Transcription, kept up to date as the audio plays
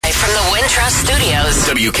Trust Studios.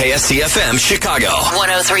 WKSC-FM Chicago.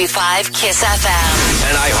 103.5 KISS FM.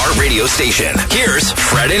 An iHeart radio station. Here's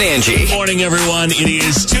Fred and Angie. Good morning, everyone. It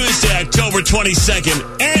is Tuesday, October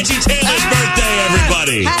 22nd. Angie Taylor's birthday,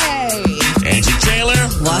 everybody. Hey. Angie Taylor.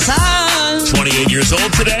 What's up? 28 years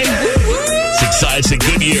old today. It's a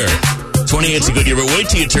good year. 28's a good year, but wait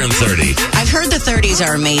till you turn 30. I've heard the 30s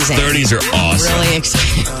are amazing. 30s are awesome. Really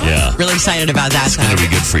excited. Yeah. Really excited about that. It's going to be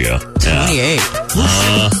good for you. Yeah. 28.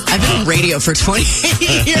 I've been in radio for 28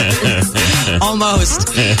 years.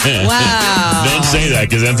 Almost. Wow. Don't say that,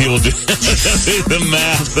 because then people do the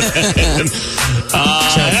math.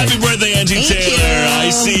 Happy birthday, Angie Taylor. I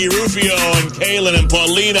see Rufio and Kaylin and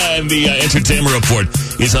Paulina in the Entertainment Report.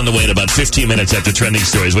 He's on the way in about 15 minutes after Trending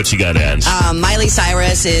Stories. What you got, Ange? Miley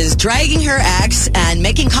Cyrus is dragging her ex and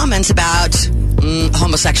making comments about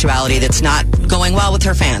homosexuality that's not going well with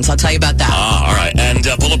her fans. I'll tell you about that. All right. And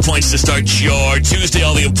bullet points to start your Tuesday.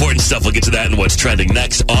 All the important stuff. We'll get to that and what's trending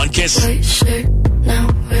next on KISS.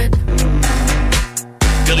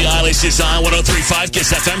 Billie Eilish is on 103.5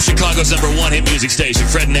 KISS FM, Chicago's #1 hit music station.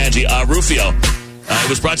 Fred and Angie. Rufio. It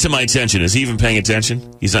was brought to my attention. Is he even paying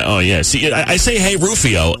attention? He's like, oh, yeah. See, I say, hey,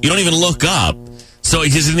 Rufio. You don't even look up. So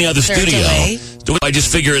he's in the other studio. I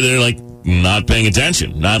just figure they're like not paying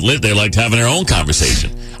attention, not lit. They like having their own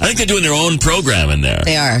conversation. I think they're doing their own program in there.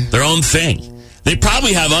 They are. Their own thing. They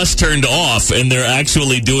probably have us turned off, and they're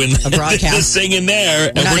actually doing a broadcast. this thing in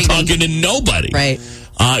there, and we're talking to nobody. Right.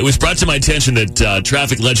 It was brought to my attention that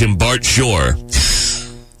traffic legend Bart Shore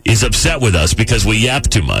is upset with us because we yap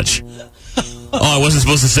too much. Oh, I wasn't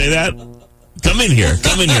supposed to say that? Come in here,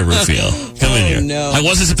 Rufio. Come in here. No. I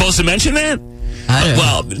wasn't supposed to mention that?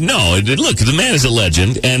 Well, no. Look, the man is a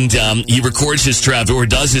legend, and he records his traffic, or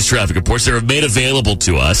does his traffic reports. They're made available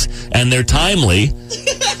to us, and they're timely.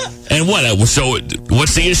 And what? So,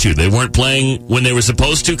 what's the issue? They weren't playing when they were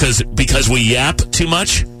supposed to because we yap too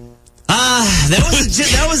much? That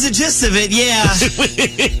was the gist of it, yeah.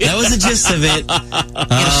 That was the gist of it. I'm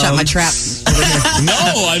going to shut my trap over here.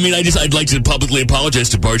 No, I mean, I'd like to publicly apologize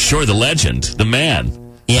to Bart Shore, the legend, the man.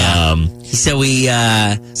 Yeah. So we,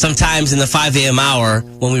 sometimes in the 5 a.m. hour,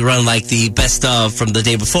 when we run like the best of from the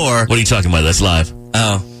day before. What are you talking about? That's live.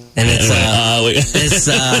 Oh. And it's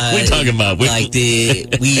what are we talking about?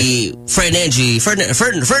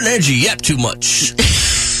 Fred and Angie yap too much.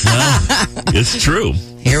 It's true.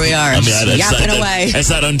 Here we are, yapping away. That's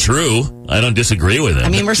not untrue. I don't disagree with it. I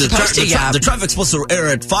mean, we're supposed to yap. The traffic's supposed to air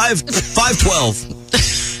at 5:12.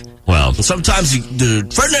 Well, sometimes the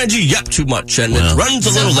Fred and Angie yap too much, and it runs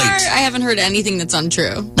a little late. I haven't heard anything that's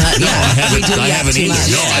untrue. I haven't either.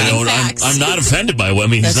 No, I'm not offended by what. I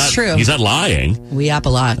mean, that's true. He's not lying. We yap a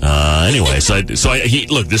lot. Anyway,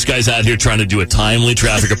 look, this guy's out here trying to do a timely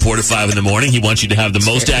traffic report at 5 in the morning. He wants you to have the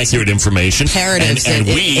most accurate information. Imperatives, and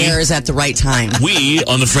it airs at the right time. We,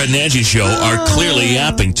 on the Fred and Angie show, are clearly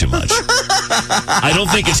yapping too much. I don't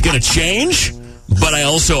think it's going to change. But I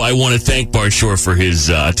want to thank Bart Shore for his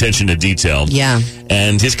attention to detail. Yeah.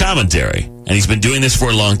 And his commentary. And he's been doing this for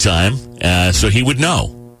a long time, so he would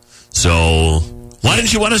know. So why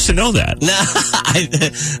didn't you want us to know that? No,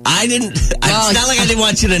 I didn't. It's not like I didn't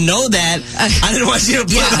want you to know that. I didn't want you to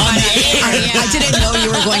put it on the air. I didn't know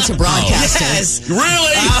you were going to broadcast it.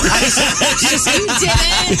 Really? You didn't?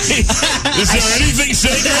 Is there anything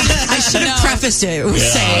sacred? I should have prefaced it with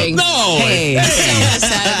saying, no. Hey.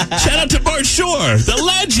 Shout out to Bart Shore, the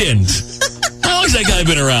legend. How long has that guy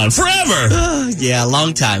been around? Forever. Yeah,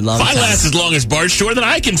 long time. If I last as long as Bart Shore, then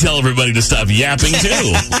I can tell everybody to stop yapping,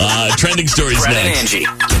 too. Trending Stories Fred next. And Angie.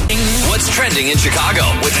 What's trending in Chicago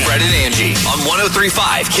with Fred and Angie on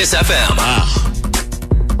 103.5 KISS FM.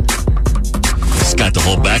 It's got the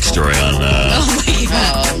whole backstory on... Oh,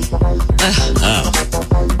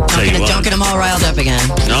 my God. Don't get them all riled up again.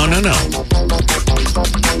 No.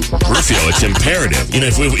 Rufio, it's imperative. You know,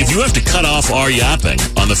 if you have to cut off our yapping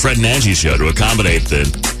on the Fred and Angie show to accommodate the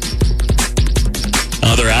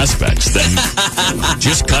other aspects, then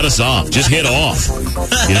just cut us off. Just hit off.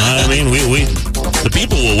 You know what I mean? The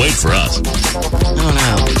people will wait for us.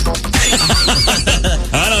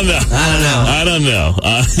 I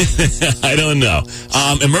don't know.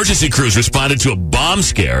 Emergency crews responded to a bomb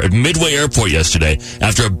scare at Midway Airport yesterday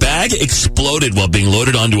after a bag exploded while being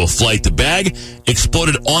loaded onto a flight. The bag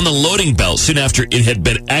exploded on the loading belt soon after it had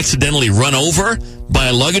been accidentally run over by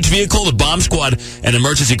a luggage vehicle. The bomb squad and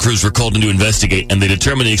emergency crews were called in to investigate, and they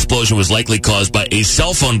determined the explosion was likely caused by a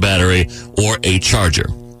cell phone battery or a charger.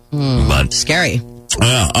 But scary.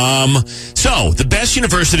 So, the best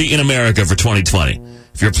university in America for 2020.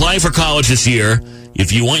 If you're applying for college this year,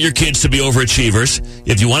 if you want your kids to be overachievers,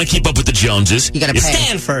 if you want to keep up with the Joneses, You got to pay.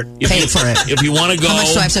 Stanford. Pay for it. if you want to go, How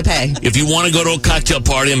much do I have to pay? if you want to go to a cocktail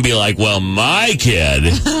party and be like, well, my kid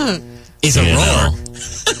Is a you rower. know.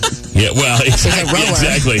 Yeah, well, exactly. rower.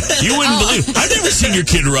 Exactly. You wouldn't believe. I've never seen your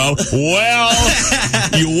kid row. Well,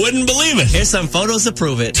 you wouldn't believe it. Here's some photos to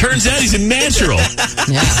prove it. Turns out he's a natural.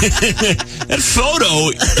 Yeah. That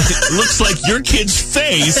photo looks like your kid's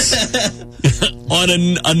face on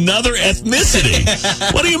another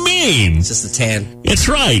ethnicity. What do you mean? It's just a tan. It's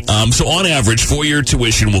right. So on average, 4-year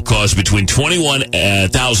tuition will cost between $21,000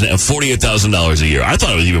 and $48,000 a year. I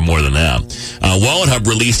thought it was even more than that. Wallet Hub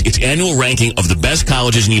released its annual ranking of the best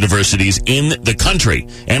colleges and universities in the country.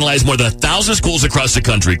 Analyzed more than 1,000 schools across the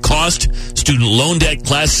country. Cost, student loan debt,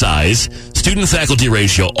 class size, student-faculty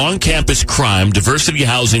ratio, on-campus crime, diversity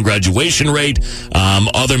housing, graduation rate,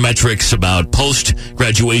 other metrics about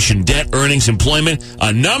post-graduation debt, earnings, employment.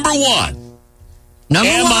 Number one,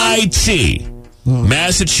 MIT,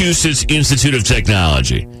 Massachusetts Institute of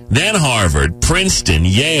Technology. Then Harvard, Princeton,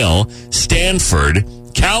 Yale, Stanford,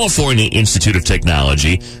 California Institute of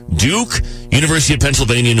Technology, Duke, University of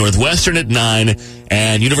Pennsylvania Northwestern at 9,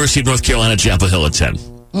 and University of North Carolina Chapel Hill at 10.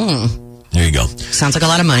 There you go. Sounds like a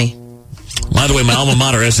lot of money. By the way, my alma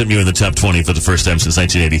mater, SMU, in the top 20 for the first time since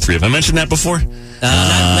 1983. Have I mentioned that before?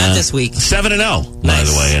 Not this week. 7-0, by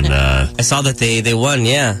Nice. the way, in I saw that they won,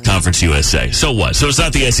 yeah. Conference USA. So what? So it's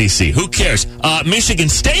not the SEC. Who cares? Michigan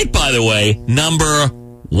State, by the way, number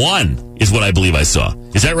 1 is what I believe I saw.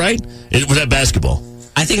 Is that right? Was that basketball?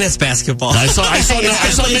 I think that's basketball. I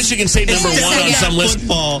saw Michigan State number 1 on some list.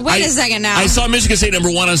 Football. Wait a second now. I saw Michigan State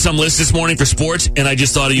number 1 on some list this morning for sports, and I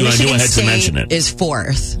just thought of you, and I knew I had to mention it. Is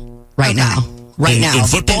 4th right now. In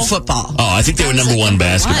football? In football. Oh, I think they were number 1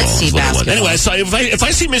 basketball. Let's see is what it was. basketball. Anyway, so if I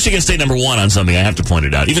see Michigan State number 1 on something, I have to point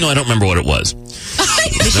it out, even though I don't remember what it was.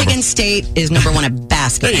 Michigan State is number 1 at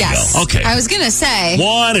basketball. There you Yes. go. Okay. I was going to say.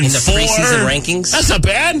 1 and In the 4. preseason rankings? That's not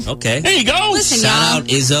bad. Okay. There you go. Listen, Shout y'all. out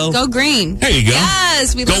Izzo. Go green. There you go.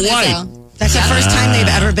 Yes, we Go love white. Izzo. That's the first time they've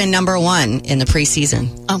ever been number 1 in the preseason.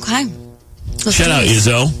 Okay. Let's Shout do out this.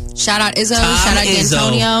 Izzo. Shout out Izzo. Tom Shout out Izzo.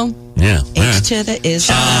 D'Antonio. Yeah. All H right. to the is.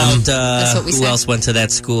 That's what we Who said. else went to that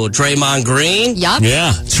school? Draymond Green? Yup.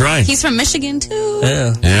 Yeah, that's right. He's from Michigan, too. Yeah.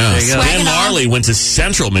 Yeah. There you go. Dan Swagging Marley went to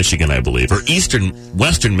Central Michigan, I believe, or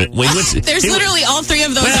Western. Well, he went to, There's he went- literally all 3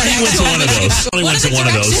 of those. Well, he went to one of those. Only What went are to the one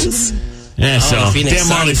of those. directions? Yeah, so Phoenix Dan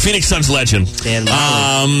Marley, Suns. Phoenix Suns legend. Dan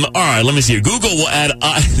Marley. All right, let me see here. Google will add.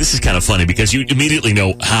 This is kind of funny because you immediately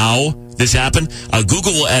know how this happened.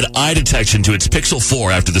 Google will add eye detection to its Pixel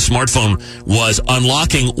 4 after the smartphone was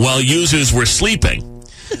unlocking while users were sleeping.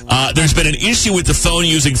 There's been an issue with the phone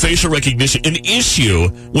using facial recognition. An issue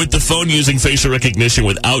with the phone using facial recognition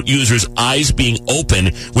without users' eyes being open,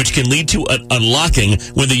 which can lead to an unlocking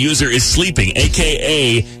when the user is sleeping.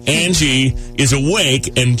 AKA, Angie is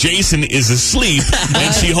awake and Jason is asleep,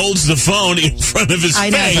 and she holds the phone in front of his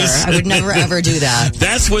face. I would never, ever do that.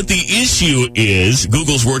 That's what the issue is.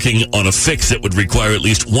 Google's working on a fix that would require at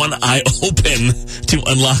least one eye open to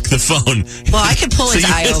unlock the phone. Well, I could pull his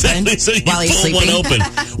eye open so you while he's pull sleeping. one open.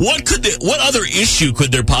 What other issue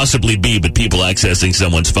could there possibly be but people accessing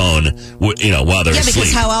someone's phone, while they're Yeah, asleep?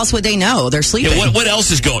 because how else would they know they're sleeping? Yeah, what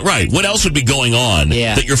else is going right? What else would be going on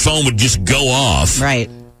that your phone would just go off? Right.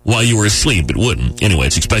 While you were asleep, it wouldn't. Anyway,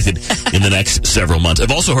 it's expected in the next several months.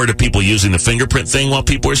 I've also heard of people using the fingerprint thing while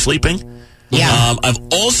people are sleeping. Yeah. I've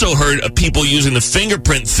also heard of people using the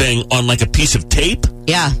fingerprint thing on like a piece of tape.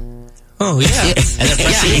 Yeah. Oh, yeah. And then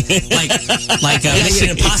pressing, like Mission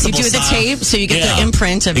Impossible You do the style. tape, so you get the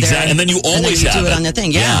imprint of exactly. their... And then you always and then you have do it on the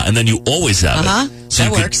thing. Yeah. and then you always have it. So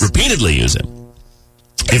That you works. could repeatedly use it.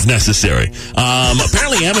 If necessary.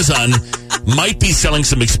 Apparently Amazon might be selling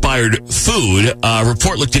some expired food. A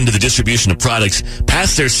report looked into the distribution of products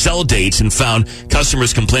past their sell dates and found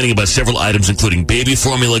customers complaining about several items, including baby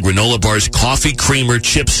formula, granola bars, coffee creamer,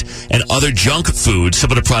 chips, and other junk food.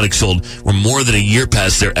 Some of the products sold were more than a year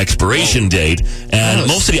past their expiration date. And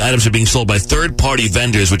most of the items are being sold by third-party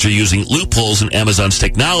vendors, which are using loopholes in Amazon's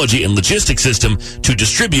technology and logistics system to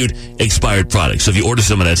distribute expired products. So if you order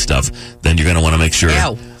some of that stuff, then you're going to want to make sure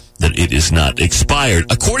that it is not expired.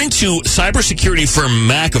 According to cybersecurity firm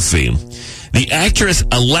McAfee, the actress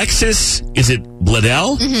Alexis, is it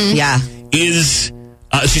Bledel? Mm-hmm. Yeah. Is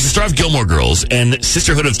she's the star of Gilmore Girls and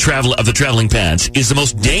Sisterhood of the Traveling Pants, is the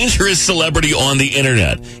most dangerous celebrity on the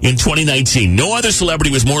internet in 2019. No other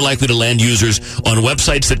celebrity was more likely to land users on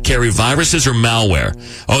websites that carry viruses or malware.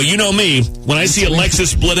 Oh, you know me. When I see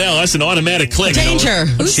Alexis Bledel, that's an automatic click. Danger.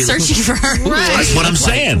 Who's searching for her? That's what I'm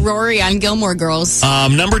saying. Rory on Gilmore Girls.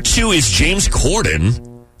 Number 2 is James Corden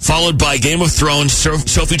followed by Game of Thrones,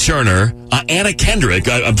 Sophie Turner, Anna Kendrick.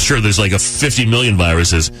 I'm sure there's like 50 million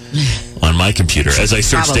viruses on my computer as I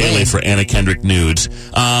search daily for Anna Kendrick nudes.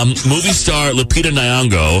 Movie star Lupita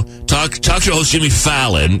Nyong'o, talk show host Jimmy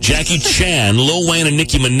Fallon, Jackie Chan, Lil Wayne and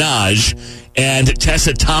Nicki Minaj, and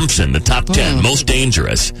Tessa Thompson, the top 10 most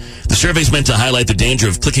dangerous. The survey's meant to highlight the danger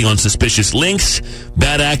of clicking on suspicious links.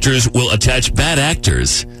 Bad actors will attach bad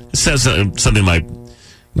actors. This says something my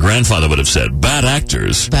grandfather would have said. Bad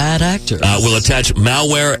actors. Bad actors. Will attach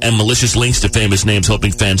malware and malicious links to famous names,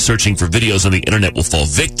 hoping fans searching for videos on the internet will fall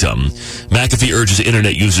victim. McAfee urges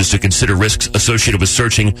internet users to consider risks associated with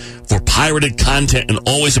searching for pirated content and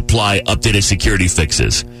always apply updated security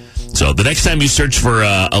fixes. So the next time you search for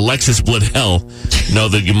Alexis Bledel, know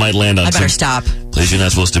that you might land on I better some stop. place you're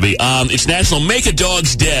not supposed to be. It's National Make a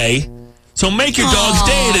Dog's Day. So make your dog's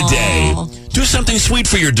day today. Do something sweet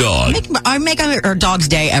for your dog. I make our dog's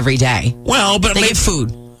day every day. Well, but They get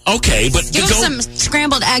food. Okay, but Give him some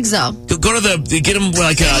scrambled eggs, though. go to get him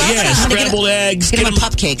like scrambled eggs. Get him a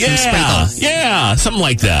cupcake and sprinkles. Yeah, something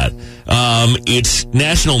like that. It's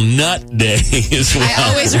National Nut Day as well. I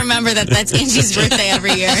always remember that's Angie's birthday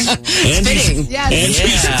every year. Angie's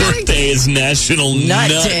birthday is National Nut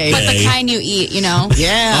Day. But the kind you eat, you know.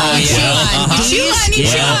 Yeah. You chew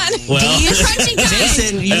on. Well, The crunchy kind.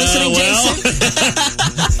 Jason, you listening, Jason?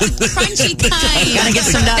 Crunchy kind. Gotta get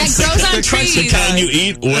some nuts. That grows on the trees. kind you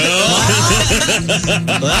eat. Well,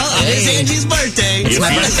 It's Angie's birthday.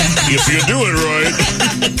 if you do it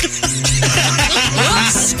right.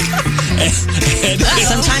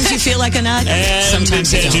 Sometimes you feel like a nut. And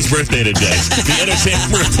Sometimes it's you Angie's don't. birthday today. The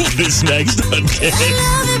entertainment report is next on Kiss.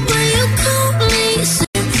 This is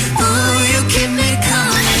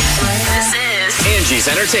Angie's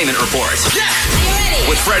Entertainment Report.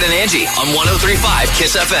 With Fred and Angie on 103.5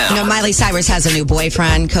 Kiss FM. You know, Miley Cyrus has a new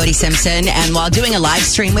boyfriend, Cody Simpson, and while doing a live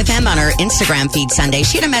stream with him on her Instagram feed Sunday,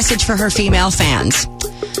 she had a message for her female fans.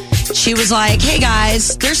 She was like, hey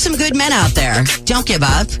guys, there's some good men out there. Don't give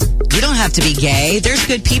up. You don't have to be gay. There's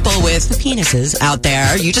good people with penises out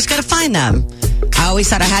there. You just gotta find them. I always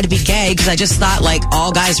thought I had to be gay because I just thought like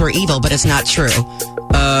all guys were evil, but it's not true.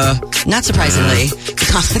 Not surprisingly, the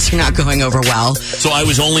comments are not going over well. So I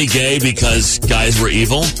was only gay because guys were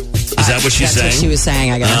evil? Is that what she's saying? That's what she was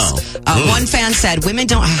saying, I guess. One fan said, women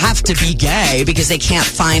don't have to be gay because they can't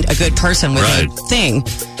find a good person with a thing.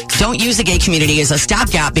 Don't use the gay community as a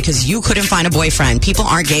stopgap because you couldn't find a boyfriend. People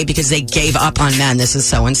aren't gay because they gave up on men. This is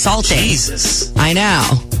so insulting. Jesus. I know.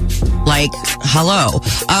 Like, hello.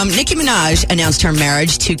 Nicki Minaj announced her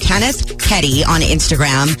marriage to Kenneth Petty on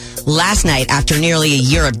Instagram last night after nearly a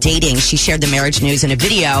year of dating. She shared the marriage news in a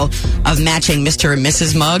video of matching Mr. and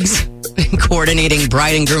Mrs. mugs and coordinating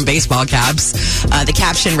bride and groom baseball caps. The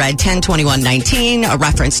caption read 10/21/19, a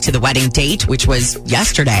reference to the wedding date, which was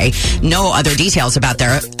yesterday. No other details about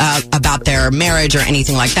their marriage or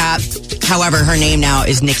anything like that. However, her name now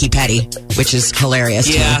is Nikki Petty, which is hilarious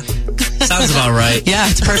to me. Sounds about right. Yeah,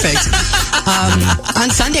 it's perfect. On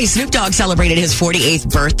Sunday, Snoop Dogg celebrated his 48th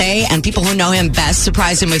birthday, and people who know him best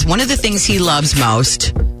surprised him with one of the things he loves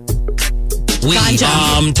most. Weed.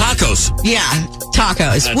 Tacos. Yeah,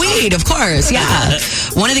 tacos. Weed, of course, yeah.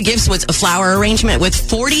 One of the gifts was a flower arrangement with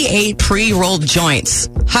 48 pre-rolled joints.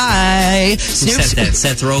 Hi. Snoop's,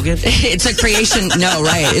 Seth Rogen? it's a creation, no,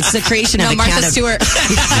 right. It's the creation of a Martha Stewart.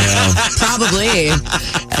 Probably.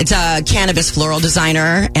 It's a cannabis floral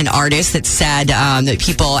designer and artist that said that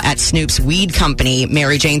people at Snoop's weed company,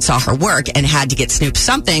 Mary Jane, saw her work and had to get Snoop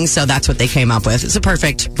something, so that's what they came up with. It's a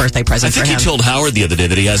perfect birthday present I think for him. he told Howard the other day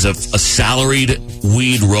that he has a salaried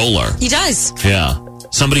weed roller. He does. Yeah.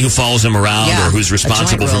 Somebody who follows him around Yeah, or who's a joint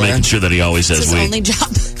responsible for roller. making sure that he always has It's his weed. only job.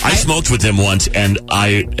 I smoked with him once, and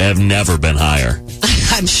I have never been higher.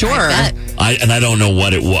 I'm sure. I bet. I don't know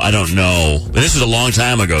what it was. I don't know. And this was a long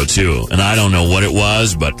time ago, too. And I don't know what it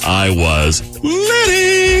was, but I was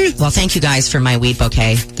litty. Well, thank you guys for my weed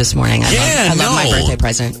bouquet this morning. I love my birthday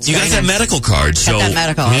present. It's You very guys have nice. medical cards. So, Got that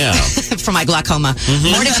medical. Yeah. For my glaucoma.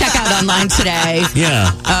 More to check out online today.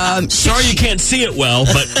 Yeah. Sorry you can't see it well,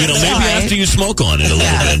 but, maybe right. after you smoke on it a little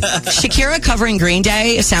bit. Shakira covering Green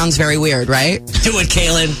Day sounds very weird, right? Do it,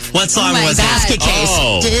 Kaylin. What song my was God. that? Basket case.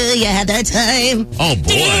 Oh. Do you have that time Oh,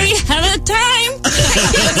 boy. Have a time.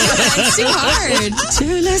 It's too hard. to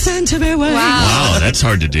listen to me? Wow. Wow, that's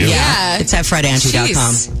hard to do. Yeah. It's at fredangie.com.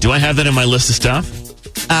 Jeez. Do I have that in my list of stuff?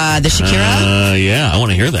 The Shakira? Yeah, I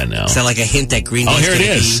want to hear that now. Is that like a hint that Green Day's Oh, here it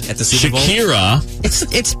gonna is. be at the Super Bowl? Shakira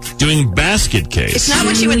It's doing basket case. it's not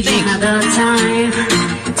what you would think.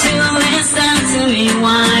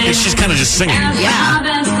 She's kind of just singing. Yeah.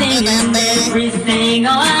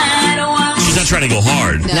 She's not trying to go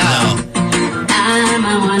hard. No. time,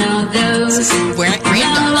 I want all those. It's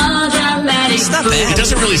not bad. It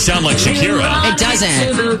doesn't really sound like Shakira. It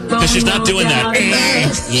doesn't. Because she's not doing that.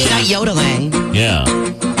 She's not yodeling. Yeah.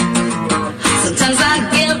 Sometimes I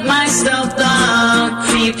give myself the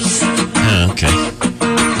creeps. Okay.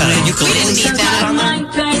 Ukulele. We didn't need that.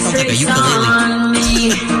 Sounds like a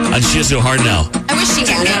ukulele. And she has so hard now. I wish she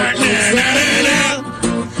had it.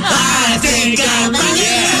 I think I'm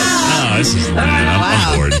Oh, this is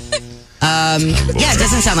I'm bored. Yeah, it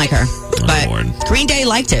doesn't sound like her. But bored. Green Day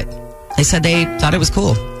liked it. They said they thought it was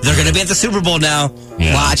cool. They're going to be at the Super Bowl now.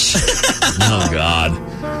 Yeah. Watch. Oh, God.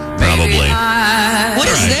 Probably. What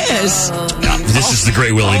is this? Yeah, this is the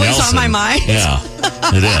Great Willie Always Nelson. on my mind. Yeah,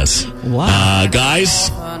 it is. Wow. Guys,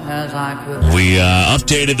 we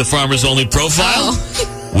updated the Farmers Only profile.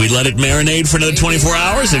 We let it marinate for another 24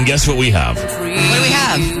 hours, and guess what we have? What do we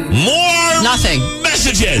have? More Nothing.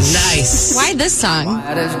 messages. Nice. Why this song?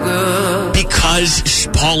 Because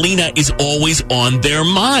Paulina is always on their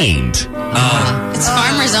mind. It's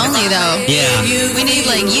farmers only, though. Yeah. We need,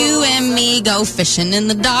 like, you and me go fishing in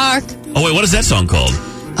the dark. Oh, wait, what is that song called?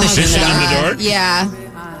 Fishing in the Dark? Yeah.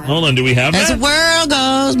 Hold on, do we have As the that? world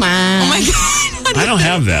goes by. Oh, my God. I don't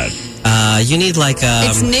have that. You need like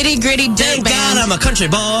It's nitty gritty dirt Thank God band. I'm a country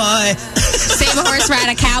boy. Save a horse, ride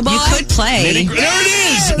a cowboy. You could play. There it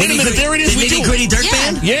is. Wait a minute, there it is. The We Nitty do. Gritty Dirt Yeah.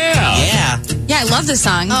 Band? Yeah. Yeah. Yeah, I love this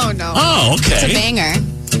song. Oh, no. Oh, It's a okay. banger.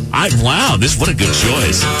 Wow, what a good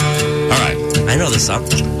choice. All right, I know this song.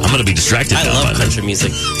 I'm going to be distracted I now love by this. country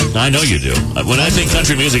music. I know you do. When I think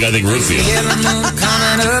country music, I think Rootfield.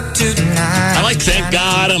 I like Thank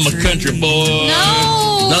God I'm a Country Boy.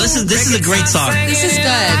 No, this is a great song. This is good.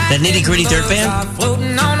 That Nitty Gritty Dirt Band?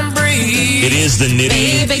 It is the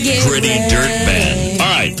Nitty Baby, get Gritty ready. Dirt Band. All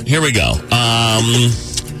right, here we go.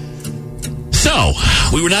 So,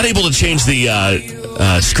 we were not able to change the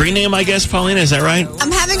screen name, I guess, Paulina, is that right?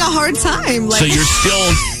 I'm having a hard time. Like, So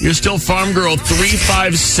you're still Farm Girl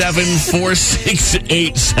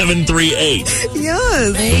 357-468-738.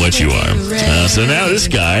 yes. What you are. So now this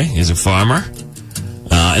guy is a farmer.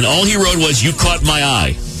 And all he wrote was, "You caught my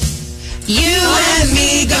eye." You and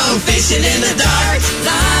me go fishing in the dark.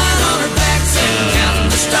 Lying on our backs and counting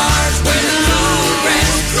the stars when the moon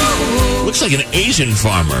grass grows. Looks like an Asian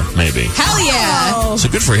farmer, maybe. Hell yeah. So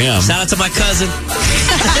good for him. Shout out to my cousin.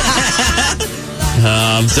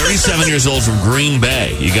 37 years old from Green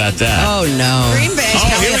Bay. You got that. Oh, no. Green Bay.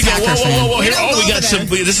 Oh, here we go. Whoa, whoa, whoa, whoa. Here, don't oh, we go got over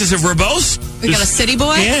some. This is a verbose? We got a city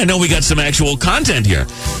boy? Yeah, no, we got some actual content here.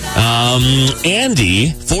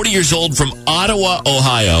 Andy, 40 years old from Ottawa,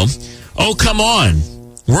 Ohio. Oh, come on.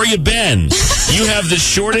 Where you been? You have the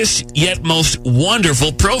shortest yet most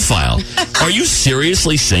wonderful profile. Are you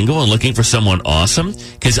seriously single and looking for someone awesome?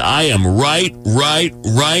 Because I am right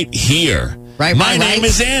here. My name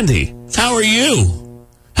is Andy. How are you?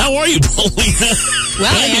 How are you, Paulina?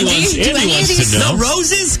 Well, Andy wants to know. No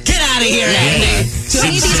roses? Get out of here, Andy. Yeah. Do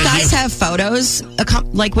any of these guys have photos,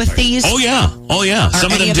 like with these? Oh, yeah. Are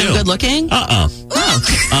Some of any them do. good looking? Let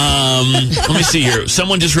me see here.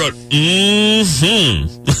 Someone just wrote,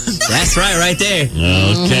 That's right there.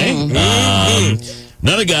 Okay.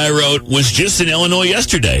 Another guy wrote, was just in Illinois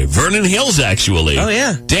yesterday. Vernon Hills, actually. Oh,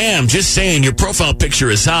 yeah. Damn, just saying, your profile picture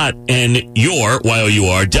is hot, and you're,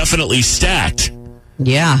 Y-O-U-R, definitely stacked.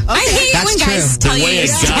 Yeah. I hate That's when guys The tell you way a you're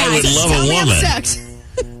guy stacked. would love a woman.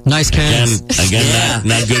 Nice cans. Again, Yeah.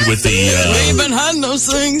 not good with the been hiding those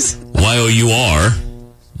things. Y-O-U-R.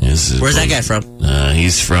 Where's that guy from?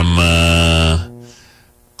 He's from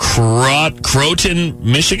Croton,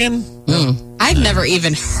 Michigan. I've never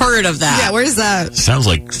even heard of that. Yeah, where's that? Sounds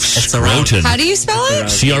like around. Croton. How do you spell it?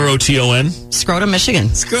 C-R-O-T-O-N. Scrotum, Michigan.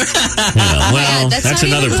 Yeah, well, that's that's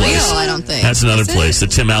not another even place. real, I don't think. That's another Is it? place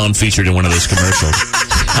that Tim Allen featured in one of those commercials.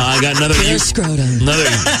 I got another. Scrotum. Another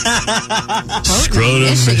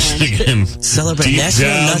Scrotum, Michigan. Celebrate Deep National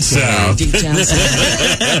down Nut Day. south. Deep down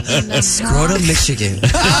south. Scrotum, Michigan.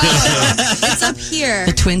 It's up here.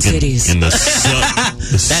 The Twin Cities. In the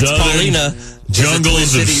That's southern Paulina.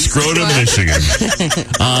 jungles of Scrotum, Michigan.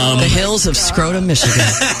 The hills of Scrotum, Michigan.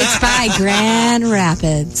 It's by Grand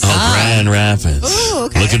Rapids. Oh, Grand Rapids. Ooh,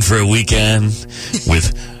 okay. Looking for a weekend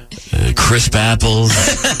with crisp apples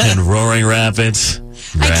and roaring rapids.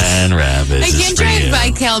 Grand Rapids. I is can't for drive you.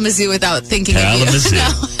 by Kalamazoo without thinking Kalamazoo.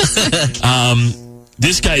 of you.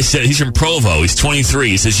 This guy said, he's from Provo. He's 23.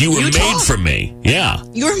 He says, you were Utah? made for me. Yeah.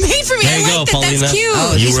 You were made for me. There I you like go, that. Paulina. That's cute.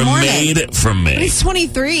 Oh, You he's were Mormon. made from me. He's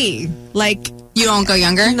 23. Like, You won't go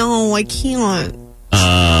younger? no, I can't.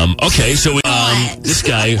 Okay, so What? this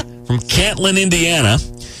guy from Cantlin, Indiana.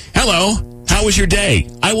 Hello. How was your day?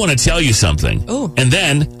 I want to tell you something. Ooh. And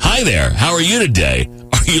then, hi there. How are you today?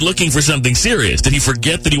 are you looking for something serious? Did he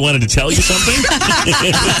forget that he wanted to tell you something?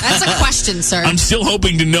 That's a question, sir. I'm still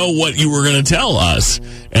hoping to know what you were going to tell us.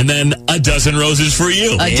 And then a dozen roses for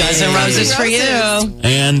you. A dozen roses for you.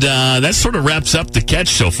 And that sort of wraps up the catch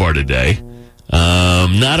so far today.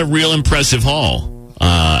 Not a real impressive haul.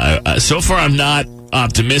 So far, I'm not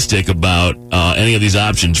optimistic about any of these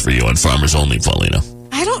options for you on Farmers Only, Paulina.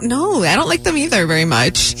 I don't know. I don't like them either very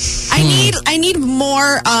much. I need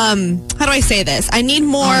more, how do I say this? I need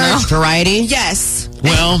more variety. Yes.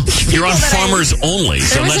 Well, you're on Farmers Only,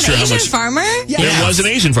 so There I'm was not an sure how Asian much. farmer? There was an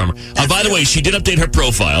Asian farmer. By the way, she did update her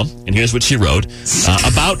profile, and here's what she wrote.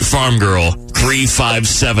 About Farm Girl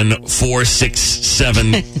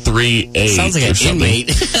 3574673A. Sounds like or an something. inmate.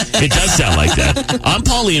 It does sound like that. I'm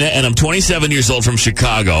Paulina, and I'm 27 years old from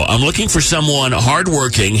Chicago. I'm looking for someone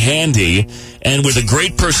hardworking, handy, and with a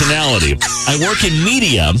great personality. I work in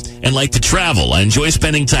media and like to travel. I enjoy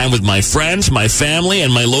spending time with my friends, my family,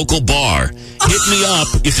 and my local bar. Hit me up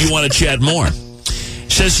if you want to chat more.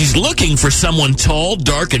 Says she's looking for someone tall,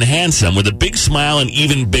 dark, and handsome with a big smile and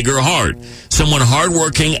even bigger heart. Someone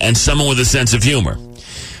hardworking and someone with a sense of humor.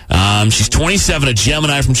 She's 27, a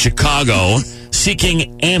Gemini from Chicago,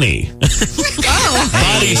 seeking Annie.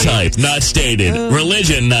 Body type, not stated.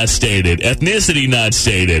 Religion, not stated. Ethnicity, not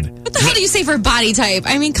stated. What the hell do you say for body type?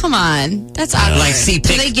 I mean, come on. That's odd. Like C pick.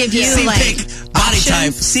 Do they give you, C like, pick, body options?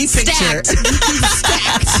 type, C picture.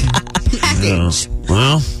 Stacked. Package.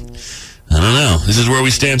 Well, I don't know. This is where we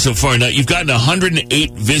stand so far. Now, you've gotten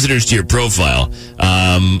 108 visitors to your profile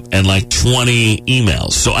and like 20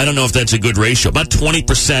 emails. So I don't know if that's a good ratio. About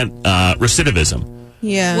 20% recidivism.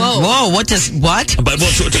 Yeah. Whoa, what? But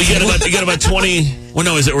you got about 20. Well,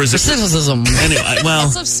 no, is it? Recidivism. Anyway, well,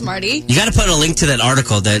 That's so smarty. You got to put a link to that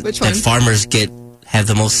article that Which one? farmers have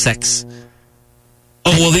the most sex.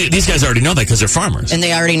 oh well, these guys already know that because they're farmers. And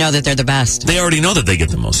they already know that they're the best. They already know that they get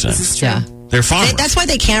the most sex. Yeah. They're farmers. That's why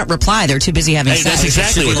they can't reply. They're too busy having Hey, sex. that's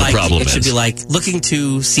exactly what the problem It should is. be like looking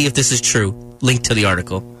to see if this is true. Link to the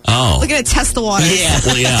article. Oh, We're going to test the water. Yeah.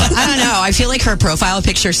 well, yeah. I don't know. I feel like her profile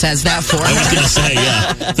picture says that for I was her. going to say,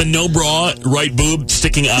 yeah, the no bra, right boob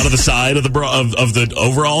sticking out of the side of the bra of the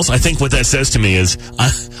overalls. I think what that says to me is,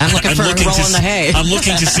 I'm looking for a roll in the hay. I'm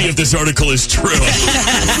looking to see if this article is true.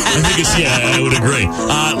 I think it's I would agree.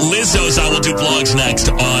 Lizzo's I Will Do Blogs next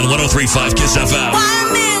on 103.5 Kiss FM.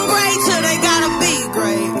 men great till they gotta be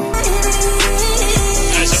great.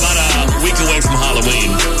 Guys, about a week away from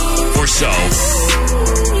Halloween or so.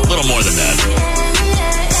 A little more than that.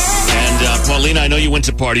 And Paulina, I know you went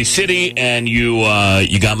to Party City and you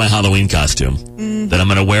got my Halloween costume that I'm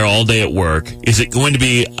going to wear all day at work. Is it going to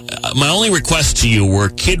be? My only request to you were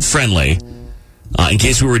kid friendly, in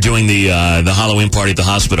case we were doing the Halloween party at the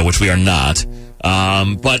hospital, which we are not.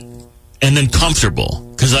 And then comfortable,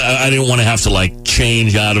 because I didn't want to have to like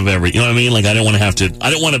change out of every. You know what I mean? Like I didn't want to have to.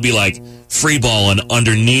 I didn't want to be like free balling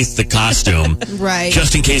underneath the costume, Right.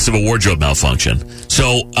 just in case of a wardrobe malfunction.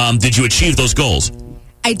 So, did you achieve those goals?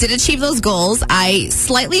 I did achieve those goals. I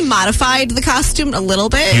slightly modified the costume a little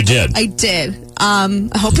bit. You did? I did. I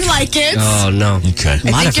hope you like it. Oh, no. Okay.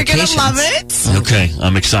 I think you're going to love it. Okay,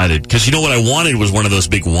 I'm excited. Because you know what I wanted was one of those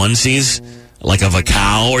big onesies, like of a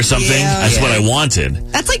cow or something. Yeah. That's what I wanted.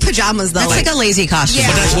 That's like pajamas, though. That's like a lazy costume.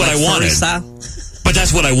 Yeah. But that's what I wanted. Style? But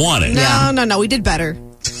that's what I wanted. No, we did better.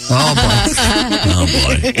 Oh, boy. Oh,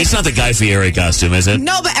 boy. It's not the Guy Fieri costume, is it?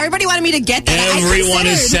 No, but everybody wanted me to get that. Everyone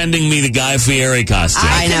is sending me the Guy Fieri costume.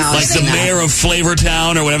 I know. Like the mayor of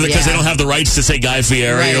Flavortown or whatever, because they don't have the rights to say Guy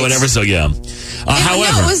Fieri Right. or whatever, so yeah.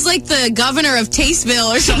 However... No, it was like the governor of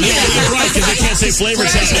Tasteville or something. Yeah, you're right, because they can't say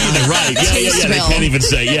Flavortown either. Right. Yeah. They Tasteville. can't even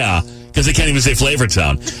say, because they can't even say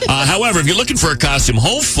Flavortown. However, if you're looking for a costume,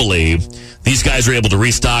 hopefully these guys are able to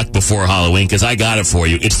restock before Halloween, because I got it for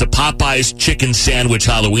you. It's the Popeyes chicken sandwich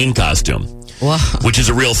Halloween costume. Whoa. Which is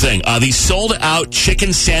a real thing. The sold-out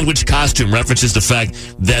chicken sandwich costume references the fact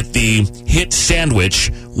that the hit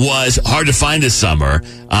sandwich was hard to find this summer.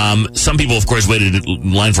 Some people, of course, waited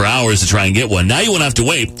in line for hours to try and get one. Now you won't have to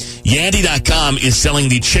wait. Yandy.com is selling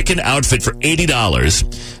the chicken outfit for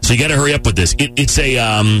 $80. So you got to hurry up with this. It's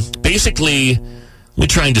a, basically, let me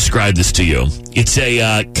try and describe this to you. It's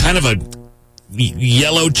a kind of a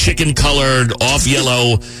yellow chicken-colored,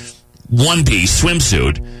 off-yellow one-piece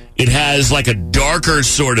swimsuit. It has like a darker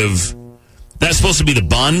sort of... That's supposed to be the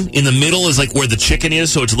bun. In the middle is like where the chicken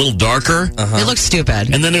is, so it's a little darker. It looks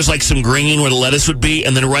stupid. And then there's like some green where the lettuce would be.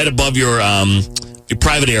 And then right above your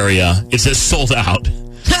private area, it says sold out.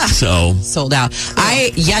 So... Sold out.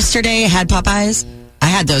 I yesterday had Popeyes. I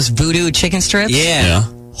had those voodoo chicken strips. Yeah.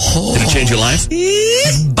 Did it change your life?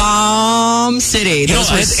 Bomb City. You know,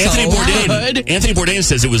 Those were Anthony so Bourdain. good. Anthony Bourdain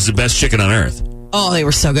says it was the best chicken on earth. Oh, they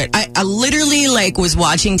were so good. I literally was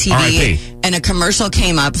watching TV R.I.P. and a commercial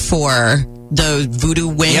came up for the voodoo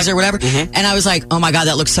wings or whatever. Mm-hmm. And I was like, oh my God,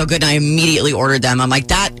 that looks so good. And I immediately ordered them. I'm like,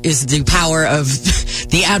 that is the power of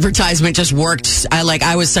the advertisement just worked.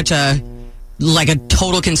 I was such a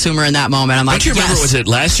total consumer in that moment. I'm like, Don't you remember, yes. was it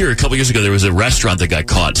last year or a couple years ago, there was a restaurant that got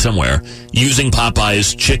caught somewhere using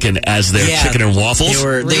Popeye's chicken as their chicken and waffles? They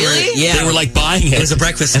were buying it. It was a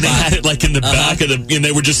breakfast and spot. they had it in the back of and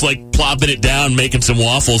they were just plopping it down, making some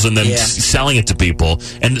waffles and then selling it to people.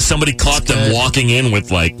 And somebody caught them walking in with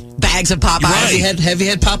bags of Popeyes. Right. Have you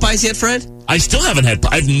had Popeyes yet, Fred? I still haven't had,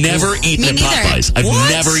 I've never eaten at neither. Popeyes. I've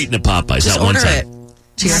never eaten at Popeyes. Just not one order time. it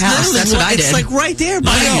to your house. That's what I did. It's right there.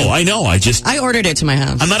 I know. I ordered it to my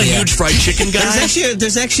house. I'm not a huge fried chicken guy.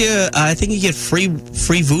 There's actually I think you get free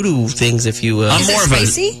voodoo things if you. I'm more of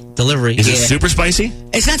spicy? a delivery. Is it super spicy?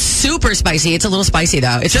 It's not super spicy. It's a little spicy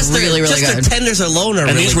though. It's just really good. The tenders alone are And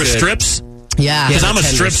really these were good. strips? Yeah. Because the I'm a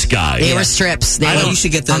tenders. strips guy. They were strips. They were You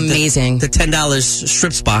should get the amazing. The $10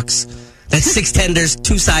 strips box. That's 6 tenders,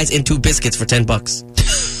 2 sides, and 2 biscuits for $10.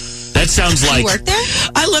 That sounds like... You work there?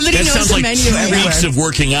 I love that he That knows sounds the like menu 2 everywhere. weeks of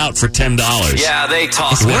working out for $10. Yeah, they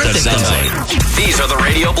talk. That's what that worth it, sounds though. like. These are the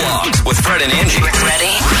radio blogs with Fred and Angie.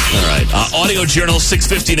 Ready? All right. Audio Journal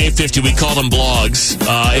 650 and 850. We call them blogs.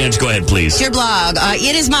 Ange, go ahead, please. Your blog.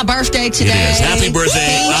 It is my birthday today. It is. Happy birthday,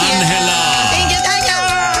 Thank you. Angela. Thank you.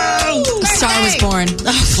 Star was born.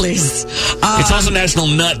 Oh, please. It's also National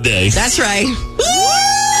Nut Day. That's right.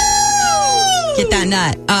 Get that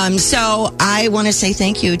nut. So I want to say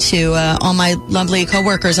thank you to all my lovely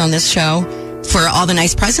coworkers on this show for all the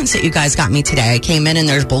nice presents that you guys got me today. I came in and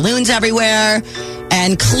there's balloons everywhere.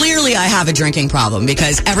 And clearly I have a drinking problem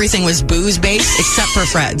because everything was booze-based except for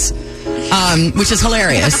Fred's, which is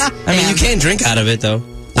hilarious. I mean, you can't drink out of it, though.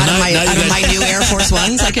 Out of my new Air Force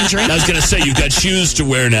Ones, I can drink. I was going to say, you've got shoes to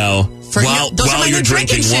wear now Those are my while you're new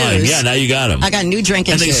drinking drinking wine. shoes. Yeah, now you got them. I got new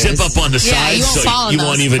drinking And they shoes. zip up on the sides, you won't so fall in you those.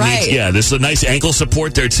 won't even Right. need... Yeah, there's a nice ankle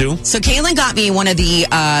support there, too. So Caitlin got me one of the,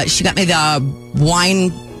 she got me the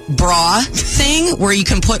wine bra thing where you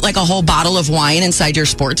can put a whole bottle of wine inside your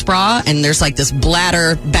sports bra and there's this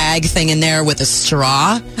bladder bag thing in there with a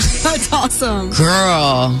straw. That's awesome.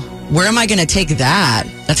 Girl, where am I going to take that?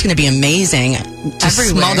 That's going to be amazing. To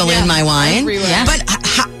Everywhere. smuggle in my wine. Everywhere. Yeah. But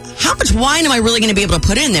how much wine am I really going to be able to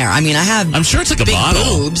put in there? I mean, I have I'm sure it's like a big bottle.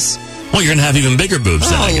 boobs. Well, you're going to have even bigger boobs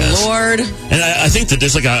then, I guess. Oh, Lord. And I think that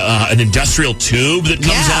there's an industrial tube that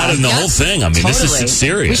comes out and the whole thing. I mean, this Totally. is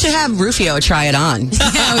serious. We should have Rufio try it on.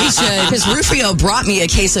 Yeah, we should. Because Rufio brought me a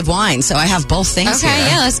case of wine, so I have both things Okay, here.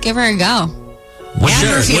 yeah, let's give her a go.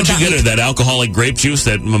 What'd you get her? That alcoholic grape juice,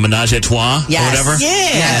 that menage a trois, Yes. or whatever?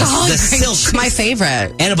 Yeah. Oh, The it's silk. my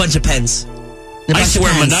favorite. And a bunch of pens. I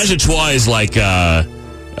swear, menage a trois is like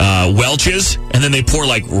Welch's, and then they pour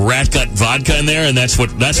rat gut vodka in there, and that's what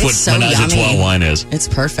so menage a trois yummy. wine is. It's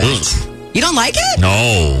perfect. Ugh. You don't like it?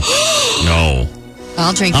 No, no.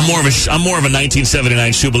 I'll drink. I'm more of a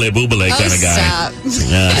 1979 Choubale Boubale kind of guy. Stop.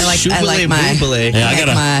 Yeah. I like my. Boubale. Yeah,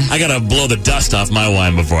 I I gotta blow the dust off my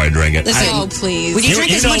wine before I drink it. Listen, Oh, please. When you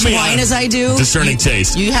drink as know much me, wine I'm as I do, discerning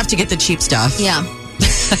taste. you have to get the cheap stuff. Yeah.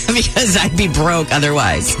 Because I'd be broke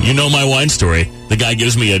otherwise. You know my wine story. The guy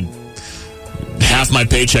gives me a half my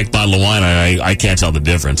paycheck bottle of wine. I can't tell the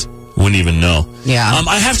difference. Wouldn't even know. Yeah.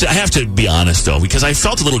 I have to be honest though, because I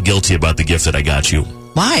felt a little guilty about the gift that I got you,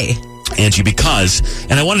 Why? Angie.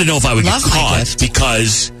 And I wanted to know if I would Love get my caught gift.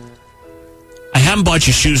 because I haven't bought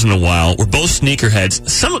you shoes in a while. We're both sneakerheads.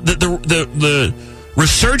 Some of the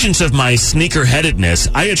resurgence of my sneakerheadedness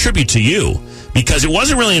I attribute to you. Because it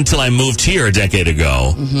wasn't really until I moved here a decade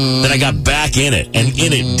ago that I got back in it and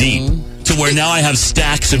in it deep to where now I have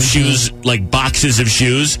stacks of shoes, boxes of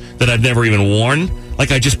shoes that I've never even worn.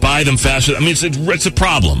 I just buy them faster. I mean, it's a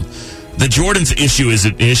problem. The Jordan's issue is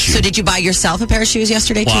an issue. So did you buy yourself a pair of shoes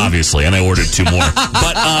yesterday too? Well, obviously, and I ordered 2 more.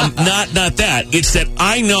 But not that. It's that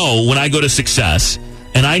I know when I go to Success,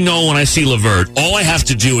 and I know when I see Levert, all I have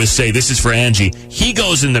to do is say, this is for Angie. He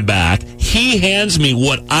goes in the back. He hands me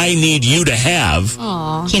what I need you to have.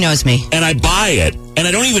 He knows me. And I buy it. And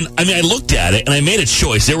I looked at it and I made a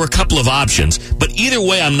choice. There were a couple of options. But either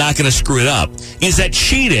way, I'm not going to screw it up. Is that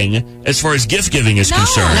cheating as far as gift giving is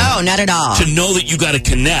concerned? No, not at all. To know that you got to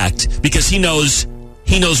connect because he knows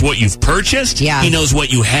what you've purchased. Yeah. He knows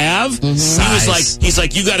what you have. He's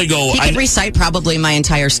like, you got to go. He could recite probably my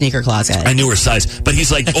entire sneaker closet. I knew her size, but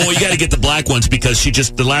he's like, oh, you got to get the black ones because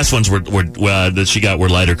the last ones that she got were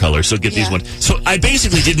lighter colors. So get these ones. So I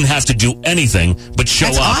basically didn't have to do anything but show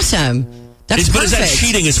That's up. awesome. That's But is that perfect.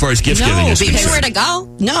 cheating as far as gift giving is because concerned? Where to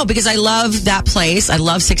go? No, because I love that place. I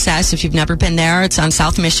love Success. If you've never been there, it's on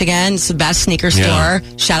South Michigan. It's the best sneaker Yeah.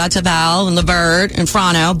 store. Shout out to Val and Levert and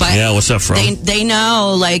Frano. But Yeah, what's up, Fro? they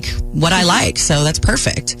know like what I like, so that's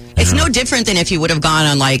perfect. It's no different than if you would have gone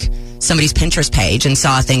on like somebody's Pinterest page and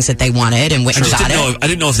saw things that they wanted and went and got it. I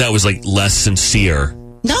didn't know if that was like less sincere.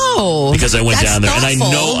 No, Because I went that's down there and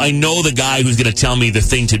thoughtful. I know the guy who's going to tell me the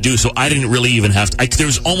thing to do, so I didn't really even have to. There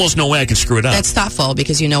was almost no way I could screw it up. That's thoughtful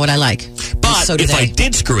because you know what I like. But And so do if I they.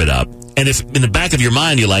 did screw it up, and if in the back of your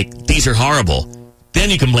mind you're like, these are horrible,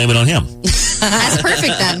 then you can blame it on him. That's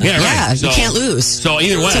perfect then. Yeah, right. Yeah, So- you can't lose. So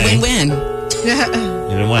either way, It's a win-win.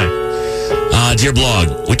 Either way. Dear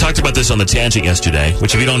blog, we talked about this on The Tangent yesterday,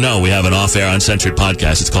 which if you don't know, we have an off-air, uncensored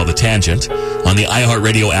podcast. It's called The Tangent on the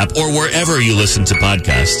iHeartRadio app or wherever you listen to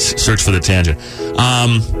podcasts. Search for The Tangent.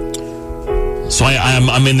 So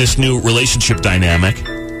I'm in this new relationship dynamic.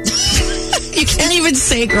 You can't even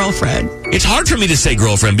say girlfriend. It's hard for me to say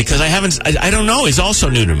girlfriend because I don't know. It's also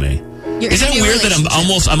new to me. You're Is in that a new weird that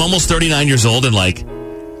I'm almost 39 years old and like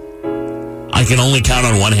I can only count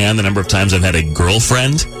on one hand the number of times I've had a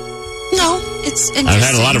girlfriend? No. It's interesting. I've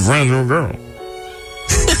had a lot of friends who are girls.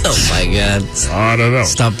 Oh my God! I don't know.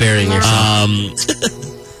 Stop burying yourself.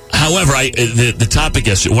 However, the topic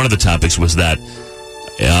yesterday, one of the topics was that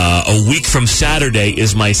a week from Saturday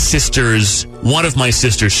is one of my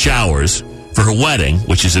sister's showers for her wedding,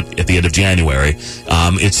 which is at the end of January.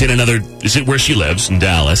 It's where she lives in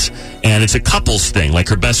Dallas, and it's a couples thing. Like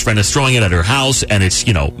her best friend is throwing it at her house, and it's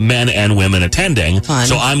men and women attending. Fun.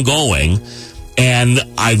 So I'm going. And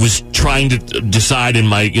I was trying to decide in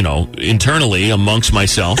my, internally amongst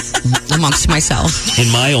myself, Amongst myself. in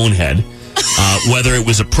my own head, whether it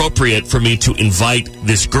was appropriate for me to invite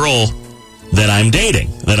this girl that I'm dating,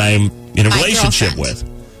 that I'm in a My relationship girlfriend.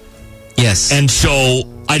 with. Yes. And so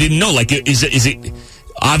I didn't know, like, is it,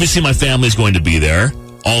 obviously my family's going to be there.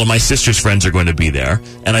 All of my sister's friends are going to be there.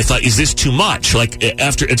 And I thought, is this too much? Like, at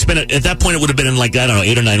that point, it would have been in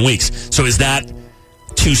 8 or 9 weeks. So is that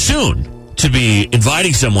too soon to be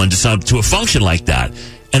inviting someone to a function like that?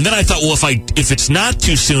 And then I thought, well, if it's not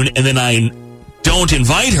too soon and then I don't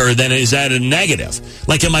invite her, then is that a negative?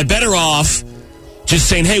 Like, am I better off just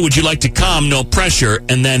saying, hey, would you like to come? No pressure.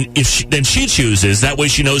 And then then she chooses. That way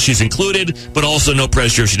she knows she's included, but also no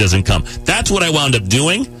pressure if she doesn't come. That's what I wound up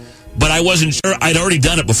doing, but I wasn't sure. I'd already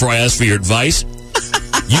done it before I asked for your advice.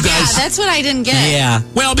 You guys, Yeah, that's what I didn't get. Yeah.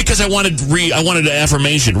 well, because I wanted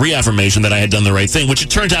reaffirmation that I had done the right thing, which it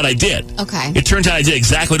turned out I did. Okay. It turned out I did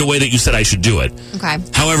exactly the way that you said I should do it. Okay.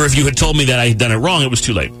 However, if you had told me that I had done it wrong, it was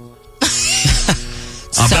too late.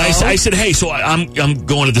 But I said, hey, so I'm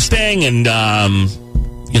going to this thing, and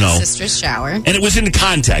Sister's shower. and it was in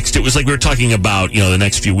context. It was like we were talking about, the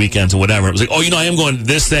next few weekends or whatever. It was like, I am going to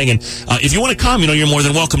this thing, and if you want to come, you're more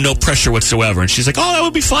than welcome. No pressure whatsoever. And she's like, that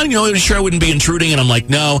would be fun. Sure, I wouldn't be intruding. And I'm like,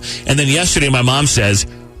 no. And then yesterday, my mom says,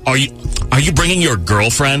 are you bringing your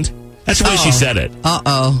girlfriend? That's the way she said it.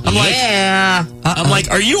 Uh-oh. I'm like, Yeah. I'm like,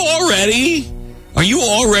 are you already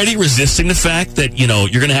resisting the fact that you're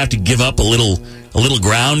going to have to give up a little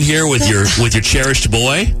ground here with your cherished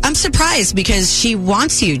boy? I'm surprised because she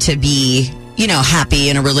wants you to be, happy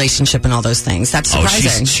in a relationship and all those things. That's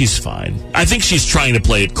surprising. She's fine. I think she's trying to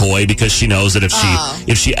play it coy because she knows that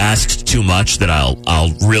if she asks too much, that I'll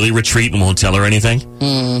really retreat and won't tell her anything.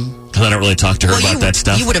 Because I don't really talk to her about that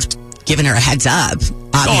stuff. You would have given her a heads up,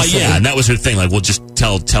 obviously. Oh yeah, and that was her thing. Like, we'll just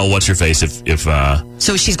tell what's her face if.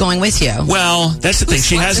 So she's going with you. Well, that's the thing.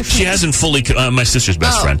 She hasn't fully. My sister's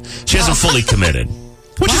best friend. She hasn't fully committed.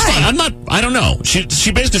 Which is fine. I don't know. She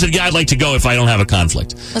basically said, yeah, I'd like to go if I don't have a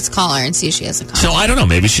conflict. Let's call her and see if she has a conflict. So I don't know.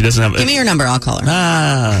 Maybe she doesn't have. Give me your number. I'll call her.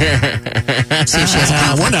 See if she has a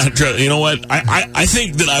conflict. We're not. You know what? I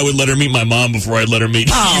think that I would let her meet my mom before I'd let her meet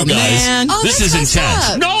you guys. Man. This is that's messed intense.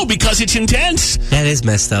 up. No, because it's intense. That is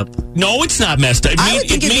messed up. No, it's not messed up. I would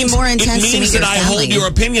think it'd be more intense It to means meet that your I hold family. your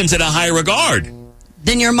opinions in a high regard.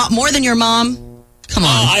 Then your more than your mom. Come on.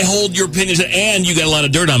 I hold your opinions, and you got a lot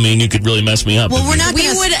of dirt on me, and you could really mess me up. Well, if we're you- not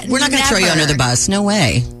going to throw you never. under the bus. No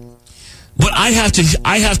way. But I have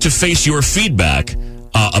to face your feedback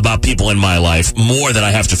about people in my life more than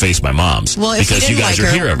I have to face my mom's. Well, if because you you didn't guys like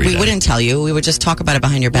are her, here every we day. wouldn't tell you. We would just talk about it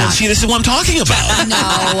behind your back. Well, see, this is what I'm talking about.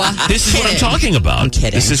 No. This is what I'm kidding. talking about. I'm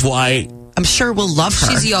kidding. This is why. I'm sure we'll love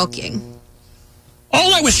her. She's yoking.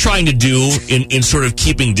 All I was trying to do in sort of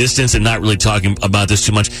keeping distance and not really talking about this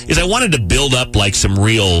too much is I wanted to build up like some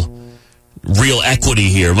real equity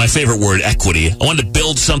here. My favorite word, equity. I wanted to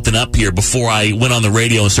build something up here before I went on the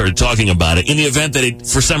radio and started talking about it. In the event that it,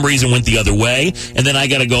 for some reason, went the other way, and then I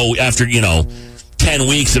got to go after, 10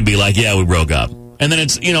 weeks and be like, yeah, we broke up. And then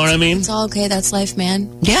it's, you know what I mean? It's all okay. That's life, man.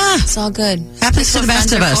 Yeah. It's all good. Happens to the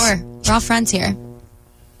best of us. We're all friends here.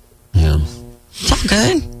 Yeah. It's all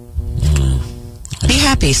good. Be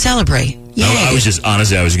happy. Celebrate. Yay. I was just,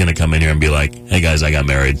 honestly, I was going to come in here and be like, hey guys, I got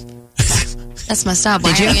married. That's messed up.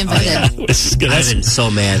 Why Did are you? we invited? I've been so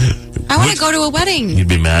mad. I want to go to a wedding. You'd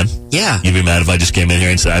be mad? Yeah. You'd be mad if I just came in here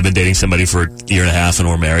and said, I've been dating somebody for a year and a half and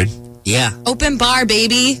we're married? Yeah. Open bar,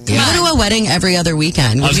 baby. Come You on. go to a wedding every other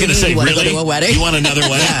weekend. I was going to say, want really? to go to a wedding? You want another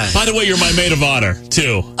wedding? Yeah. By the way, you're my maid of honor,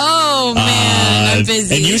 too. Oh, man. I'm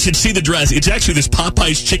busy. And you should see the dress. It's actually this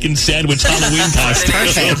Popeye's chicken sandwich Halloween costume.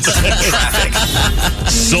 Traffic.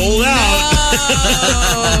 Sold out.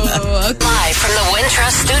 Live from the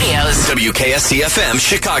Wintrust Studios. WKSC-FM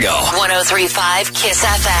Chicago. 103.5 KISS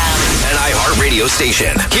FM. An iHeartRadio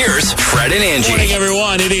station. Here's Fred and Angie. Morning,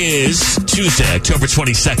 everyone. It is Tuesday, October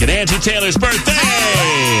 22nd. Angie Taylor's birthday.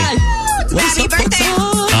 Happy birthday.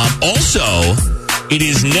 Also, it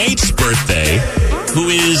is Nate's birthday, who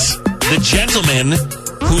is the gentleman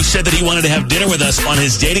who said that he wanted to have dinner with us on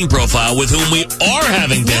his dating profile, with whom we are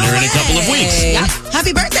having dinner in a couple of weeks. Yeah.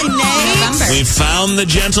 Happy birthday, Nate. We found the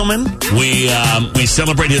gentleman. We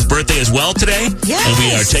celebrate his birthday as well today. Yes. And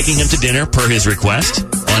we are taking him to dinner per his request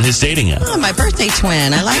on his dating app. Oh, my birthday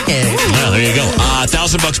twin. I like it. Yeah, there you go.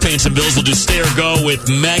 $1,000 paying some bills. We'll do Stay or Go with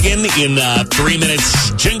Megan in 3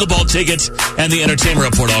 minutes. Jingle Ball tickets and the entertainment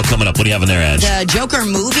report all coming up. What do you have in there, Edge? The Joker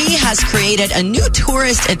movie has created a new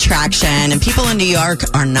tourist attraction, and people in New York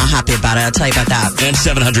are not happy about it. I'll tell you about that. And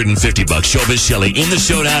 $750. Showbiz Shelley in the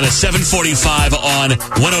Showdown at 7:45 on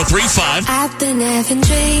 103.5. I've been having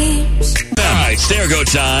dreams. All right, Stay or Go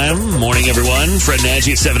time. Morning, everyone. Fred and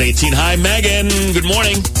Angie at 7:18. Hi, Megan. Good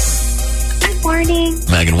morning. Good morning.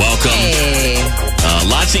 Megan, welcome. Hey.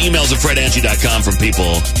 Lots of emails at fredangie.com from people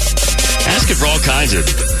asking for all kinds of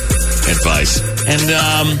advice. And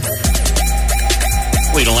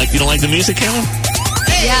you don't like the music, Kayla?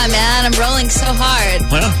 Yeah, man. I'm rolling so hard.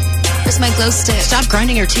 Well, Where's my glow stick? Stop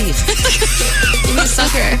grinding your teeth. Give me a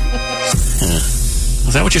sucker.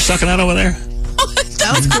 is that what you're sucking out over there?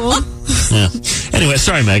 That was cool. Yeah. Anyway,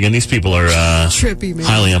 sorry, Megan. These people are Trippy, man.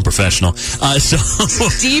 highly unprofessional. So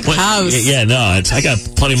Deep house. Yeah, no, I got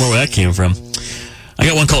plenty more where that came from. I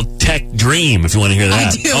got one called Tech Dream. If you want to hear that.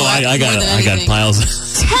 I do. I got More than anything.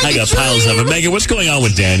 piles. I got piles of it. Megan, what's going on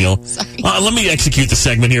with Daniel? Sorry. Let me execute the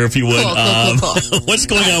segment here, if you would. Cool. What's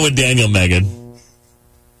going on with Daniel, Megan?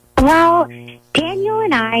 Well, Daniel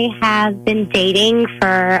and I have been dating for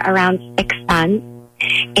around 6 months.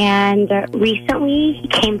 And recently he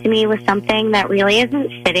came to me with something that really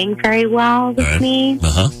isn't sitting very well with me.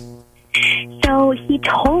 Uh-huh. So he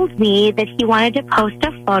told me that he wanted to post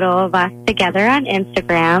a photo of us together on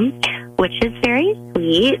Instagram, which is very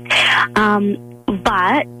sweet.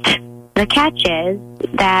 But the catch is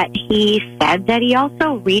that he said that he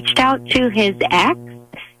also reached out to his ex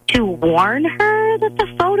to warn her that the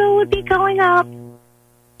photo would be going up.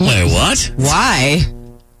 Wait, what? Why?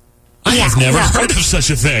 I have never heard of such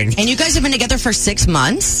a thing. And you guys have been together for 6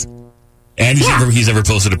 months? And he's ever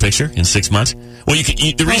posted a picture in 6 months? Well,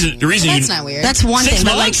 the reason That's not weird. That's one 6 thing.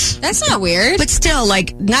 But months? That's not weird. but still,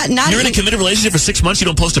 like, not. You're in a committed relationship for 6 months. You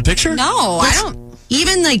don't post a picture? No, I don't.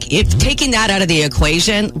 Even like if taking that out of the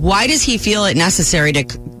equation, why does he feel it necessary to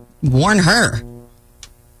warn her?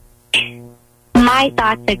 My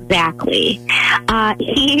thoughts exactly.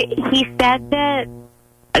 He said that.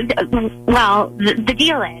 Well, the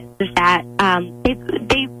deal is that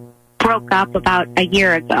they broke up about a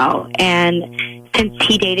year ago, and since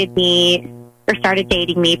he dated me or started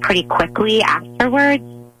dating me pretty quickly afterwards,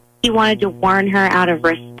 he wanted to warn her out of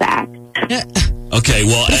respect. Okay,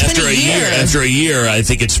 well, But it's after been a year. after a year, I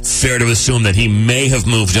think it's fair to assume that he may have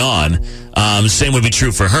moved on. Same would be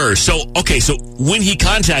true for her. So when he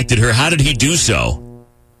contacted her, how did he do so?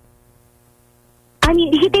 I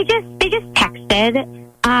mean, they just texted,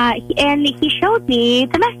 and he showed me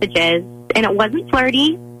the messages, and it wasn't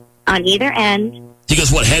flirty on either end. He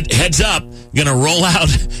goes, "What? Heads up! Gonna roll out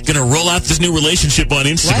this new relationship on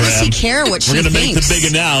Instagram. Why does he care what she We're gonna make the thinks?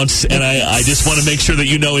 big announce, and I just want to make sure that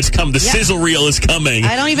you know it's come. The sizzle reel is coming.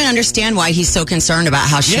 I don't even understand why he's so concerned about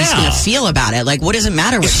how she's Yeah. going to feel about it. Like, what does it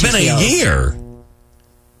matter what It's she been feels? a year.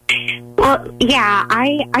 Well, yeah,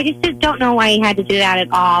 I just don't know why he had to do that at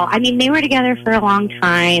all. I mean, they were together for a long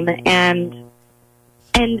time, and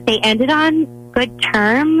they ended on good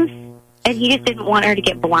terms, and he just didn't want her to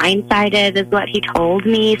get blindsided, is what he told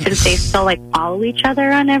me, since they still, like, follow each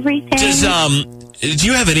other on everything. Do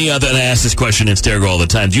you have any other, and I ask this question in Stergo all the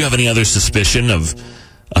time, do you have any other suspicion of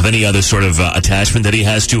any other sort of attachment that he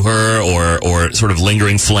has to her, or sort of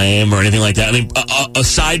lingering flame or anything like that? I mean,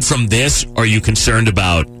 aside from this, are you concerned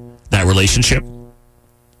about that relationship?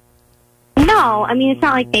 No, I mean, it's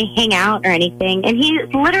not like they hang out or anything. And he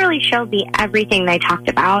literally showed me everything they talked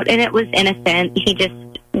about, and it was innocent. He just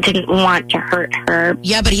didn't want to hurt her.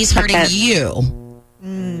 Yeah, but he's hurting you.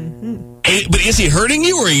 Hey, but is he hurting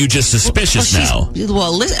you, or are you just suspicious now?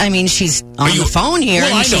 Well, I mean, she's on the phone here,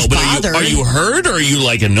 Well, and I know, she's but bothered. are you hurt, or are you,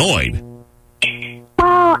 like, annoyed?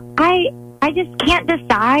 Well, I just can't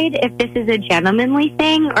decide if this is a gentlemanly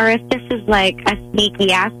thing or if this is like a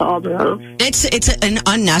sneaky asshole move. It's an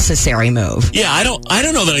unnecessary move. Yeah, I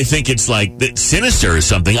don't know that I think it's like sinister or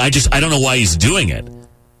something. I don't know why he's doing it.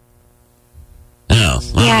 No.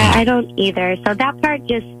 Yeah, I don't either. So that part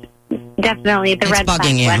just definitely the red flag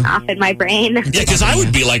went off in my brain. Yeah, because I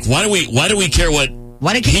would be like, why do we care what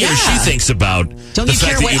he or she thinks about Don't the you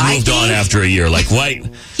fact care that what you I moved on think? after a year? Like, why?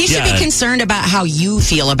 He should be concerned about how you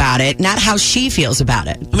feel about it, not how she feels about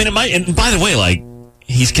it. I mean, it might. And by the way, like,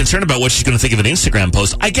 he's concerned about what she's going to think of an Instagram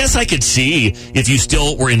post. I guess I could see if you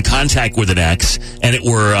still were in contact with an ex and it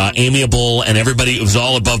were amiable and everybody it was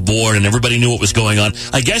all above board and everybody knew what was going on.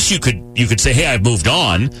 I guess you could say, hey, I've moved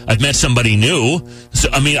on. I've met somebody new. So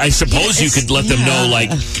I mean, I suppose you could let them know like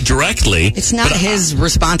directly. It's not his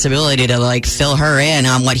responsibility to like fill her in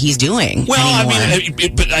on what he's doing. Well, anymore. I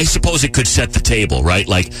mean, but I suppose it could set the table, right?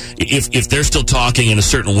 Like, if they're still talking in a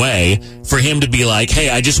certain way, for him to be like, hey,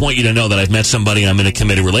 I just want you to know that I've met somebody and I'm in a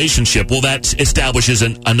committed relationship, well, that establishes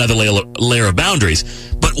another layer of boundaries.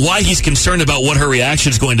 But why he's concerned about what her reaction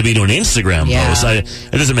is going to be to an Instagram post,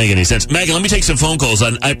 it doesn't make any sense. Megan, let me take some phone calls.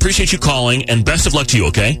 I appreciate you calling, and best of luck to you,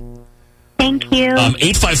 okay? Thank you.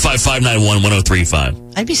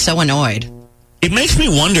 855-591-1035. I'd be so annoyed. It makes me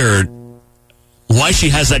wonder why she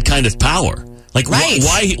has that kind of power. Like,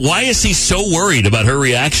 why is he so worried about her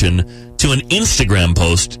reaction to an Instagram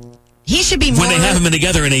post? He should be more, when they haven't been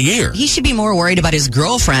together in a year. He should be more worried about his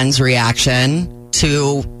girlfriend's reaction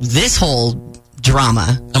to this whole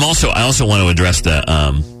drama. I also want to address the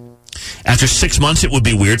after 6 months, it would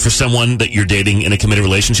be weird for someone that you're dating in a committed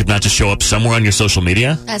relationship not to show up somewhere on your social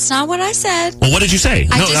media. That's not what I said. Well, what did you say?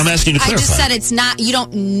 I'm asking you to clarify. I just said it's not, you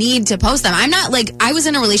don't need to post them. I'm not like, I was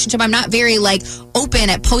in a relationship, I'm not very like open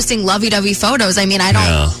at posting lovey-dovey photos. I mean, I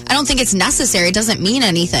don't think it's necessary. It doesn't mean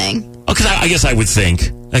anything. Oh, because I guess I would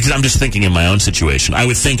think, because I'm just thinking in my own situation, I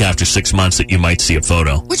would think after 6 months that you might see a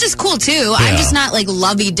photo. Which is cool, too. Yeah. I'm just not, like,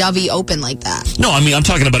 lovey-dovey open like that. No, I mean, I'm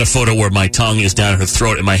talking about a photo where my tongue is down her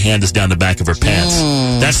throat and my hand is down the back of her pants.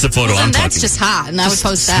 That's the photo I'm talking about. That's just hot, and I would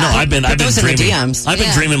post that. No, I've been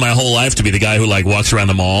dreaming my whole life to be the guy who, like, walks around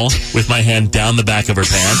the mall with my hand down the back of her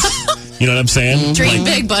pants. You know what I'm saying? Dream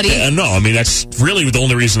big, buddy. No, I mean, that's really the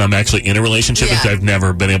only reason I'm actually in a relationship is I've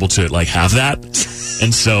never been able to, like, have that.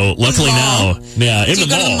 And so, luckily now, in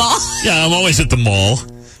the mall. Yeah, I'm always at the mall.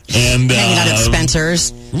 And hanging out at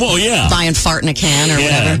Spencer's. Well, yeah. Buying fart in a can or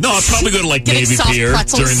whatever. No, I'd probably go to, like, Navy Pier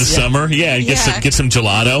during the summer. Yeah, and get some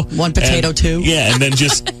gelato. One potato, too. Yeah, and then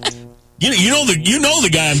just... You know the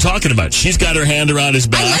guy I'm talking about. She's got her hand around his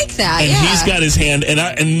back. I like that, and he's got his hand,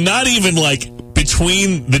 and not even, like,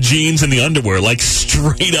 between the jeans and the underwear, like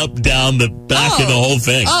straight up down the back of the whole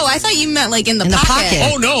thing. Oh, I thought you meant like in the pocket.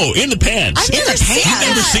 Oh no, in the pants. I've never seen that. You've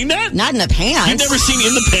never seen that? Not in the pants. You've never seen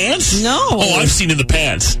in the pants? No. Oh, I've seen in the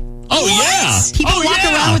pants. Oh, yeah. People walk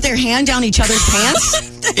around with their hand down each other's pants?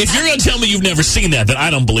 If you're going to tell me you've never seen that, then I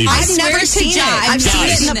don't believe it. I've never seen it. I've seen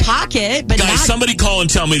it in the pocket, but guys, somebody call and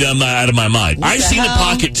tell me that I'm not out of my mind. I've seen the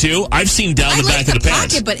pocket, too. I've seen down the back of the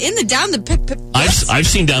pants. Pocket, but in the down the... I've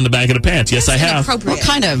seen down the back of the pants. Yes, I have. What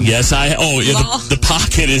kind of? Yes, I... Oh, yeah, the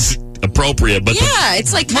pocket is appropriate, but... Yeah,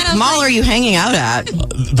 it's like kind of... What mall are you hanging out at?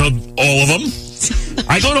 All of them.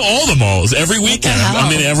 I go to all the malls every weekend.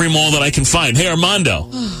 I'm in every mall that I can find. Hey, Armando.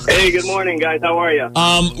 Hey, good morning, guys. How are you?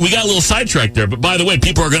 We got a little sidetracked there, but by the way,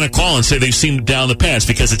 people are going to call and say they've seen down the pants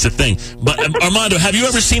because it's a thing. But Armando, have you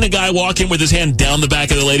ever seen a guy walk in with his hand down the back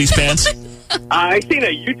of the lady's pants? I've seen a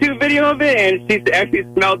YouTube video of it, and she actually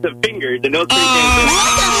smelled the fingers. And those now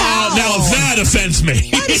that offends me.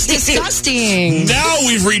 That is disgusting. Now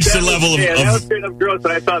we've reached the level of... Yeah, that was straight up gross.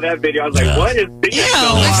 When I saw that video, I was like, what is this?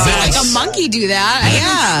 I've seen like a monkey do that.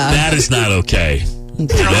 Yeah. That is not okay.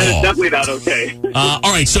 That is definitely not okay.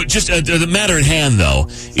 All right, so just the matter at hand, though,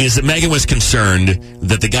 is that Megan was concerned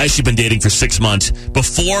that the guy she'd been dating for 6 months,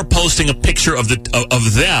 before posting a picture of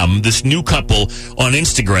them, this new couple, on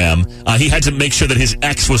Instagram, he had to make sure that his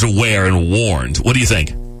ex was aware and warned. What do you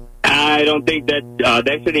think? I don't think that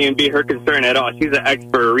shouldn't even be her concern at all. She's an ex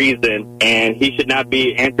for a reason, and he should not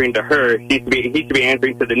be answering to her. He should be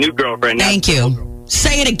answering to the new girlfriend. Thank you.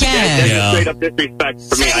 Say it again. That's straight up disrespect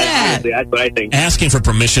for me. Honestly, that's what I think. Asking for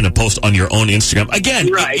permission to post on your own Instagram. Again,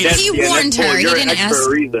 right. He warned her. He didn't ask. For a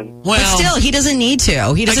reason. Well, but still, he doesn't need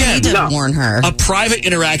to. He doesn't need to warn her. A private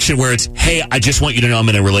interaction where it's, hey, I just want you to know I'm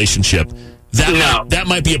in a relationship. That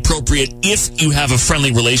might be appropriate if you have a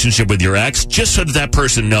friendly relationship with your ex, just so that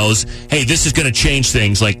person knows, hey, this is going to change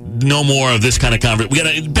things. Like, no more of this kind of conversation.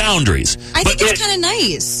 We got boundaries. I think it's kind of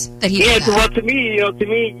nice that he did that. Well, to me,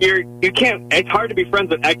 you can't. It's hard to be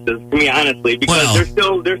friends with exes, to me, honestly, because there's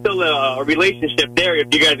still a relationship there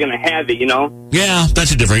if you guys are going to have it, Yeah,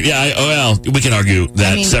 that's a different. Yeah, we can argue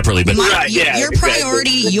that separately, but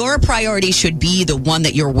your priority should be the one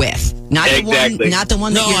that you're with, not the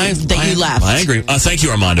one that you left. I agree. Thank you,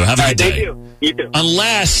 Armando. Have a good day. Thank you. You too.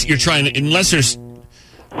 Unless there's,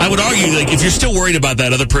 I would argue, like, if you're still worried about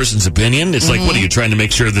that other person's opinion, it's like, what are you trying to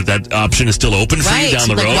make sure that option is still open for you down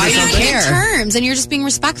the road? Why or not something? in terms, and you're just being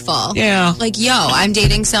respectful. Yeah. Like, I'm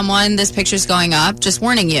dating someone. This picture's going up. Just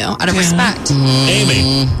warning you out of respect.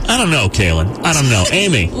 Amy, I don't know, Kaylin. I don't know,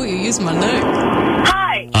 Amy. Oh, you used my name.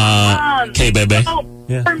 Hi. Okay, baby.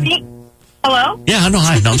 For me. Hello. Yeah, no,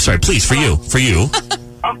 hi. No, I'm sorry. Please, for you.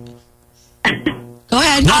 Go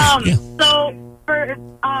ahead. So for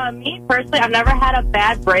me personally, I've never had a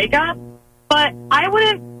bad breakup, but I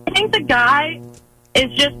think the guy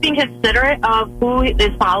is just being considerate of who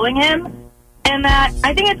is following him, and that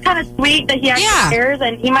I think it's kind of sweet that he actually cares,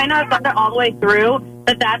 and he might not have thought it all the way through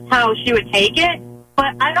that's how she would take it,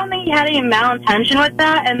 but I don't think he had any malintention with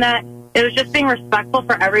that, and that it was just being respectful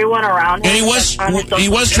for everyone around him. And he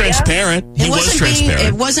was transparent.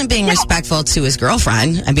 It wasn't being respectful to his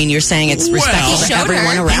girlfriend. I mean, you're saying it's respectful for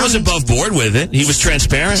everyone around. He was above board with it. He was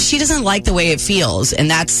transparent. She doesn't like the way it feels,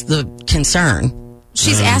 and that's the concern.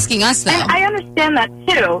 She's asking us, though. And I understand that,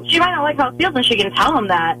 too. She might not like how it feels, and she can tell him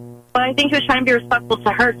that. But I think he was trying to be respectful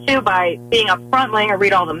to her, too, by being upfront, letting her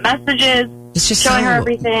read all the messages. It's just showing her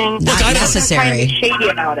everything. Not necessary. Trying to be shady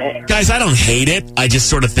about it. Guys, I don't hate it. I just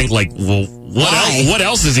sort of think, like, well, what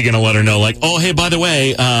else is he going to let her know? Like, oh, hey, by the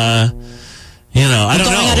way, I don't know. We're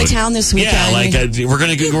going out of town this weekend. Yeah, like we're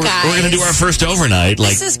gonna do our first overnight.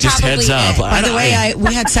 Like, just heads up. By the way,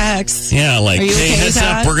 we had sex. Yeah, like, hey, okay heads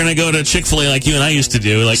up. We're gonna go to Chick-fil-A like you and I used to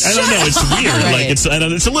do. Like, I don't know. It's weird. Right. Like,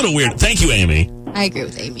 it's a little weird. Thank you, Amy. I agree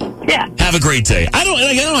with Amy. Yeah. Have a great day. I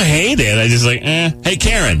don't hate it. I just Hey,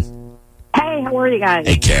 Karen. Hey, how are you guys?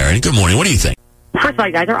 Hey, Karen. Good morning. What do you think? First of all,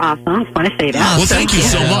 you guys are awesome. I just want to say that. Well, thank you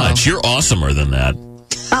so much. You're awesomer than that.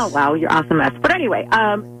 Oh, wow, you're awesome. But anyway,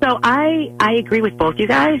 so I agree with both you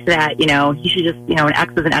guys that, he should just, an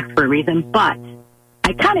ex is an ex for a reason. But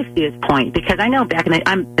I kind of see his point, because I know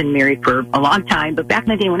I've been married for a long time, but back in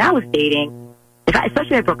the day when I was dating,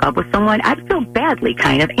 especially if I broke up with someone, I'd feel badly,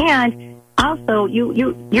 kind of. And also, you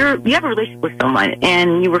have a relationship with someone,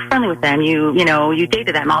 and you were friendly with them, you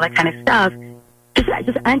dated them, all that kind of stuff.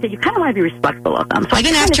 Just ended. You kind of want to be respectful of them. So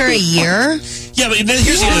even after a year? Yeah, but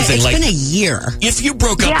here's the other thing. It's been a year. If you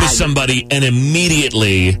broke up with somebody and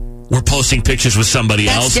immediately were posting pictures with somebody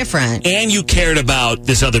else. That's different. And you cared about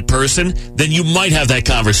this other person, then you might have that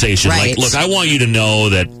conversation. Right. Like, look, I want you to know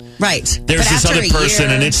that there's this other person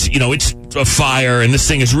and it's a fire and this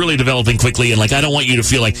thing is really developing quickly, and like, I don't want you to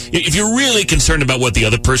feel like, if you're really concerned about what the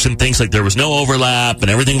other person thinks, like there was no overlap and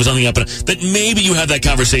everything was on the up and up, that maybe you have that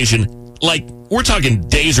conversation. Like, we're talking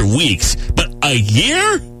days or weeks, but a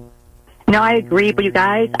year? No, I agree. But you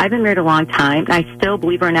guys, I've been married a long time, and I still,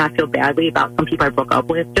 believe it or not, feel badly about some people I broke up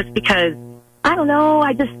with, just because, I don't know,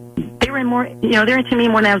 they were they're into me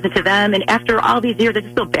more than I was into them, and after all these years, I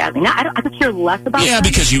just feel badly. Now, I could care less about them. Yeah,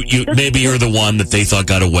 because maybe you're the one that they thought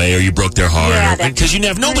got away, or you broke their heart. Yeah, because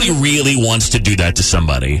nobody really wants to do that to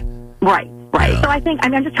somebody. Right. Yeah. So I think,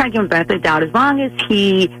 I'm just trying to give him the benefit of the doubt, as long as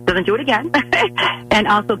he doesn't do it again, and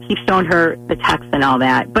also keeps showing her the text and all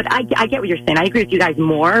that. But I get what you're saying. I agree with you guys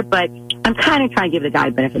more, but I'm kind of trying to give the guy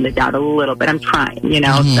the benefit of the doubt a little bit. I'm trying, So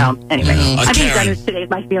anyway, I'm being generous today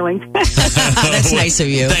with my feelings. That's nice of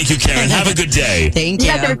you. Thank you, Karen. Have a good day. Thank you.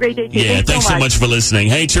 You guys have a great day, too. Yeah, thanks so much for listening.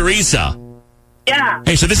 Hey, Teresa. Yeah.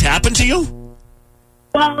 Hey, so this happened to you?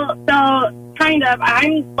 Well, so kind of.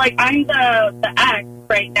 I'm the ex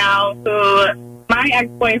right now. Who my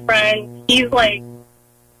ex-boyfriend, he's like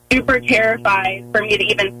super terrified for me to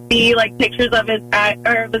even see like pictures of his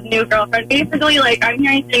new girlfriend. Basically, like, I'm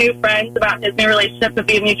hearing from new friends about his new relationship with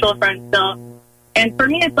a mutual friend still. And for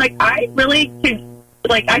me, it's like, I really could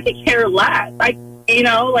care less. Why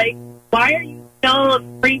are you still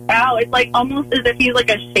freaked out? It's like almost as if he's like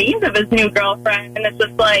ashamed of his new girlfriend, and it's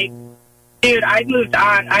just like, dude, I've moved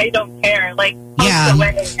on. I don't care. Like, yeah.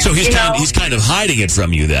 So he's kind of hiding it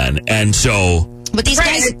from you then, and so. But these Right,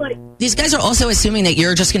 guys, it's like- these guys are also assuming that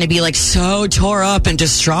you're just going to be like so tore up and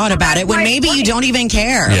distraught about it when my maybe you point. don't even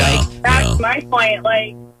care. Yeah. Like, That's my point.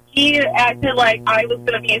 Like, he acted like I was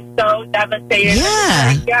going to be so devastated.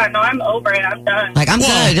 Yeah. Like, yeah, no, I'm over it. I'm done. I'm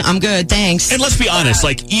Well- good. I'm good. Thanks. And let's be honest,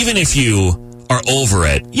 like, even if you are over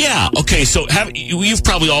it, yeah, okay, so you've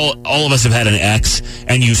probably all of us have had an ex,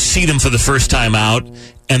 and you see them for the first time out,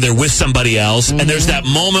 and they're with somebody else, and there's that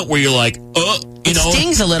moment where you're like, it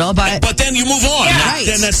stings a little, but then you move on. Yeah. And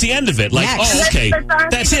then that's the end of it. Like, Next. oh, okay, honestly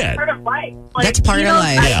that's it. part of life. Like, That's part he of knows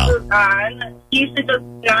life. that Yeah. he moved on. He should just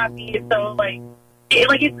not be so, like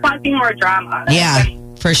it's causing more drama. yeah,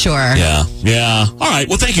 for sure. Yeah. All right,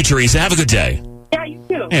 well, thank you, Teresa. Have a good day. Yeah, you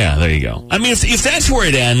too. Yeah, there you go. I mean, if that's where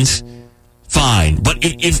it ends, fine. But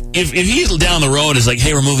if he's down the road is like,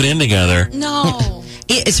 hey, we're moving in together. No.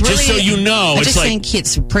 It's really, Just so you know, I it's just like- think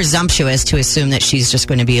it's presumptuous to assume that she's just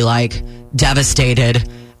going to be like devastated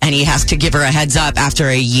and he has to give her a heads up after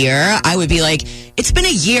a year. I would be like, it's been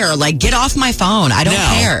a year. Like, get off my phone. I don't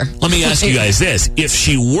Now, care. let me ask you guys this. If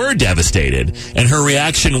she were devastated and her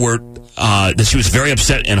reaction were that she was very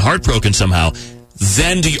upset and heartbroken somehow,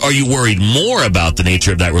 then are you worried more about the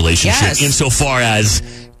nature of that relationship Yes. insofar as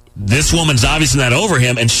this woman's obviously not over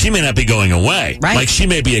him and she may not be going away? Right. Like, she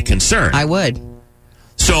may be a concern. I would.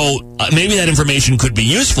 So maybe that information could be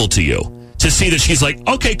useful to you to see that she's like,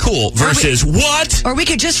 okay, cool, versus what? Or we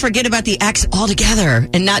could just forget about the ex altogether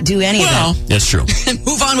and not do any Well, of it. that's true. And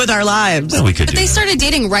move on with our lives. Well, we could But do they that. started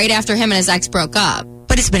dating right after him and his ex broke up.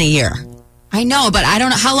 But it's been a year. I know, but I don't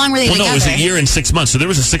know. How long were they Well, no, together? it was a year and 6 months, so there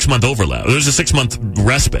was a 6-month overlap. There was a 6-month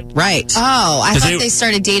respite. Right. Oh, I 'Cause thought they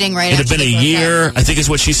started dating right It had after been a they broke year, up. I think is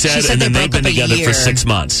what she said, She said and then they they've broke been up a together for year. 6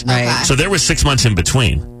 months. Right. Okay. So there was 6 months in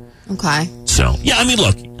between. Okay. So, yeah, I mean,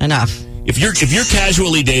 look, Enough. if you're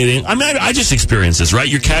casually dating, I mean, I just experienced this, right?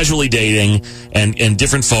 You're casually dating and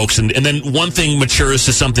different folks, and then one thing matures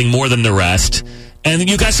to something more than the rest, and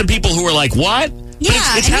you got some people who are like, what? But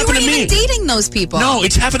Yeah, it's and you happened weren't to me. even dating those people. No,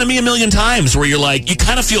 it's happened to me a million times where you're like, you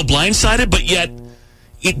kind of feel blindsided, but yet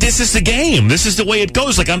this is the game. This is the way it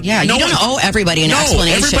goes. Like, Yeah, you don't owe everybody an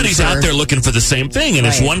explanation. everybody's for- out there looking for the same thing, and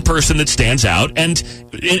it's Right. one person that stands out, and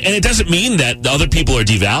it doesn't mean that the other people are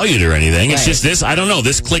devalued or anything. It's Right. just this. I don't know.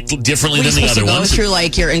 This clicked differently What are you than the supposed other to go ones. through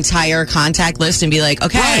like your entire contact list and be like,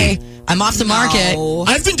 okay, Right. I'm off the market. No.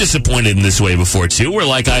 I've been disappointed in this way before too, where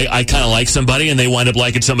like I kind of like somebody and they wind up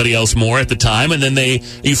liking somebody else more at the time, and then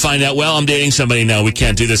you find out, well, I'm dating somebody now, we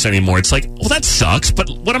can't do this anymore. It's like, well, that sucks, but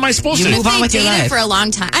what am I supposed You to do? move If on they with your dated life. for a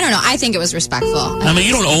long time. I don't know. I think it was respectful. I mean,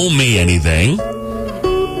 you don't owe me anything.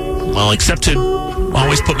 Well, except to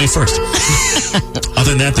always put me first.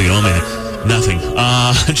 Other than that, though, you don't owe me anything. Nothing.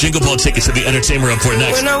 Jingle Ball tickets to the Entertainment Report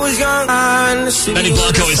next. When I was young, Benny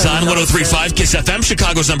Blanco is on 103.5 KISS FM,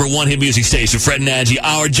 Chicago's #1 hit music station. Fred and Angie,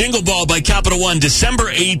 our Jingle Ball by Capital One,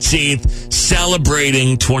 December 18th,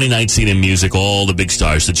 celebrating 2019 in music. All the big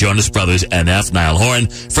stars, the Jonas Brothers, NF, Niall Horan,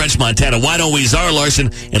 French Montana, Why Don't We, Zara Larson,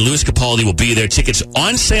 and Louis Capaldi will be there. Tickets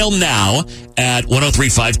on sale now at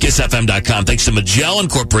 1035kissfm.com. Thanks to Magellan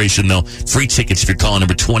Corporation, though. Free tickets if you're calling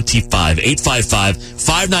number 25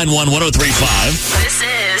 855-591-1035. This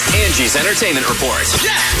is Angie's Entertainment Report.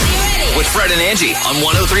 With Fred and Angie on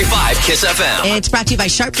 103.5 KISS FM. It's brought to you by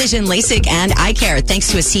Sharp Vision, LASIK, and Eye Care. Thanks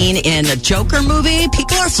to a scene in the Joker movie,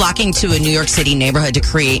 people are flocking to a New York City neighborhood to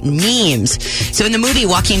create memes. So in the movie,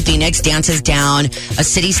 Joaquin Phoenix dances down a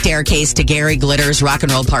city staircase to Gary Glitter's Rock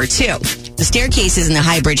and Roll Part 2. The staircase is in the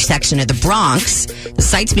High Bridge section of the Bronx. The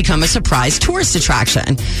site's become a surprise tourist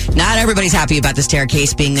attraction. Not everybody's happy about the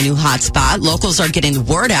staircase being the new hot spot. Locals are getting the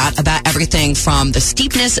word out about everything from the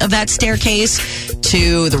steepness of that staircase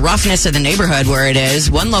to the roughness of the neighborhood where it is.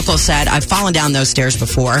 One local said, I've fallen down those stairs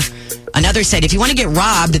before. Another said, if you want to get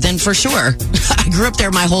robbed, then for sure. I grew up there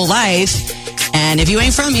my whole life. And if you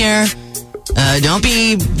ain't from here, don't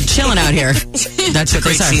be chilling out here. That's what they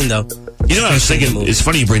Great said. scene, though. You know what I was thinking? It's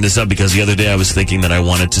funny you bring this up because the other day I was thinking that I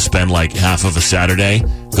wanted to spend like half of a Saturday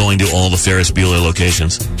going to all the Ferris Bueller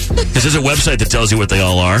locations. Because there's a website that tells you what they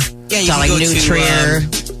all are. Yeah, It's you all can like go to, Nutria.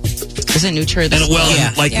 Is it Nutria? And well,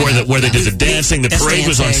 Yeah. like where they did the dancing, the That's parade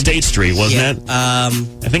was on dancing. State Street, wasn't yeah.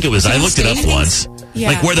 it? I think it was. I looked it up once. Yeah.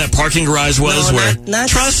 Like where that parking garage was. No, where not-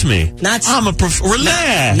 trust me, not- I'm a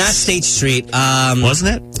relax. not State Street.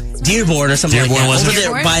 Wasn't it? Dearborn or something Dearborn, like that. wasn't Over it?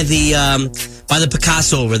 there by the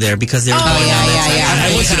Picasso over there because they're going on that I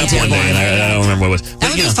side. looked it up one day and I don't remember what it was. That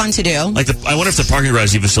would be fun to do. Like I wonder if the parking garage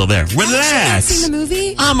is even still there. Relax. seen the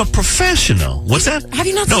movie? I'm a professional. What's that? Have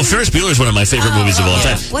you not No, seen Ferris Bueller is one of my favorite movies of all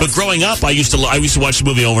time. What's- But growing up, I used to watch the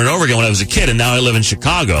movie over and over again when I was a kid, and now I live in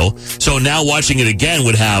Chicago. So now watching it again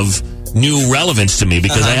would have new relevance to me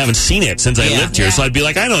because I haven't seen it since I lived here. So I'd be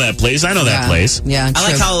like, I know that place. I know that place. Yeah,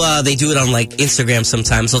 I like how they do it on like Instagram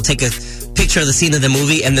sometimes. They'll take a picture of the scene of the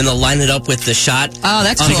movie and then they'll line it up with the shot. Oh,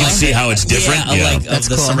 that's So cool. you can see how it's different. That's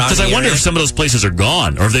cool. surrounding Because I wonder area. if some of those places are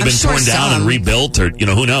gone or if they've been torn down and rebuilt or,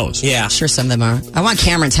 who knows? Yeah. I'm sure some of them are. I want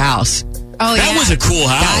Cameron's house. Oh, That was a cool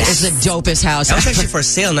house. That is the dopest house. That was actually for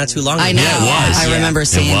sale not too long ago. I know. Yeah, it was. I remember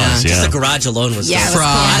seeing that. Just the garage alone was Yeah, dope. it was cool.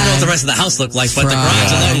 I don't know what the rest of the house looked like, but the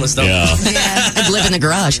garage alone was dope. I'd live in the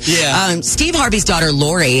garage. Yeah. Steve Harvey's daughter,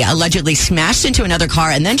 Lori, allegedly smashed into another car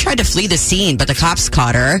and then tried to flee the scene, but the cops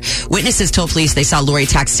caught her. Witnesses told police they saw Lori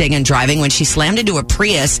texting and driving when she slammed into a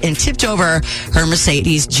Prius and tipped over her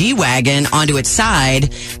Mercedes G-Wagon onto its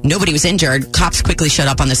side. Nobody was injured. Cops quickly showed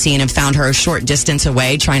up on the scene and found her a short distance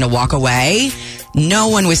away, trying to walk away. No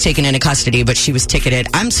one was taken into custody, but she was ticketed.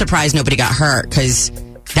 I'm surprised nobody got hurt because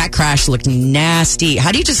that crash looked nasty.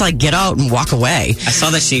 How do you just get out and walk away? I saw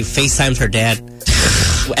that she FaceTimed her dad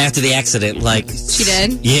after the accident. She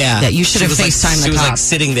did? Yeah. Yeah, you should have FaceTimed the She was cop.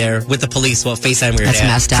 sitting there with the police while FaceTiming her That's dad.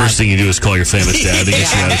 messed up. First thing you do is call your famous dad to get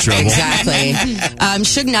you out of trouble. Exactly.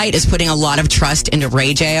 Suge Knight is putting a lot of trust into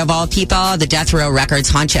Ray J, of all people. The Death Row Records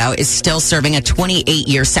honcho is still serving a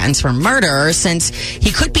 28-year sentence for murder since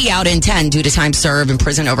he could be out in 10 due to time served in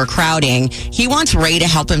prison overcrowding. He wants Ray to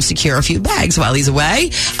help him secure a few bags while he's away.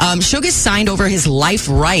 Suge has signed over his life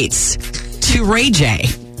rights to Ray J.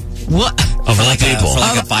 What? Of all people. For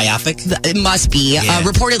like a biopic? It must be. Yeah.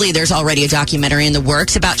 Reportedly, there's already a documentary in the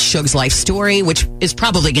works about Suge's life story, which is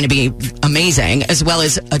probably going to be amazing, as well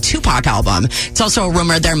as a Tupac album. It's also a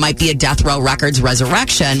rumor there might be a Death Row Records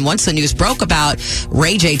resurrection. Once the news broke about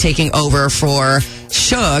Ray J taking over for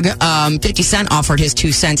Suge, 50 Cent offered his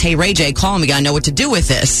 2 cents. Hey, Ray J, call him. We got to know what to do with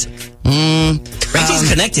this. Ray J's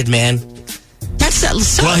connected, man. That's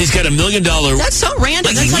so... Well, he's got $1 million. That's so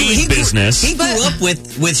random. That's weed business. He grew up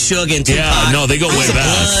with Suge and Tupac. Yeah, no, they go way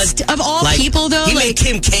back. Of all people, though, he made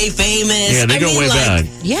Kim K famous. Yeah, they go way back.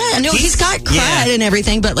 Yeah, no, he's got cred and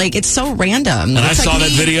everything, but it's so random. And I saw that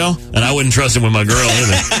video, and I wouldn't trust him with my girl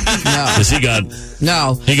either. No. Because he got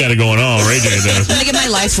it going on. Ray J does. I'm going to give my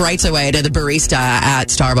life rights away to the barista at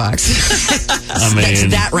Starbucks. I mean, that's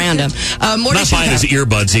that random. More I'm not buying his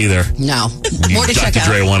earbuds either. No. You More to check Dr. out.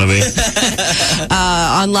 Dre wannabe.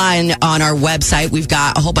 Online on our website, we've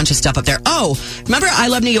got a whole bunch of stuff up there. Oh, remember I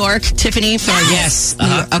Love New York, Tiffany? From Yes.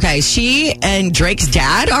 Okay, she and Drake's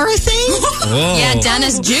dad are a thing? Yeah,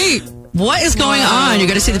 Dennis G. What is going on? You're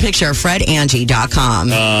going to see the picture of fredangie.com.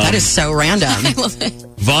 That is so random. I love it.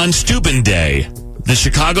 Von Steuben Day. The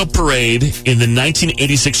Chicago Parade in the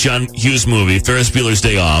 1986 John Hughes movie, Ferris Bueller's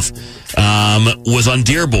Day Off, was on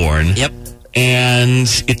Dearborn. Yep. And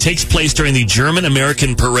it takes place during the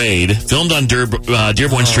German-American Parade, filmed on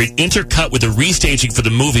Dearborn Street, intercut with a restaging for the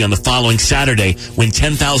movie on the following Saturday when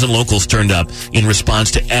 10,000 locals turned up in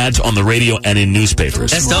response to ads on the radio and in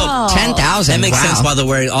newspapers. That's dope. 10,000. That makes wow. sense while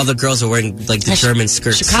all the girls are wearing the German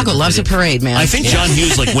skirts. Chicago loves a parade, man. I think John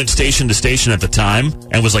Hughes went station to station at the time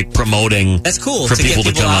and was promoting. That's cool for to people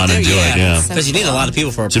get to come out and do it. Yeah, because you need a lot of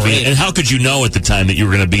people for a parade. And how could you know at the time that you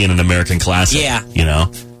were going to be in an American classic? Yeah,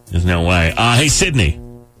 there's no way. Hey, Sydney.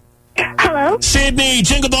 Hello? Sydney,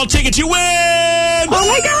 Jingle Ball tickets, you win! Oh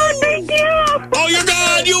my God, thank you! Oh, you're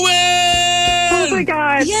God, you win! Oh my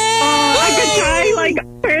God. Yay! I could cry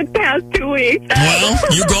for the past 2 weeks. Well,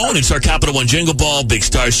 you're going. It's our Capital One Jingle Ball. Big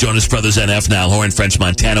stars, Jonas Brothers, NF, Niall Horan, French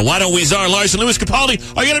Montana. Why don't we, Czar, Larson, Lewis Capaldi?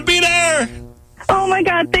 Are you going to be there? Oh my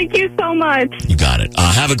God, thank you so much. You got it.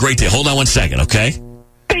 Have a great day. Hold on 1 second, okay?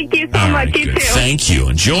 Thank you so All much. right, You good. too. Thank you.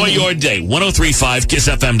 Enjoy your day.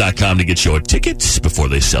 1035kissfm.com to get your tickets before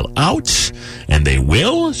they sell out. And they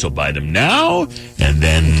will, so buy them now. And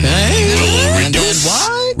then we'll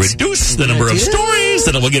reduce the number of stories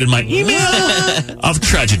that I will get in my email of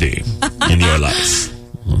tragedy in your life.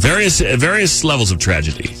 Various levels of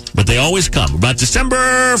tragedy. But they always come. About December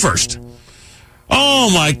 1st. Oh,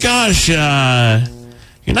 my gosh. You're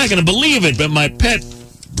not going to believe it, but my pet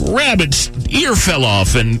rabbit's ear fell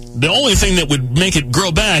off, and the only thing that would make it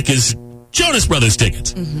grow back is Jonas Brothers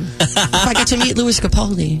tickets. If I got to meet Louis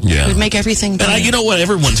Capaldi, Yeah. it would make everything better. And you know what?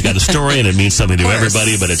 Everyone's got a story, and it means something to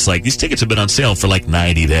everybody, but it's these tickets have been on sale for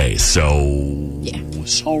 90 days, so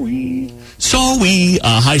sorry.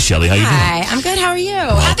 Hi, Shelly. How you doing? Hi, I'm good. How are you?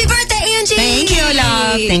 Happy birthday, Angie. Thank you,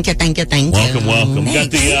 love. Thank you. Welcome. Got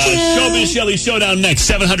the Showbiz Shelly Showdown next.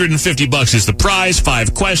 $750 is the prize.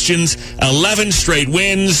 5 questions, 11 straight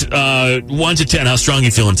wins. 1 to 10. How strong you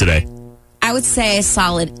feeling today? I I would say a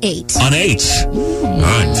solid 8. On 8. All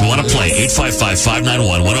right. If you want to play,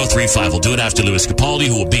 855-591-1035. We'll do it after Louis Capaldi,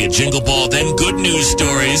 who will be at Jingle Ball. Then good news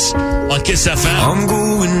stories on Kiss FM. I'm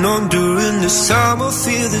going on during this time. I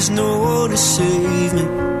feel there's no one to save me.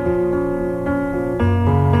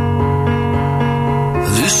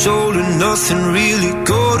 This all and nothing really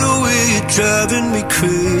got away. You're driving me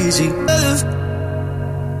crazy.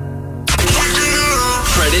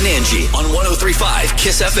 Fred and Angie on 103.5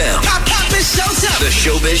 Kiss FM. It's showtime. The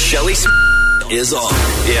Showbiz Shelly is on.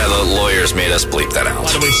 Yeah, the lawyers made us bleep that out.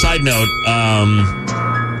 By the way, side note,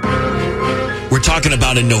 we're talking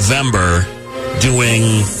about in November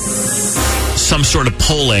doing some sort of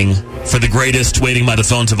polling for the greatest waiting by the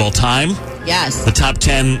phones of all time. Yes. The top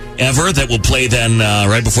 10 ever that will play then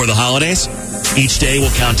right before the holidays. Each day will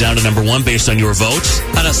count down to number 1 based on your votes.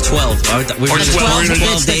 How does 12? We're Or gonna do 12.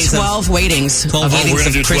 12 days. 12 waitings. 12 We're waitings going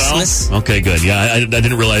to do of 12? Christmas. Okay, good. Yeah, I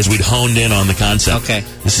didn't realize we'd honed in on the concept. Okay.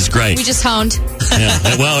 This is great. We just honed.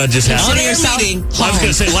 Yeah. Well, it just happened. Honor yourself. Well, I was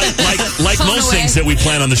going to say, like Phone most away. things that we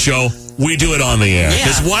plan on the show, we do it on the air. Yeah.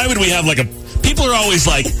 Because why would we have people are always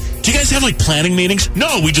like, do you guys have planning meetings?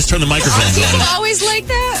 No, we just turn the microphones on. Always like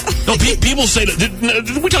that? No, people say that.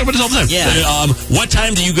 We talk about this all the time. Yeah. What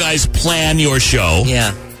time do you guys plan your show?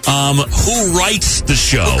 Yeah. Who writes the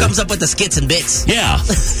show? Who comes up with the skits and bits? Yeah.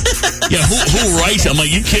 Yeah, who writes? I'm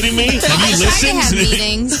like, you kidding me? Have I you try to have listened?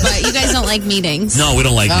 meetings, but you guys don't like meetings. No, we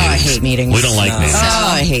don't like meetings. I hate meetings. We don't like meetings.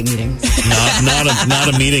 Oh, I hate meetings.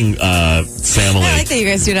 Not a meeting family. I like that you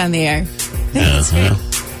guys do it on the air. Yeah.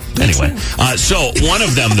 Anyway, so one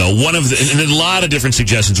of them, though, and a lot of different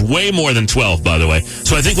suggestions, way more than 12, by the way.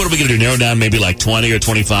 So I think what are we going to do? Narrow down maybe 20 or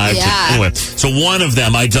 25? Yeah. Anyway, so one of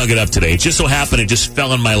them, I dug it up today. It just so happened it just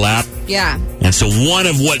fell in my lap. Yeah. And so one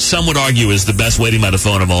of what some would argue is the best waiting by the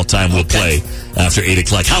phone of all time will play after 8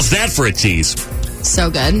 o'clock. How's that for a tease? So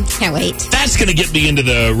good. Can't wait. That's going to get me into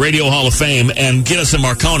the Radio Hall of Fame and get us a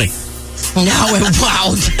Marconi. No,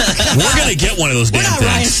 wow. We're going to get one of those damn We're not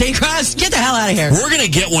Ryan things. Seacrest. Get the hell out of here. We're going to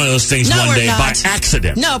get one of those things No, one we're day not. by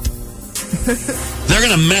accident. Nope. They're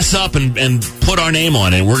going to mess up and put our name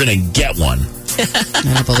on it. We're going to get one.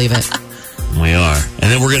 I don't believe it. We are.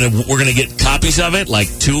 And then we're gonna get copies of it,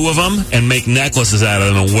 2 of them, and make necklaces out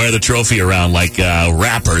of them and wear the trophy around like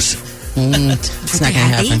rappers. It's not going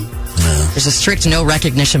to happen. No. There's a strict no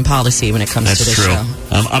recognition policy when it comes to That's this true. show.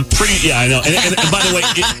 I'm pretty. Yeah, I know. And by the way,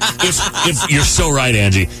 if you're so right,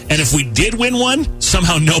 Angie. And if we did win one,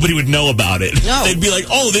 somehow nobody would know about it. No. They'd be like,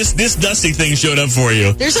 "Oh, this dusty thing showed up for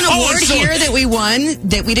you." There's an award here that we won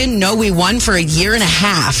that we didn't know we won for a year and a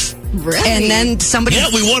half. Really? And then somebody. Yeah,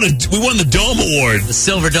 we won the Dome Award, The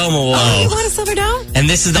Silver Dome Award. You want a Silver Dome? And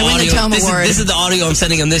this is the I win the audio. Dome This Award. is the audio I'm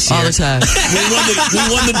sending him this year. all the time. we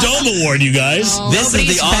won the Dome Award, you guys. This is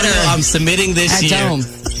Nobody's the audio better I'm submitting this At year. Dome.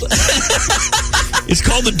 It's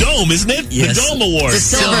called the Dome, isn't it? Yes. The Dome Award. The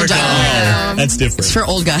Silver Dome. Oh, that's different. It's for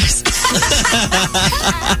old guys.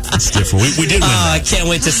 That's different. We did win I that. can't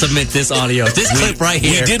wait to submit this audio. This clip right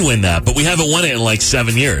here. We did win that, but we haven't won it in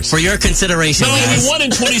 7 years. For your consideration, No, guys. we won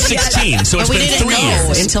in 2016, so But it's we been didn't 3 know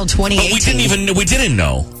years. until But 2018. we didn't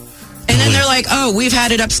know. And then they're like, "Oh, we've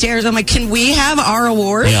had it upstairs." I'm like, "Can we have our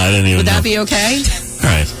award?" Yeah, I didn't even Would that know. be okay? All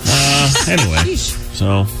right. Anyway,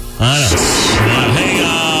 so I don't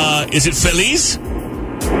know. Hey, is it Feliz?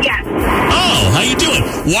 Yes. Oh, how you doing?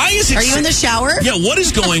 Why is it? Are you in the shower? Yeah. What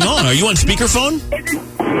is going on? Are you on speakerphone?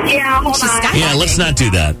 Yeah, hold on. Yeah. Let's not do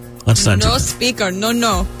that. Let's not do that. speaker.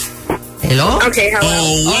 No. Hello? Okay, hello.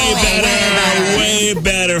 Oh, way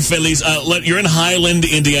better, Feliz. You're in Highland,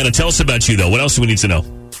 Indiana. Tell us about you, though. What else do we need to know?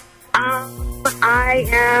 I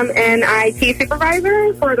am an IT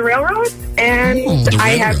supervisor for the railroad, and the I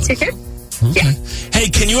have railroad. tickets. Okay. Hey,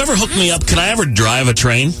 can you ever hook me up? Can I ever drive a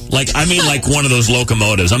train? Like one of those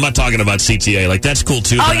locomotives. I'm not talking about CTA. That's cool,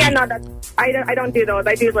 too. Oh, but yeah, no, I don't do those.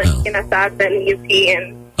 I do, NSF and UP,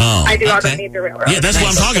 and I do all the major railroads. Yeah, that's what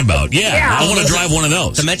I'm talking about. Yeah. I want to drive one of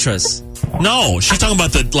those. The Metros. No, she's talking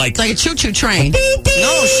about the, Like a choo-choo train.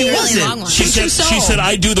 No, she Really wasn't. long one. She said,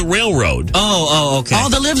 I do the railroad. Oh, okay. All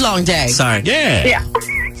the live long day. Sorry. Yeah. Yeah.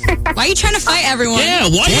 Why are you trying to fight everyone? Yeah,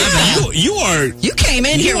 why you are You came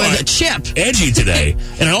in here You with are- a chip. edgy today.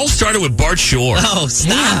 And it all started with Bart Shore. Oh,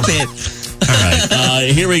 stop it. All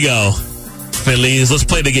right, here we go. Feliz, let's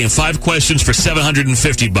play the game. 5 questions for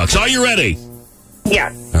 $750. Are you ready?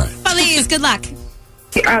 Yes. All right. Please, good luck.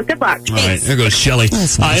 Good luck. All right, there goes Shelly. Into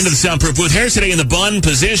the soundproof booth. Hair today in the bun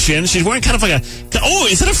position. She's wearing kind of like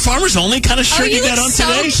is that a farmer's only kind of shirt you got on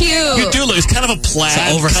today? So cute. You do look. It's kind of a plaid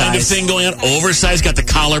kind of thing going on. Oversized, got the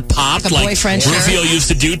collar popped like boyfriend Rufio used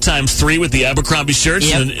to do ×3 with the Abercrombie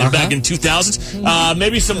shirts back in 2000s.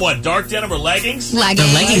 Maybe some dark denim or leggings. The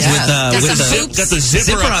leggings got the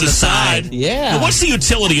zipper up the side. Yeah. Now, what's the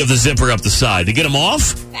utility of the zipper up the side? To get them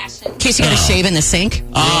off? In case you got to shave in the sink.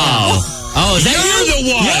 Oh, is that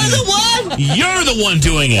You're the one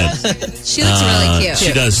doing it. She looks really cute.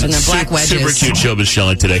 She does. And the black wedges. Super cute Showbiz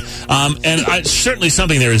Shelley today. And certainly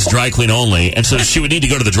something there is dry clean only. And so she would need to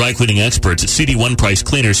go to the dry cleaning experts at CD1 Price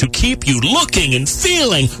Cleaners who keep you looking and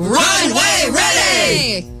feeling runway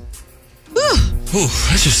ready. Whew,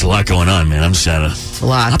 that's just a lot going on, man. I'm just a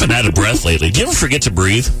lot. I've been out of breath lately. Do you ever forget to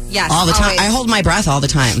breathe? Yes. All the time. Always. I hold my breath all the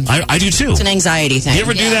time. I do too. It's an anxiety thing. You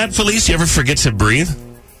ever do that, Felice? You ever forget to breathe?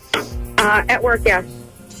 At work, yes.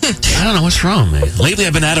 I don't know what's wrong, man. Lately,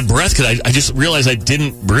 I've been out of breath because I just realized I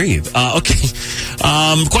didn't breathe. Okay.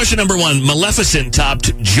 Question number 1. Maleficent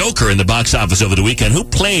topped Joker in the box office over the weekend. Who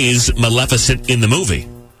plays Maleficent in the movie?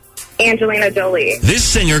 Angelina Jolie. This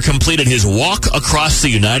singer completed his walk across the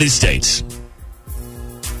United States.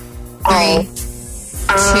 I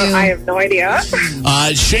have no idea.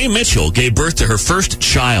 Shay Mitchell gave birth to her first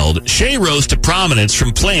child. Shay rose to prominence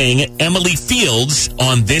from playing Emily Fields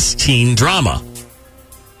on this teen drama.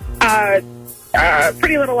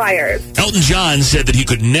 Pretty Little Liars. Elton John said that he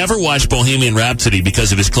could never watch Bohemian Rhapsody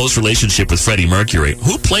because of his close relationship with Freddie Mercury.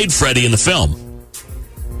 Who played Freddie in the film?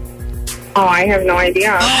 Oh, I have no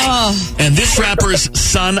idea. And this rapper's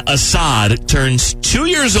son, Assad, turns 2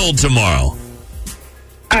 years old tomorrow.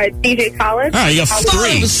 DJ Khaled. All right, you got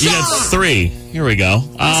 3. You got 3. Here we go.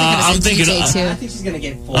 I'm thinking. DJ too. I think she's going to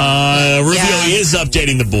get 4. Rufio is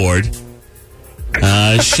updating the board.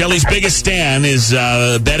 Shelly's biggest stan is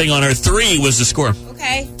betting on her 3 was the score.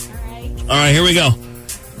 Okay. All right, here we go.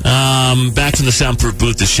 Back to the soundproof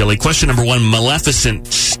booth is Shelly. Question number 1.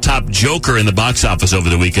 Maleficent topped Joker in the box office over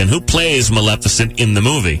the weekend. Who plays Maleficent in the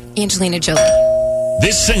movie? Angelina Jolie.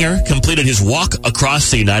 This singer completed his walk across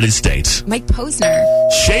the United States. Mike Posner.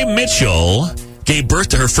 Shay Mitchell gave birth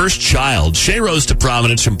to her first child. Shay rose to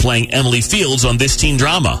prominence from playing Emily Fields on this teen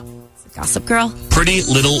drama. Gossip Girl. Pretty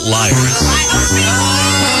Little Liars.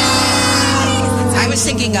 I was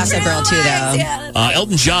thinking Gossip Girl too, though.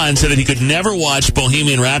 Elton John said that he could never watch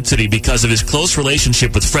Bohemian Rhapsody because of his close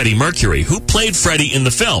relationship with Freddie Mercury. Who played Freddie in the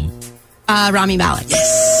film? Rami Malek.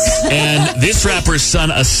 Yes. And this rapper's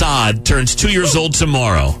son, Assad, turns 2 years old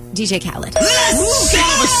tomorrow. DJ Khaled. Let's go.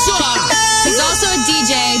 He's also a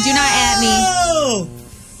DJ. Do not at me.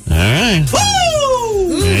 All right.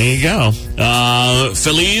 Woo! There you go.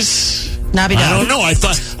 Feliz? Nobby I don't know. I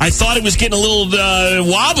thought it was getting a little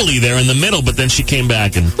wobbly there in the middle, but then she came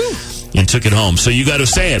back and took it home. So you got to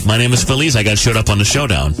say it. My name is Feliz. I got showed up on the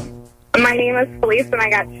Showdown. My name is Felice, and I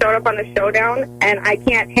got showed up on the Showdown, and I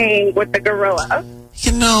can't hang with the gorilla.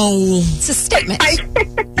 You know. It's a statement.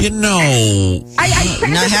 You know.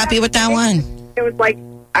 Not happy with that one? It was like,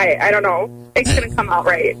 I don't know. It couldn't come out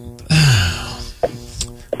right.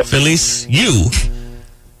 Felice, you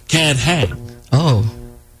can't hang. Oh.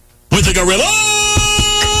 With the gorilla.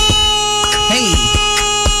 Hey.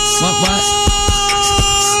 What?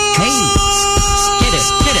 Hey. Get it.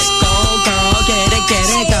 Go, girl. Get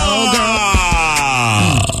it, go, girl.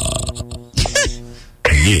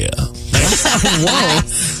 Yeah. Whoa.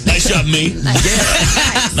 Nice job, me.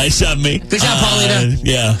 Nice job, me. Good job, Paulina.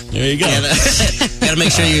 Yeah, there you go. Gotta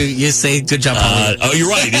make sure you say good job, Paulina. Oh, you're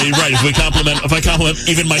right. You're right. If I compliment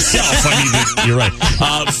even myself, you're right.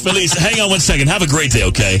 Felice, hang on 1 second. Have a great day,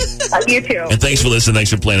 okay? You too. And thanks for listening.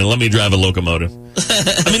 Thanks for playing. Let me drive a locomotive.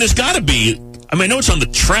 I mean, there's got to be. I know it's on the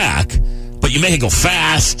track, but you make it go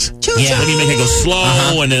fast. Yeah. Then you make it go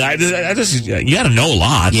slow, and then I just you got to know a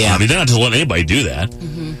lot. Yeah. I mean, they're not just letting anybody do that.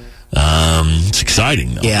 Mm-hmm. It's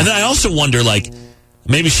exciting, though. Yeah. And then I also wonder, like,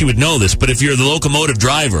 maybe she would know this, but if you're the locomotive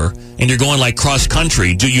driver and you're going like cross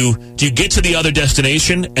country, do you get to the other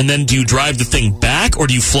destination and then do you drive the thing back or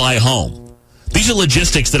do you fly home? These are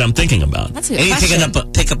logistics that I'm thinking about. That's a good And you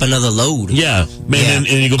question. pick up another load. Yeah, and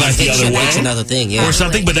you go back the other That's way another thing, yeah. or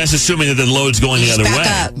something. But that's assuming that the load's going the other way.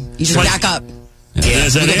 Back up. You just back up.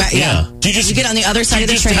 Is that You go it? back- yeah. Do you just You get on the other side of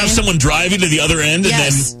the just train? have someone drive you to the other end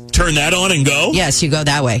Yes. and then turn that on and go? Yes, you go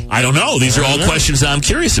that way. I don't know. These are all questions that I'm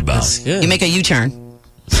curious about. That's good. You make a U-turn.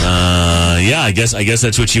 Yeah, I guess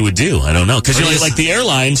that's what you would do. I don't know, because like the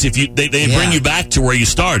airlines, if they bring you back to where you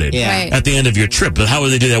started at the end of your trip. But how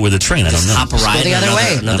would they do that with a train? I don't know. Hop a ride the other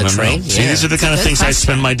way. Another train. See, these are the kind of things I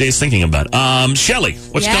spend my days thinking about. Shelley,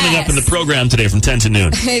 what's coming up in the program today from 10 to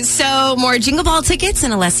noon? So more Jingle Ball tickets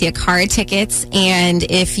and Alessia Cara tickets. And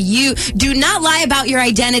if you do not lie about your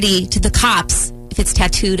identity to the cops, if it's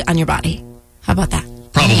tattooed on your body. How about that?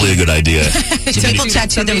 Probably a good idea. Do people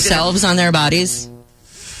tattoo themselves on their bodies?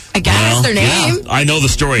 I guess their name. Yeah. I know the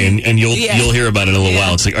story, and you'll hear about it in a little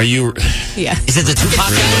while. It's like, are you? Yeah. Is it the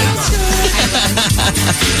Tupac?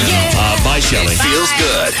 Bye, Shelley. Feels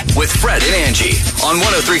good with Fred and Angie on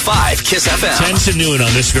 103.5 KISS FM. 10 to noon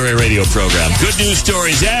on this very radio program. Good news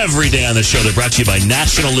stories every day on the show. They're brought to you by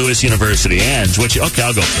National Louis University. Ange, okay,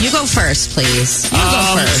 I'll go first. You go first, please. You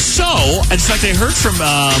go first. So, in fact, I heard from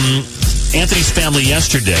Anthony's family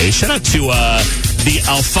yesterday. Shout out to the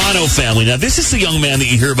Alfano family. Now, this is the young man that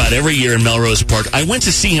you hear about every year in Melrose Park. I went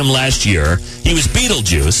to see him last year. He was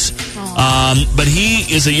Beetlejuice. But he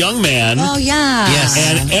is a young man. Oh, yeah. Yes.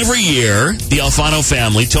 And every year, the Alfano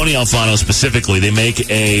family, Tony Alfano specifically, they make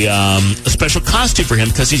a special costume for him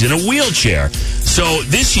because he's in a wheelchair. So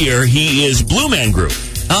this year, he is Blue Man Group.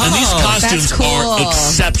 And these costumes are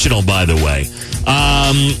exceptional, by the way.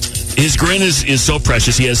 His grin is so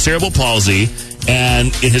precious. He has cerebral palsy, and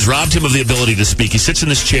it has robbed him of the ability to speak. He sits in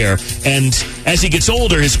this chair, and as he gets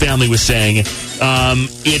older, his family was saying,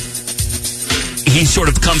 he sort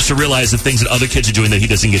of comes to realize the things that other kids are doing that he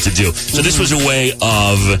doesn't get to do. So this was a way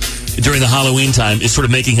of, during the Halloween time, is sort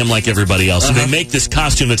of making him like everybody else. So they make this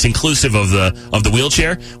costume that's inclusive of the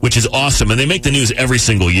wheelchair, which is awesome. And they make the news every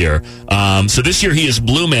single year. So this year he is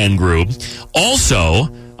Blue Man Group. Also,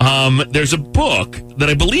 there's a book that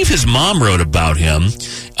I believe his mom wrote about him.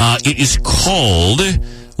 It is called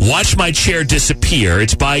Watch My Chair Disappear.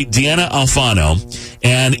 It's by Deanna Alfano,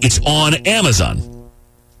 and it's on Amazon.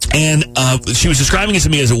 And she was describing it to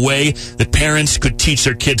me as a way that parents could teach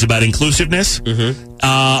their kids about inclusiveness,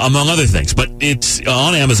 among other things. But it's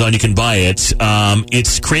on Amazon. You can buy it.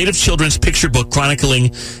 It's creative children's picture book chronicling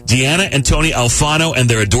Deanna and Tony Alfano and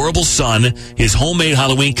their adorable son, his homemade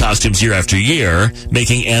Halloween costumes year after year,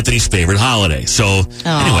 making Anthony's favorite holiday. So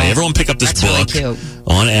anyway, everyone pick up this book really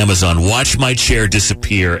on Amazon. Watch My Chair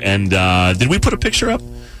Disappear. And did we put a picture up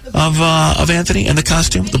of Anthony and the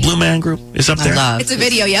costume? The Blue Man Group is up there. It's a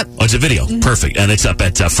video, yep. Oh, it's a video. Perfect. And it's up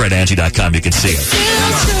at fredangie.com. You can see it.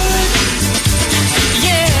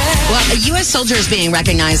 Well, a U.S. soldier is being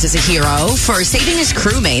recognized as a hero for saving his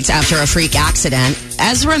crewmates after a freak accident.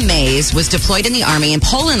 Ezra Mays was deployed in the Army in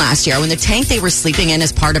Poland last year when the tank they were sleeping in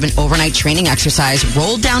as part of an overnight training exercise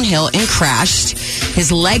rolled downhill and crashed.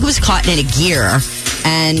 His leg was caught in a gear,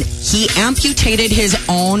 and he amputated his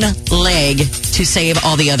own leg to save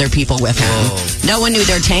all the other people with him. Whoa. No one knew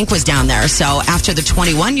their tank was down there, so after the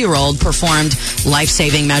 21-year-old performed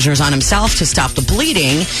life-saving measures on himself to stop the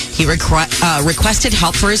bleeding, he requested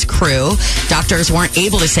help for his crew. Doctors weren't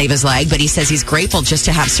able to save his leg, but he says he's grateful just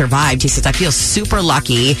to have survived. He says, I feel super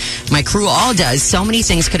lucky. My crew all does. So many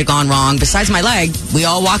things could have gone wrong. Besides my leg, we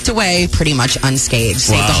all walked away pretty much unscathed.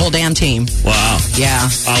 Saved the whole damn team. Wow. Yeah.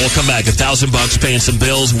 We'll come back. $1,000 paying some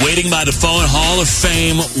bills. Waiting by the phone. Hall of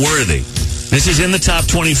Fame worthy. This is in the top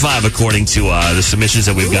 25 according to the submissions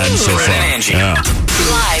that we've gotten so far. Yeah.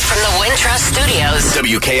 Live from the Wintrust Studios.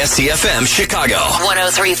 WKSC-FM Chicago.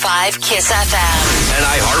 103.5 KISS FM. An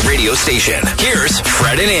iHeartRadio station. Here's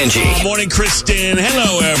Fred and Angie. Good morning, Kristen.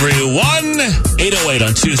 Hello, everyone. 8:08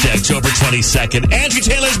 on Tuesday, October 22nd. Andrew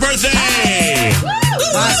Taylor's birthday.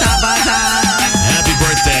 What's up, Happy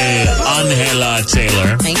birthday, Angela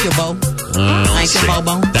Taylor. Thank you, Bo. Thank you,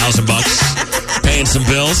 Bobo. $1,000. Paying some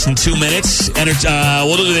bills in 2 minutes.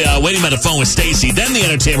 We'll do the waiting by the phone with Stacy. Then the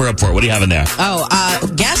entertainment report. What do you have in there?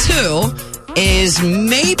 Guess who is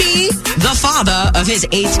maybe the father of his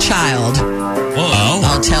 8th child? Whoa.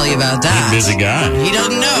 I'll tell you about that. He's a busy guy. He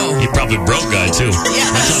doesn't know. He probably broke guy, too. Yeah.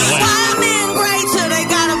 That's on the way. Men great, so they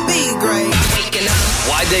gotta be great.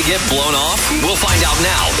 Why'd they get blown off? We'll find out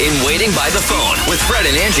now in Waiting by the Phone with Fred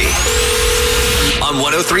and Angie on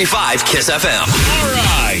 103.5 KISS FM. All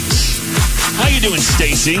right. How you doing,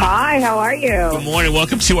 Stacy? Hi, how are you? Good morning.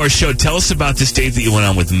 Welcome to our show. Tell us about this date that you went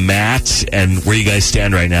on with Matt and where you guys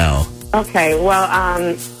stand right now. Okay, well,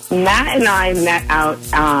 Matt and I met out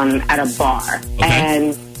at a bar,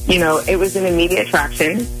 and, you know, it was an immediate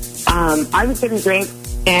attraction. I was getting a drink,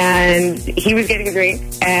 and he was getting a drink,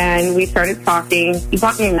 and we started talking. He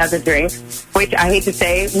bought me another drink, which I hate to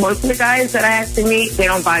say, most of the guys that I actually meet, they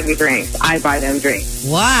don't buy me drinks. I buy them drinks.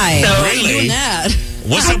 Why? So, Why are you doing that?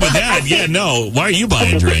 What's up with that? Yeah, no. Why are you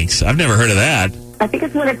buying drinks? I've never heard of that. I think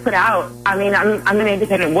it's what I put out. I mean, I'm an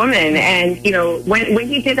independent woman, and you know, when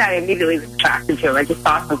he did that, I immediately was attracted to him. I just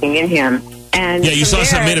saw something in him. And yeah, you saw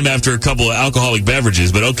something in him after a couple of alcoholic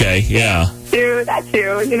beverages, but okay, yeah. Dude, that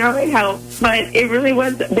too. You know, it helped. But it really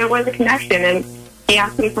was, there was a connection. And he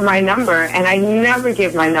asked me for my number, and I never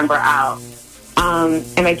give my number out.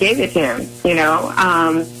 And I gave it to him, you know.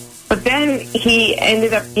 But then he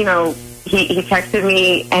ended up, you know, he texted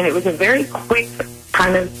me, and it was a very quick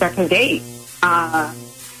kind of second date.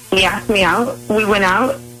 He asked me out. We went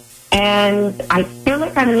out, and I feel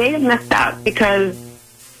like I may have messed up because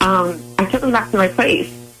I took him back to my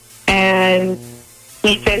place, and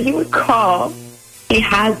he said he would call. He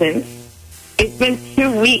hasn't. It's been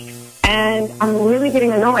 2 weeks, and I'm really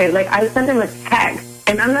getting annoyed. Like, I sent him a text,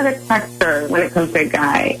 and I'm not a texter when it comes to a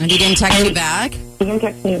guy. And he didn't text you back? He didn't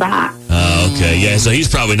text me back. Oh, okay. Yeah, so he's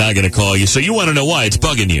probably not going to call you. So you want to know why it's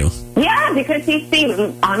bugging you. Yeah, because he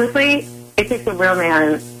seems, honestly, it takes a real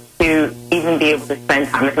man to even be able to spend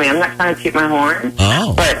time with me. I'm not trying to toot my horn,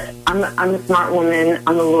 but I'm a smart woman.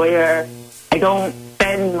 I'm a lawyer. I don't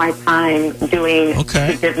spend my time doing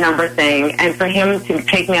this number thing. And for him to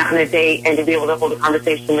take me out on a date and to be able to hold a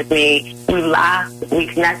conversation with me, we laughed, we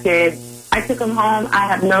connected. I took him home. I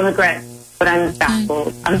have no regrets. But I'm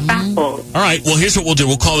baffled. I'm baffled. All right, well, here's what we'll do.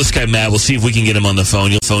 We'll call this guy Matt. We'll see if we can get him on the phone.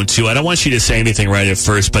 You'll phone too. I don't want you to say anything right at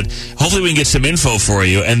first, but hopefully we can get some info for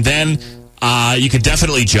you. And then you can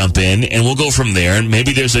definitely jump in, and we'll go from there. And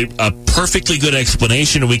maybe there's a perfectly good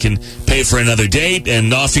explanation, and we can pay for another date,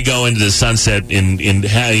 and off you go into the sunset in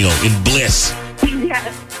bliss.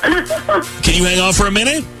 Yes. Can you hang on for a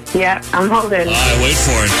minute? Yeah, I'm holding. All right, wait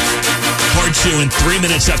for it. Part 2 in 3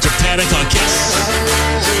 minutes after Panic on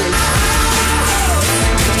Kiss.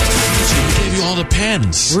 All the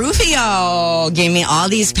pens. Rufio gave me all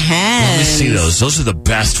these pens. Let me see those. Those are the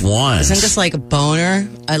best ones. Isn't this like a boner?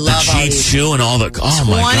 I love the all these. G2 and all the. Oh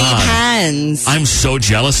my god! 20 pens. I'm so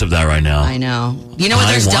jealous of that right now. I know. You know what?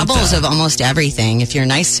 There's doubles of almost everything. If you're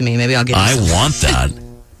nice to me, maybe I'll get. I want that.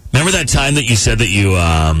 Remember that time that you said that you,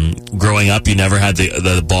 growing up, you never had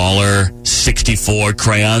the Baller 64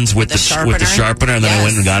 crayons with the sharpener, and then I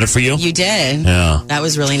went and got it for you? You did. Yeah. That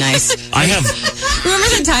was really nice. I have.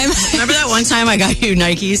 Remember that one time I got you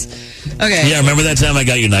Nikes? Okay. Yeah, remember that time I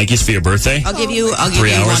got you Nikes for your birthday? I'll give you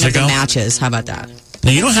 3 hours one of ago? the matches. How about that?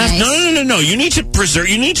 No, you don't have. No. You need to preserve.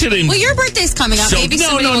 You need to. Well, your birthday's coming up. Maybe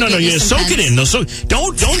somebody will give you some soak it in. No, so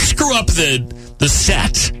don't screw up the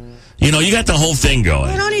set. You know, you got the whole thing going.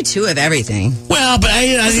 I don't need 2 of everything. Well, but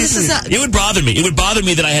it would bother me. It would bother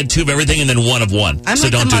me that I had 2 of everything and then 1 of one. I'm so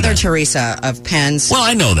like don't the Mother do that. Teresa of pens. Well,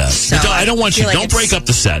 I know that. So but I don't want you. like Don't break up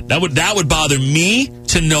the set. That would bother me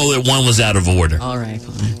to know that one was out of order. All right,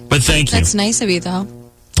 fine. But thank you. That's nice of you, though.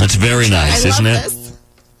 That's very nice, isn't it? This.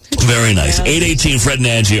 Very nice. 818 Fred and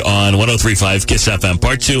Angie on 103.5 Kiss FM.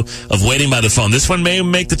 Part 2 of Waiting by the Phone. This one may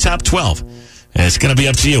make the top 12. And it's going to be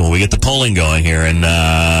up to you when we get the polling going here in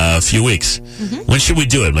a few weeks. Mm-hmm. When should we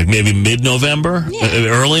do it? Like maybe mid-November? Yeah.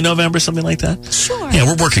 Early November, something like that? Sure. Yeah,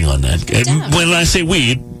 we're working on that. When I say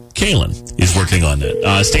we, Kaylin is working on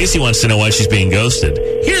that. Stacy wants to know why she's being ghosted.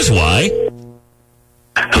 Here's why.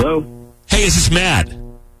 Hello? Hey, is this Matt?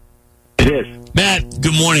 It is. Matt,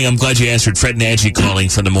 good morning. I'm glad you answered. Fred and Angie calling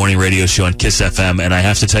from the morning radio show on Kiss FM. And I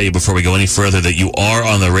have to tell you before we go any further that you are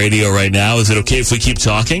on the radio right now. Is it okay if we keep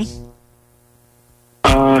talking?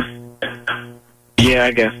 Yeah,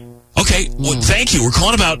 I guess. Okay, well, thank you. We're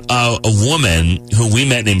calling about a woman who we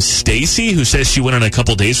met named Stacy, who says she went on a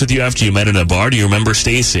couple dates with you after you met in a bar. Do you remember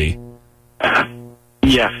Stacy?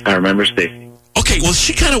 Yes, I remember Stacy. Okay, well,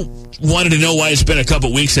 she kind of wanted to know why it's been a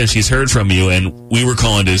couple weeks since she's heard from you, and we were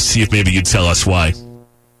calling to see if maybe you'd tell us why.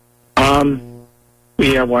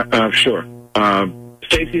 Yeah, sure.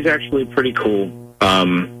 Stacy's actually pretty cool.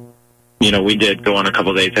 We did go on a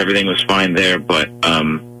couple dates. Everything was fine there, but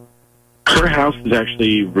her house is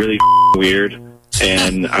actually really weird,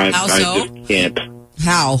 and I just can't.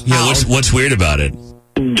 How? Yeah, what's weird about it?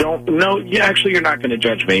 Actually, you're not going to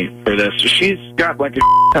judge me for this. She's got like a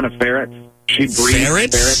ton of ferrets. She breeds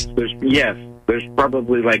ferrets. There's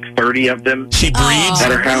probably like 30 of them. She breeds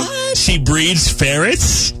at her house. She breeds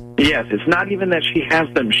ferrets? Yes, it's not even that she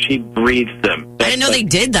has them; she breeds them. I didn't know they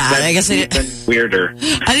did that. I guess they even weirder.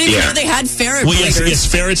 I didn't even know they had ferret breeders. Yes,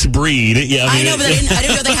 ferrets breed. Yeah, I know, but I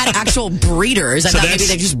didn't know they had actual breeders. I thought maybe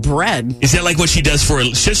they just bred. Is that like what she does for?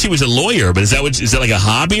 She says she was a lawyer, but is that like a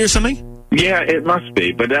hobby or something? Yeah, it must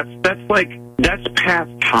be. But that's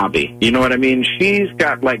past hobby. You know what I mean? She's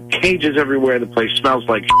got like cages everywhere. The place smells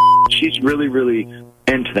like. She's really, really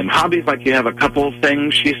into them. Hobbies like you have a couple of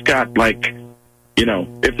things. She's got like.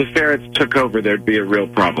 If the ferrets took over, there'd be a real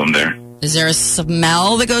problem there. Is there a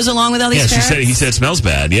smell that goes along with all these ferrets? He said it smells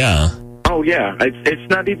bad, yeah. Oh, yeah. It's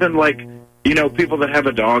not even like, people that have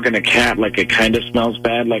a dog and a cat, like it kind of smells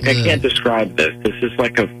bad. Like, I can't describe this. This is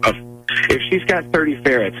like if she's got 30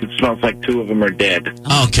 ferrets, it smells like 2 of them are dead.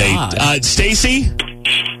 Okay. Stacy?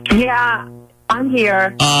 Yeah, I'm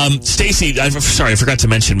here. Stacy, sorry, I forgot to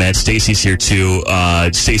mention, Matt. Stacy's here, too.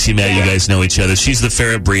 Stacy, Matt, you guys know each other. She's the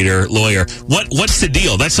ferret breeder, lawyer. What's the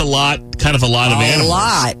deal? That's a lot of animals. A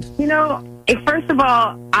lot. First of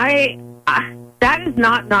all, that is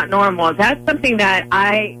not normal. That's something that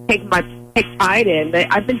I take pride in.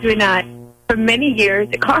 I've been doing that for many years.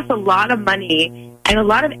 It costs a lot of money and a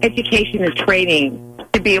lot of education and training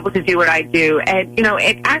to be able to do what I do. And,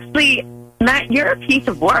 it actually, Matt, you're a piece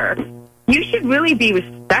of work. You should really be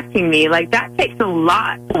respecting me. Like, that takes a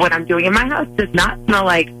lot for what I'm doing. And my house does not smell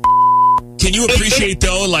like... Can you appreciate,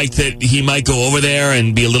 though, like, that he might go over there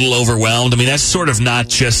and be a little overwhelmed? I mean, that's sort of not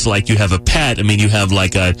just like you have a pet. I mean, you have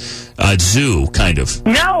like a zoo, kind of.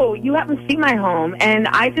 No, you haven't seen my home. And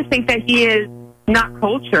I just think that he is not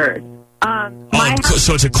cultured.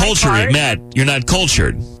 So it's a culture, Matt. You're not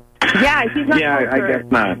cultured. Yeah, he's not cultured. Yeah, I guess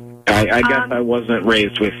not. I guess I wasn't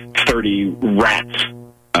raised with 30 rats.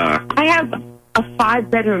 I have a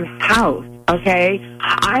 5-bedroom house, okay?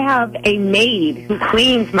 I have a maid who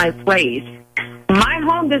cleans my place. My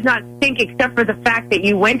home does not stink except for the fact that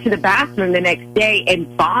you went to the bathroom the next day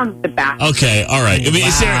and bombed the bathroom. Okay, all right. I mean,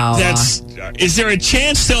 is there a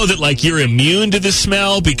chance, though, that, like, you're immune to the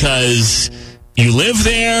smell because you live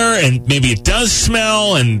there and maybe it does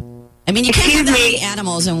smell and... I mean, you can't have that many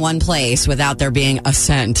animals in one place without there being a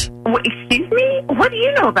scent. Excuse me? What do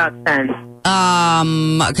you know about scent?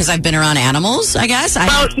 Because I've been around animals, I guess.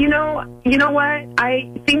 You know what?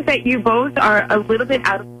 I think that you both are a little bit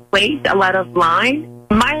out of place, a lot of line.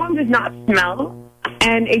 My home does not smell.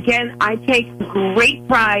 And again, I take great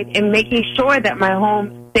pride in making sure that my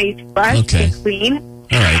home stays fresh and clean.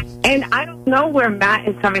 All right. And I don't know where Matt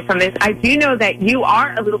is coming from this. I do know that you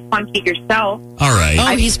are a little funky yourself. All right.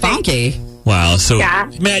 Oh, he's funky. Wow. So,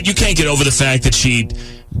 Matt, you can't get over the fact that she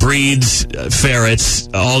breeds ferrets,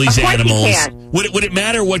 all these animals. Would it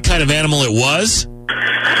matter what kind of animal it was?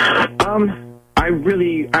 I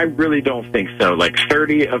really don't think so. Like,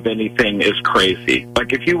 30 of anything is crazy.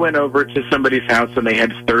 Like, if you went over to somebody's house and they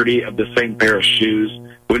had 30 of the same pair of shoes,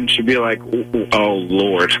 wouldn't you be like, oh,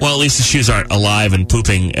 Lord? Well, at least the shoes aren't alive and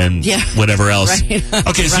pooping and whatever else. Right.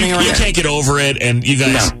 Okay, so you can't get over it, and you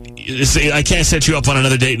guys... No. I can't set you up on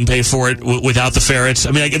another date and pay for it without the ferrets.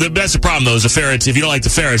 I mean, that's the problem, though, is the ferrets. If you don't like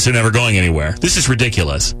the ferrets, they're never going anywhere. This is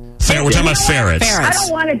ridiculous. We're talking about ferrets. I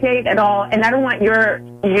don't want to date at all, and I don't want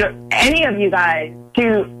any of you guys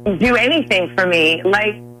to do anything for me.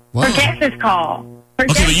 Like, forget this call.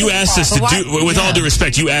 Okay, but you asked us to do, with all due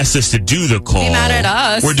respect, you asked us to do the call. Be mad at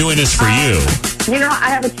us. We're doing this for you. I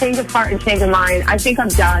have a change of heart and change of mind. I think I'm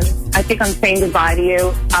done. I think I'm saying goodbye to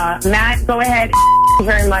you. Matt, go ahead. Thank you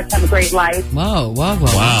very much. Have a great life. Whoa. Wow.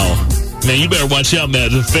 Man, you better watch out, Matt.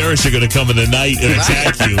 The ferrets are going to come in the night and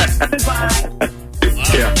attack you. Goodbye.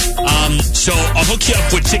 Yeah. So I'll hook you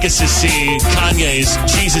up with tickets to see Kanye's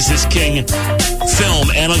Jesus is King film,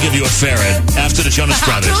 and I'll give you a ferret after the Jonas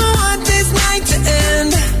Brothers.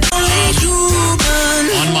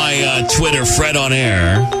 On my Twitter, Fred on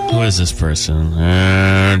Air. Who is this person?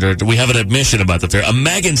 We have an admission about the ferret.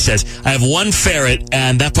 Megan says, I have one ferret,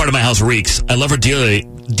 and that part of my house reeks. I love her dearly,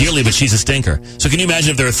 but she's a stinker. So can you imagine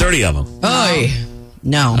if there are 30 of them?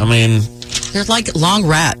 No. I mean... They're like long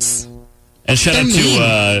rats. And shout out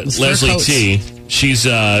to Leslie T. She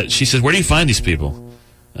says, where do you find these people?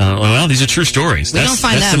 Well, these are true stories. We don't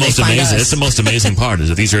find them. That's the most amazing part. Is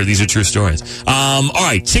that these are true stories. All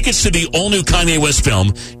right, tickets to the all new Kanye West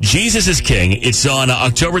film Jesus is King. It's on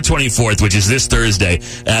October 24th, which is this Thursday,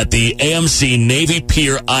 at the AMC Navy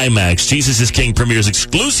Pier IMAX. Jesus is King premieres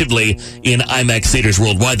exclusively in IMAX theaters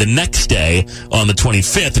worldwide the next day on the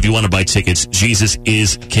 25th. If you want to buy tickets,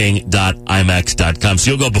 jesusisking.imax.com. So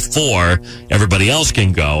you'll go before everybody else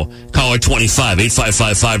can go. Caller 25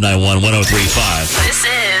 855-591-1035. This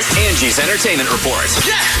is Angie's Entertainment Report.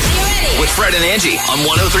 With Fred and Angie on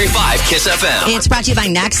 103.5 KISS FM. It's brought to you by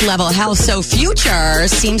Next Level Health. So Future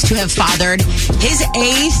seems to have fathered his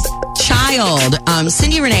 8th child.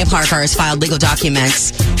 Cindy Renee Parker has filed legal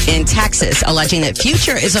documents in Texas alleging that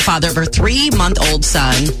Future is a father of her 3-month-old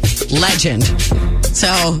son, Legend.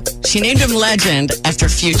 So she named him Legend after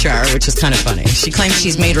Future, which is kind of funny. She claims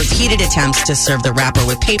she's made repeated attempts to serve the rapper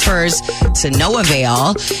with papers to no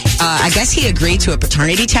avail. I guess he agreed to a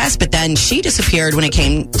paternity test, but then she disappeared when it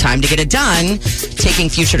came time to get it done. Taking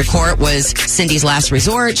Future to court was Cindy's last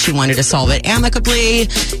resort. She wanted to solve it amicably.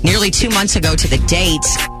 Nearly 2 months ago to the date,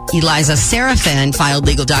 Eliza Serafin filed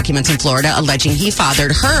legal documents in Florida alleging he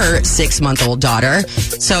fathered her 6-month-old daughter.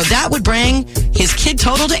 So that would bring his kid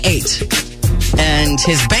total to 8. And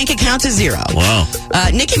his bank account to 0. Wow.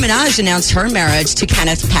 Nicki Minaj announced her marriage to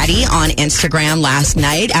Kenneth Petty on Instagram last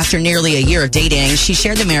night. After nearly a year of dating, she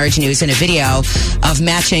shared the marriage news in a video of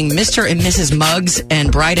matching Mr. and Mrs. Muggs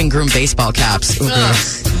and bride and groom baseball caps.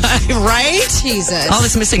 Right? Jesus. All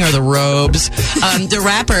that's missing are the robes. The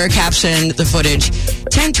rapper captioned the footage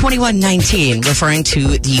 10/21/19, referring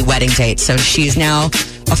to the wedding date. So she's now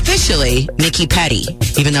officially Nikki Petty,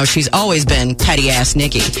 even though she's always been petty-ass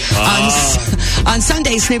Nikki. On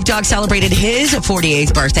Sunday, Snoop Dogg celebrated his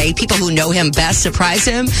 48th birthday. People who know him best surprised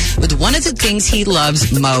him with one of the things he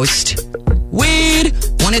loves most. Weed.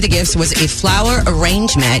 One of the gifts was a flower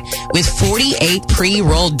arrangement with 48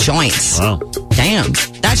 pre-rolled joints. Wow. Damn.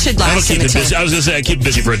 That should last him until... busy. I was going to say, I keep him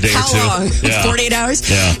busy for a day or two. How long? Yeah. 48 hours?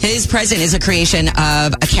 Yeah. His present is a creation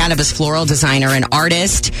of a cannabis floral designer and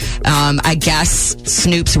artist. I guess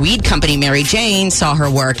Snoop's weed company, Mary Jane, saw her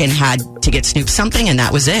work and had to get Snoop something, and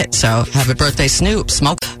that was it. So, happy birthday, Snoop.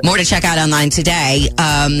 Smoke. More to check out online today.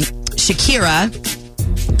 Shakira...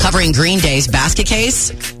 covering Green Day's basket case.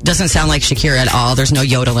 Doesn't sound like Shakira at all. There's no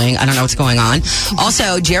yodeling. I don't know what's going on.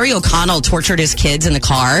 Also, Jerry O'Connell tortured his kids in the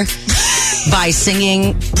car by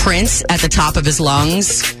singing Prince at the top of his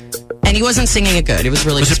lungs. And he wasn't singing it good. It was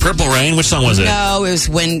really... Was it Purple Rain? Which song was it? No, it was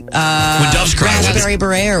When Doves Cry. Raspberry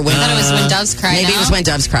Beret or When... I thought it was When Doves Cry. Maybe it was When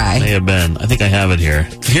Doves Cry. May have been. I think I have it here.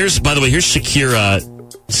 By the way, here's Shakira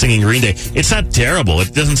singing Green Day. It's not terrible.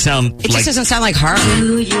 It doesn't sound It just doesn't sound like her.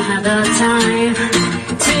 Do you have the time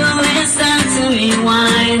to listen to me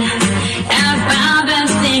whine about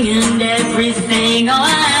everything and everything all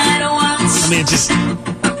at once? I mean, it just...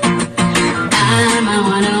 I'm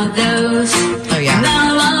one of those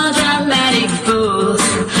melodramatic fools.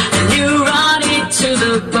 You run it to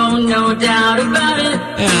the bone, no doubt about it.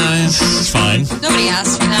 Yeah, it's fine. Nobody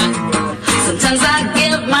asked for that. Sometimes I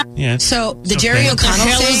give my... Yeah. So, the Jerry O'Connell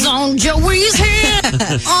hell thing... is on Joey's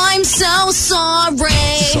head. I'm so sorry.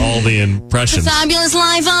 It's all the impressions. The fabulous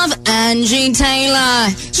life of Angi Taylor.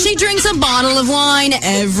 She drinks a bottle of wine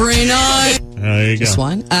every night. There you go. Just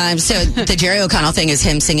one. So the Jerry O'Connell thing is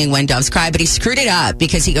him singing When Doves Cry, but he screwed it up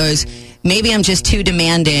because he goes, maybe I'm just too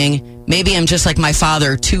demanding. Maybe I'm just like my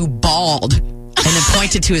father, too bald. And then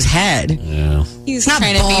pointed to his head. Yeah. He's not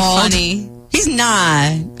trying bald. to be funny. He's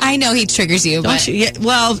not. I know he triggers you, Don't but... you? Yeah,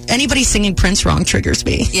 well, anybody singing Prince wrong triggers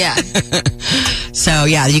me. Yeah. So,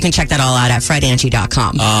 yeah, you can check that all out at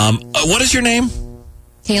FredAngie.com. What is your name?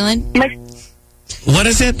 Kaylin? What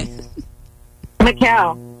is it?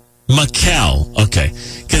 Mikkel. Mikkel. Okay.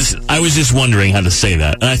 Because I was just wondering how to say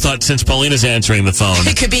that. And I thought since Paulina's answering the phone...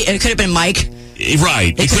 It could have been Mike.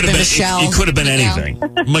 Right. It could have been Michelle. It could have been anything.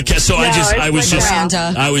 Mikkel. So No,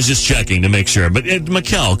 I was just checking to make sure. But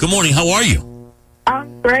Mikkel, good morning. How are you?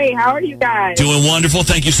 I'm great. How are you guys? Doing wonderful.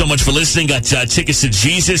 Thank you so much for listening. Got tickets to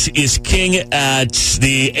Jesus is King at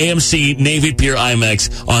the AMC Navy Pier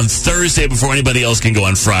IMAX on Thursday before anybody else can go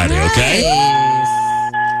on Friday, okay?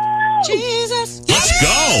 Jesus. Let's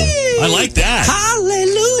go. I like that.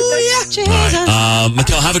 Hallelujah. Jesus. All right.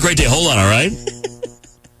 Mikkel, have a great day. Hold on, all right?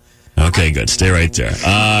 Okay, good. Stay right there.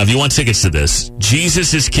 If you want tickets to this,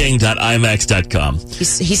 jesusisking.imax.com. He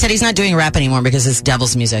said he's not doing rap anymore because it's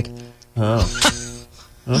devil's music. Oh.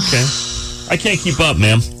 Okay. I can't keep up,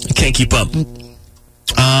 man. I can't keep up. What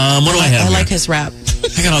do I have I here? like his rap.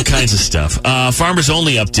 I got all kinds of stuff. Farmers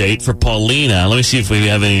Only update for Paulina. Let me see if we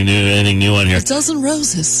have anything new on here. A dozen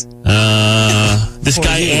roses. This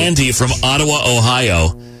guy, Andy, from Ottawa,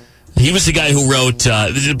 Ohio. He was the guy who wrote...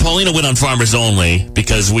 Paulina went on Farmers Only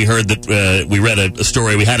because we heard that... we read a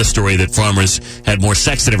story. We had a story that farmers had more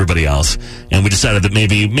sex than everybody else. And we decided that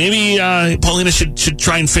maybe Paulina should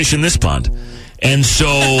try and fish in this pond. And so...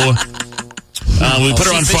 we put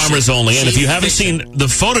her on Farmers Only. And if you haven't seen the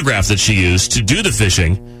photograph that she used to do the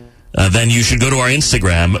fishing... then you should go to our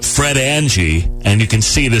Instagram, Fred Angie, and you can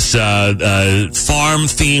see this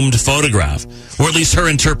farm-themed photograph, or at least her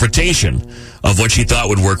interpretation of what she thought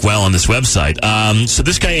would work well on this website. So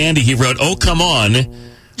this guy, Andy, he wrote, "Oh, come on,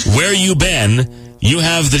 where you been? You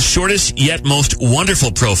have the shortest yet most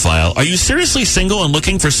wonderful profile. Are you seriously single and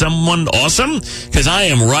looking for someone awesome? Because I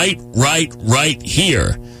am right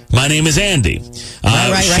here. My name is Andy."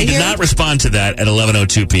 She did not respond to that at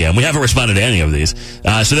 11:02 p.m. We haven't responded to any of these.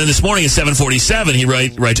 So then this morning at 7:47, he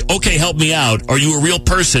writes, "Okay, help me out. Are you a real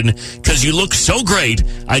person? Because you look so great.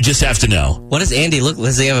 I just have to know." What does Andy look?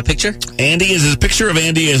 Does he have a picture? Andy is a picture of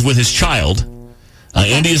Andy is with his child.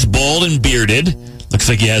 Andy is bald and bearded. Looks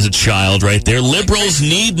like he has a child right there. Liberals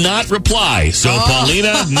need not reply. So,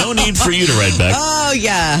 Paulina, no need for you to write back. Oh, Oh,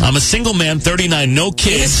 yeah. I'm a single man, 39, no The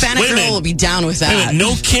kids. Hispanic Wait a girl minute. will be down with Wait a that. minute,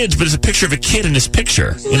 no kids, but it's a picture of a kid in his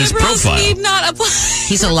picture, in his Liberals profile. need not apply.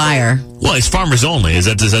 He's a liar. Well, he's farmers only. Does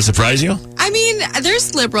that surprise you? I mean,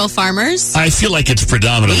 there's liberal farmers. I feel like it's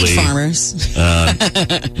predominantly Wheat farmers.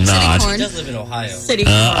 not. corn. He does live in Ohio. City.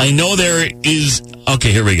 I know there is.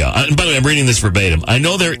 Okay, here we go. By the way, I'm reading this verbatim. I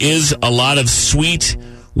know there is a lot of sweet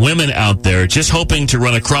women out there just hoping to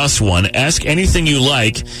run across one. Ask anything you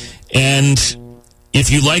like, and if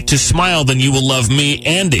you like to smile, then you will love me,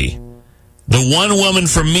 Andy. The one woman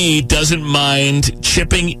for me doesn't mind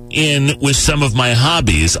chipping in with some of my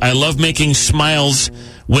hobbies. I love making smiles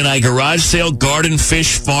when I garage sale, garden,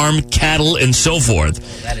 fish, farm, cattle, and so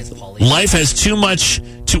forth. That is Pauline. Life has too much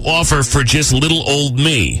to offer for just little old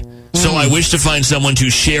me. So I wish to find someone to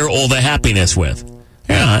share all the happiness with.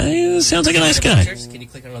 Yeah, he sounds like a nice guy. Pictures? Can you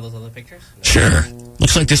click on all those other pictures? No. Sure.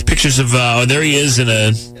 Looks like there's pictures of, there he is in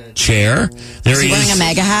a chair. There Is he wearing a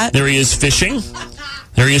MAGA hat? There he is fishing.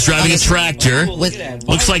 There he is driving a tractor.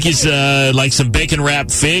 Looks like he's like some bacon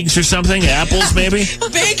wrapped figs or something. Apples, maybe.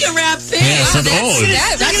 Bacon wrap fish. Yeah, something.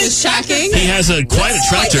 That is shocking. He has quite a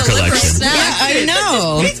tractor collection. Yeah, I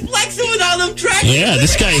know. He's flexing with all them tractors. Yeah,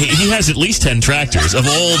 this guy, he has at least 10 tractors of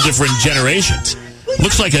all different generations.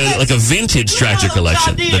 Looks like a vintage tractor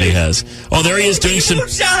collection that he has. Oh, there he is doing some.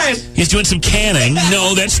 He's doing some canning.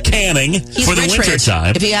 No, that's canning for the winter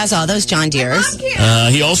time. If he has all those John Deeres.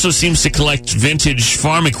 He also seems to collect vintage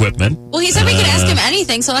farm equipment. Well, he said we could ask him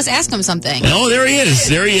anything, so let's ask him something. Oh, there he is.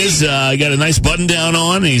 There he is. Got a nice button down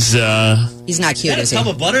on. He's not cute, is he? Tub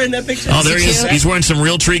of butter in that picture? Oh, there he is. He's wearing some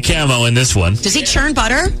real tree camo in this one. Does he churn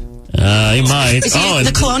butter? He might. Is he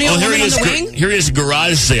the colonial here woman he is. on the wing? Here he is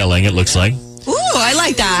garage sailing, it looks like. Ooh, I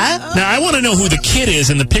like that. Now, I want to know who the kid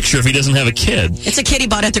is in the picture if he doesn't have a kid. It's a kid he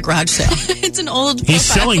bought at the garage sale. It's an old He's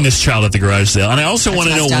profile. selling this child at the garage sale. And I also want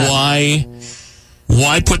to know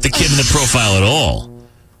why put the kid in the profile at all.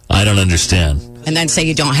 I don't understand. And then say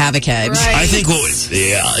you don't have a kid. Right. I think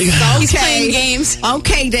He's playing games.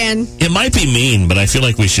 Okay, Dan. it might be mean, but I feel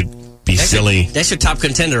like we should be silly. That's your top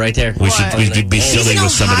contender right there. We should be silly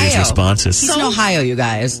with some of these responses. He's in Ohio, you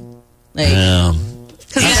guys. Like,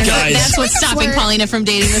 These guys, That's what's stopping Paulina from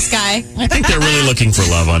dating this guy. I think they're really looking for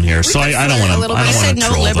love on here, so I don't want to. I he don't said want to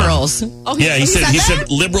no troll liberals. them. Oh, Yeah, he said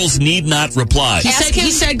liberals need not reply.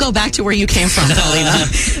 He said go back to where you came from,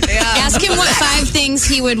 Paulina. Ask him what 5 things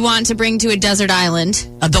he would want to bring to a desert island.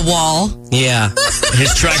 The wall. Yeah.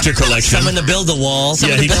 His tractor collection. Someone to build the wall.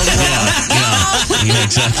 Yeah, yeah,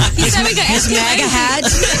 exactly. He said we could ask His him MAGA hat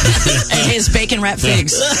and his bacon wrap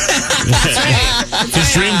figs.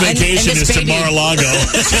 His dream vacation is to Mar-a-Lago.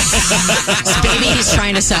 This baby he's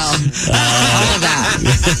trying to sell. All of that.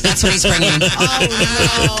 That's what he's bringing.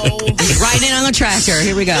 Oh, no. Riding in on the tractor.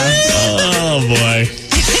 Here we go. Oh, boy.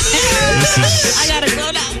 I gotta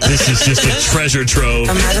go now. This is just a treasure trove.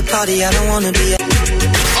 I'm at a party I don't want to be at.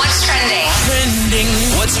 What's trending?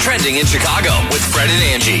 What's trending in Chicago with Fred and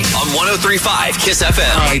Angie on 103.5 KISS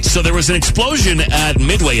FM. All right, so there was an explosion at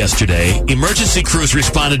Midway yesterday. Emergency crews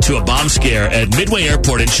responded to a bomb scare at Midway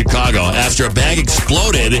Airport in Chicago after a bag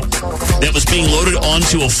exploded that was being loaded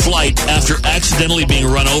onto a flight after accidentally being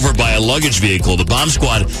run over by a luggage vehicle. The bomb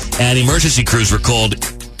squad and emergency crews were called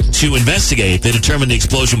to investigate. They determined the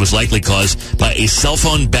explosion was likely caused by a cell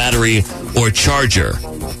phone battery or charger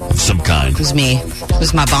of some kind. It was me. It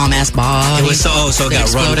was my bomb-ass body. It was so it that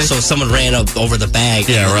got run. exploded. So someone ran up over the bag.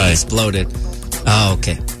 Yeah, and right. It exploded. Oh,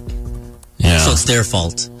 okay. Yeah. So it's their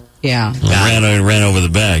fault. Yeah. Ran over the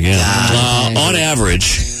bag, yeah. On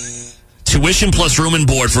average, tuition plus room and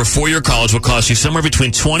board for a 4-year college will cost you somewhere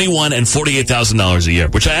between $21,000 and $48,000 a year,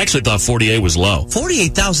 which I actually thought 48 was low.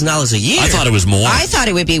 $48,000 a year. I thought it was more. I thought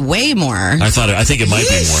it would be way more. I think it might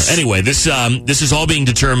be more. Anyway, this is all being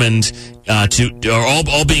determined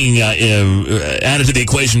all being added to the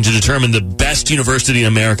equation to determine the best university in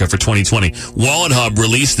America for 2020. Wallet Hub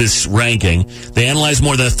released this ranking. They analyzed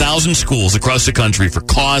more than 1,000 schools across the country for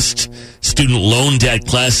cost, student loan debt,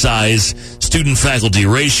 class size, student-faculty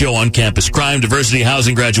ratio, on-campus crime, diversity,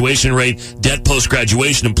 housing, graduation rate, debt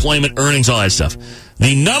post-graduation, employment, earnings, all that stuff.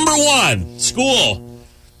 The number 1 school,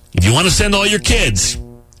 if you want to send all your kids,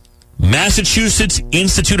 Massachusetts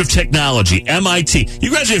Institute of Technology, MIT. You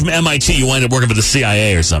graduate from MIT, you wind up working for the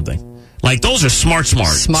CIA or something. Like, those are smart.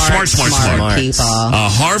 Smart people.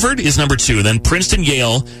 Harvard is number 2, then Princeton,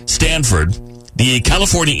 Yale, Stanford, the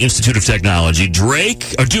California Institute of Technology, Duke,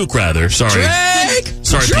 sorry.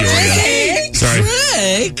 Sorry, Peoria.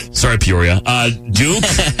 Sorry, Peoria. Duke,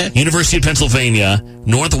 University of Pennsylvania,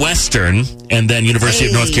 Northwestern, and then University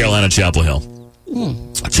of North Carolina, Chapel Hill.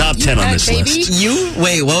 Top 10 on this list.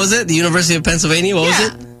 Wait, what was it? The University of Pennsylvania? What was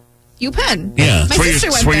it? UPenn. Yeah, My it's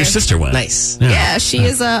sister went where there. your sister went. Nice. Yeah, she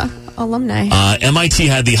is a alumni. MIT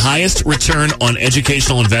had the highest return on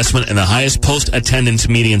educational investment and the highest post-attendance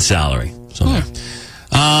median salary. So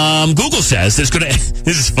Google says there's going to...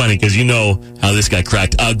 This is funny because you know how this got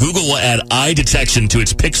cracked. Google will add eye detection to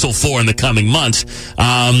its Pixel 4 in the coming months.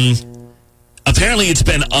 Apparently, it's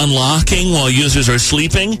been unlocking while users are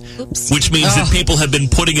sleeping, which means that people have been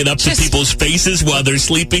putting it up to people's faces while they're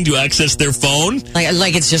sleeping to access their phone.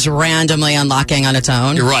 Like it's just randomly unlocking on its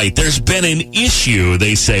own? You're right. There's been an issue,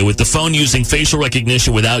 they say, with the phone using facial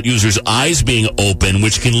recognition without users' eyes being open,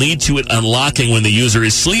 which can lead to it unlocking when the user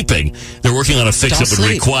is sleeping. They're working on a fix that would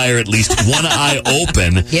require at least one eye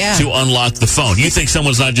open to unlock the phone. You think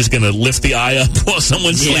someone's not just going to lift the eye up while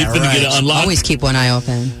someone's sleeping to get it unlocked? Always keep one eye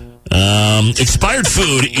open. Expired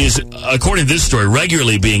food is, according to this story,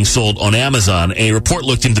 regularly being sold on Amazon. A report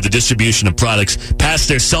looked into the distribution of products past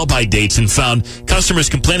their sell-by dates and found customers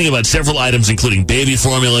complaining about several items, including baby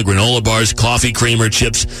formula, granola bars, coffee creamer,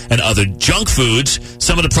 chips, and other junk foods.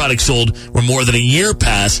 Some of the products sold were more than a year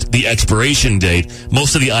past the expiration date.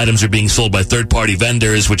 Most of the items are being sold by third-party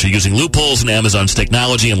vendors, which are using loopholes in Amazon's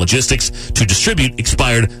technology and logistics to distribute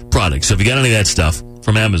expired products. So if you got any of that stuff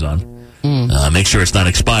from Amazon, make sure it's not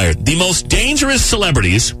expired. The most dangerous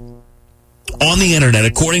celebrities on the internet,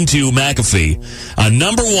 according to McAfee,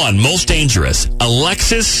 number one, most dangerous,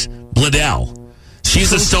 Alexis Bledel.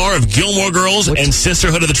 She's the star of Gilmore Girls and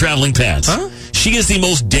Sisterhood of the Traveling Pants. She is the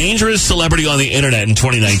most dangerous celebrity on the internet in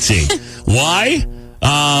 2019. Why?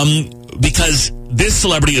 Because this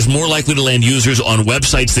celebrity is more likely to land users on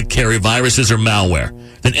websites that carry viruses or malware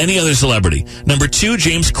than any other celebrity. Number two,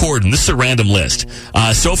 James Corden. This is a random list.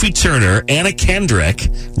 Sophie Turner, Anna Kendrick,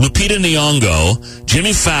 Lupita Nyong'o,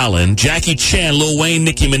 Jimmy Fallon, Jackie Chan, Lil Wayne,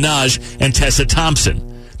 Nicki Minaj, and Tessa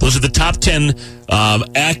Thompson. Those are the top 10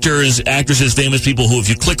 actors, actresses, famous people who, if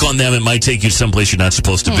you click on them, it might take you someplace you're not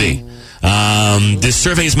supposed to be. This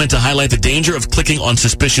survey is meant to highlight the danger of clicking on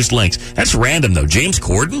suspicious links. That's random, though. James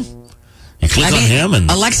Corden? You click on him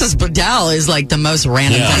and... Alexis Bledel is like the most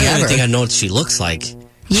random thing I don't ever. even think I know what she looks like.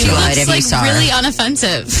 She looks like really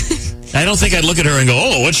unoffensive. I don't think I'd look at her and go,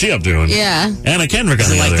 oh, what's she up doing? Yeah. Anna Kendrick on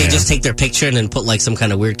the like other they hand. just take their picture and then put like some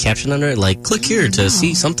kind of weird caption under it, like click here to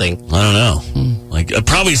see something. I don't know. Like it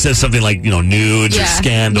probably says something like, nudes or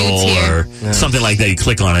scandal or something like that. You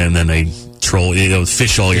click on it and then they troll,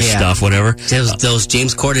 fish all your stuff, whatever. Those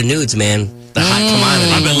James Corden nudes, man. The hot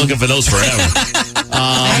commodity. I've been looking for those forever.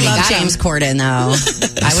 I love James Corden, though.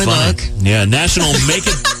 I would look. Yeah, National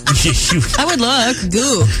Makeup... I would look.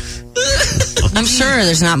 Goo. I'm sure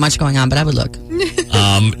there's not much going on, but I would look.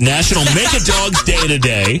 National Make a Dog's Day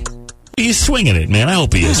today. He's swinging it, man. I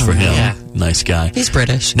hope he is for him. Yeah. Nice guy. He's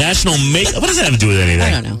British. National Make... What does that have to do with anything?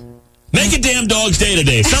 I don't know. Make a damn dog's day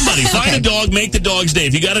today. Somebody find a dog, make the dog's day.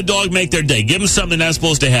 If you got a dog, make their day. Give them something they're not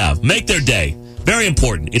supposed to have. Make their day. Very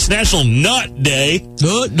important. It's National Nut Day.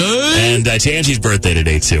 Nut Day. And it's Angie's birthday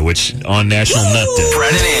today, too, which on National Nut Day.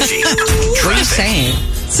 Brett and Angie. What are you saying?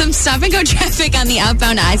 Some stop and go traffic on the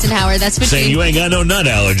outbound Eisenhower. That's between... Saying you ain't got no nut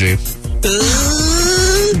allergy.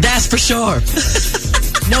 That's for sure.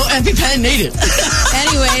 No EpiPen needed.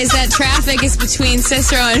 Anyways, that traffic is between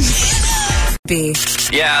Cicero and... B.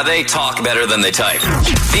 Yeah, they talk better than they type.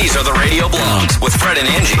 These are the radio blogs with Fred and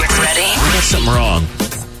Angie. Ready? We got something wrong.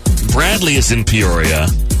 Bradley is in Peoria.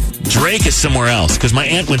 Drake is somewhere else, because my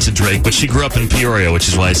aunt went to Drake, but she grew up in Peoria, which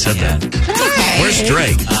is why I said that. Okay. Where's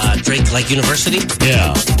Drake? Drake, like university?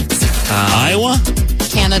 Yeah. Iowa?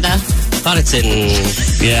 Canada. Thought it's in...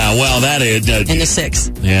 Yeah, well, that is... In the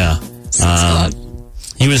 6. Yeah.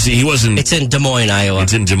 He wasn't... It's in Des Moines, Iowa.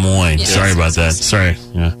 It's in Des Moines. Yeah. Sorry about that. Sorry.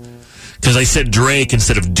 Yeah. Because I said Drake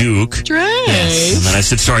instead of Duke. Drake. Yes. And then I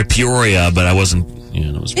said, sorry, Peoria, but I wasn't...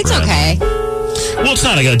 it was It's Bradley. okay. Well, it's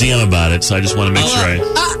not. I got a DM about it, so I just want to make sure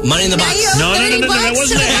Money in the box. No, that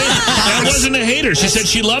wasn't a hater. That wasn't a hater. She said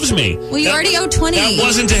she loves me. Well, you already owe 20. That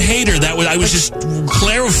wasn't a hater. I was just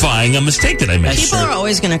clarifying a mistake that I made. People are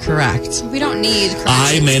always going to correct. We don't need correction.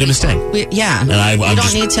 I made a mistake. Yeah. And you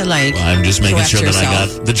don't need to, I'm just making sure that I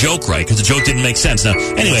yourself. got the joke right, because the joke didn't make sense. Now,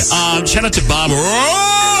 anyway, shout out to Bob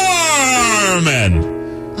Rohrman,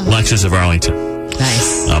 Lexus of Arlington.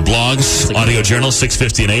 Nice. Blogs, audio journals,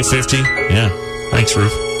 650 and 850. Yeah. Thanks,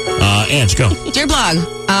 Ruth. Ange, go. Dear blog,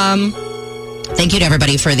 thank you to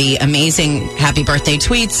everybody for the amazing happy birthday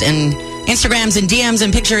tweets and Instagrams and DMs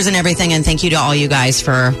and pictures and everything. And thank you to all you guys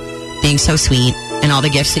for being so sweet and all the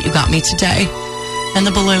gifts that you got me today. And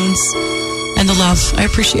the balloons and the love. I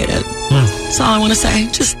appreciate it. That's all I want to say.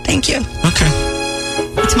 Just thank you. Okay.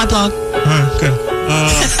 It's my blog. All right, good.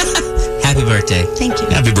 Happy birthday. Thank you.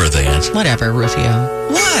 Happy birthday, Ange. Whatever, Rufio.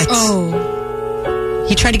 What? Oh.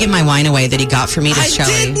 He tried to give my wine away that he got for me to show.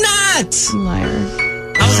 I did not. Liar.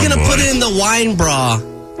 I was going to boy. put it in the wine bra.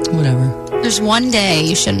 Whatever. There's one day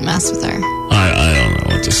you shouldn't mess with her, I don't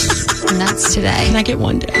know what this is. and that's today. Can I get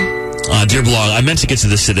one day? Dear blog, I meant to get to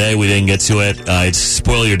this today. We didn't get to it. It's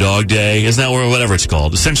Spoil Your Dog Day. Isn't that whatever it's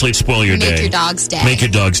called? Essentially, it's Spoil Your Day. Make your dog's day. Make your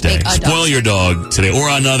dog's day. Make a Spoil dog's your dog today, or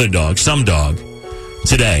another dog, some dog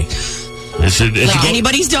today.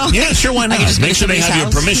 Anybody's dog? Yeah, sure. Why not? Make sure they have your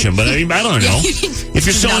permission. But I don't know. If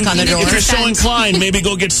you're so inclined, maybe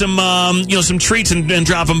go get some some treats and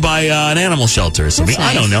drop them by an animal shelter or something.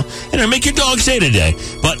 That's I don't know. And make your dog's day today.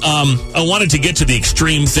 But I wanted to get to the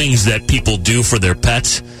extreme things that people do for their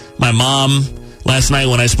pets. My mom, last night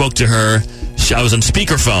when I spoke to her, I was on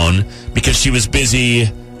speakerphone because she was busy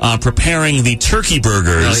preparing the turkey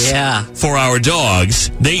burgers for our dogs.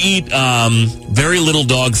 They eat very little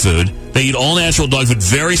dog food. They eat all natural dog food,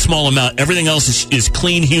 very small amount. Everything else is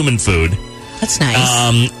clean human food. That's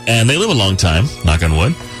nice. And they live a long time, knock on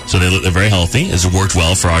wood. So they're very healthy. It's worked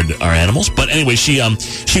well for our animals. But anyway, she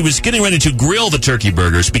was getting ready to grill the turkey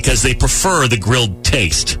burgers because they prefer the grilled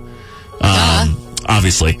taste.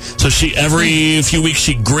 Obviously. So every few weeks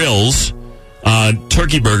she grills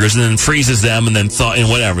turkey burgers and then freezes them and then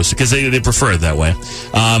whatever, because they prefer it that way.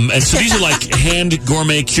 And so these are like hand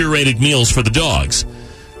gourmet curated meals for the dogs.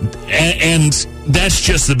 And that's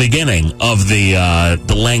just the beginning of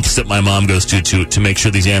the lengths that my mom goes to make sure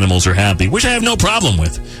these animals are happy, which I have no problem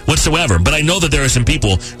with whatsoever. But I know that there are some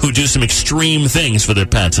people who do some extreme things for their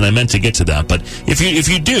pets, and I meant to get to that. But if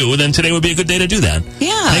you do, then today would be a good day to do that.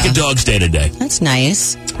 Yeah. Make a dog's day today. That's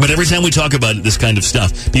nice. But every time we talk about this kind of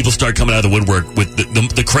stuff, people start coming out of the woodwork with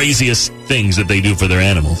the craziest things that they do for their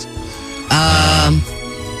animals.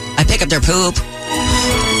 I pick up their poop.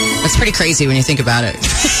 That's pretty crazy when you think about it.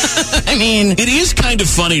 I mean, it is kind of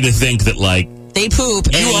funny to think that, like, they poop.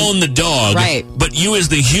 You own the dog, right? But you, as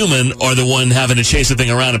the human, are the one having to chase the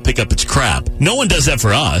thing around and pick up its crap. No one does that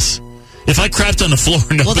for us. If I crapped on the floor,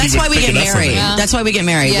 nobody well, that's would why we pick get it up from married. me. Yeah. That's why we get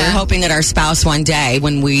married. Yeah. We're hoping that our spouse one day,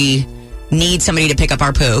 when we need somebody to pick up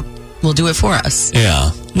our poop, will do it for us.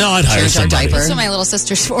 Yeah. No, I'd hire Change our somebody. diaper. That's what my little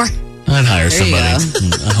sister's for. I'd hire There you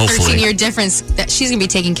somebody. Hopefully. 13-year difference. That she's gonna be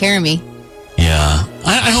taking care of me. Yeah.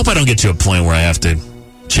 I hope I don't get to a point where I have to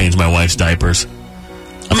change my wife's diapers.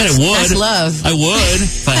 I mean, I would. That's love. I would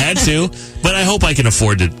if I had to, but I hope I can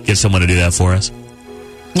afford to get someone to do that for us.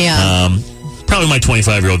 Yeah. Probably my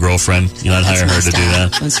 25-year-old girlfriend. I'd hire her to do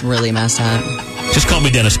that. That's really messed up. Just call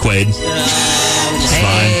me Dennis Quaid. It's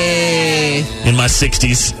fine. In my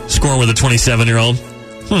 60s, scoring with a 27-year-old.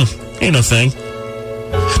 Ain't no thing.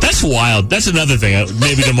 That's wild. That's another thing.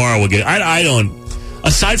 Maybe tomorrow we'll get. I don't.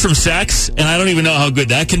 Aside from sex, and I don't even know how good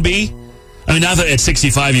that can be. I mean, not that at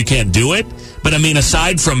 65 you can't do it, but I mean,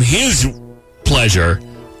 aside from his pleasure,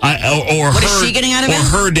 What is she getting out of it? Or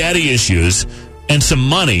her daddy issues and some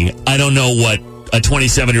money, I don't know what a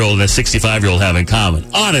 27-year-old and a 65-year-old have in common.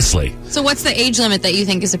 Honestly. So what's the age limit that you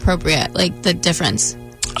think is appropriate? Like the difference?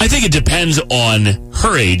 I think it depends on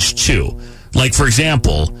her age, too. Like, for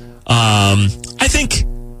example, I think,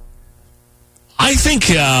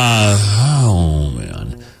 oh,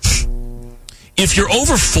 man. If you're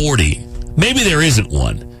over 40, maybe there isn't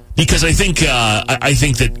one. Because I think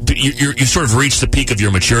that you sort of reached the peak of your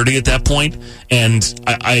maturity at that point. And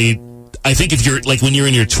I think if you're, like, when you're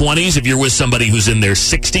in your 20s, if you're with somebody who's in their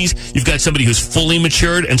 60s, you've got somebody who's fully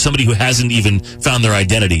matured and somebody who hasn't even found their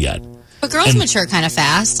identity yet. But girls mature kind of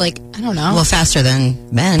fast. Like, I don't know. Well, faster than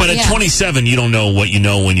men. But at 27, you don't know what you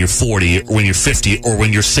know when you're 40 or when you're 50 or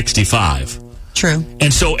when you're 65. True.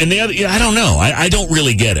 And so, and the other, I don't know. I don't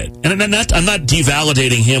really get it. And I'm not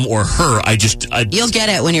devalidating him or her. You'll get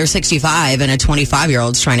it when you're 65 and a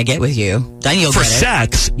 25-year-old's trying to get with you. Then you'll for get it.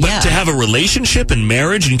 sex, but to have a relationship and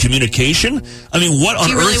marriage and communication. I mean, what on earth?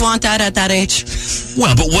 Do you really want that at that age?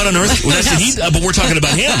 Well, but what on earth? Well, but we're talking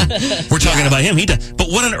about him. We're talking about him. But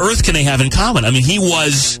what on earth can they have in common? I mean, he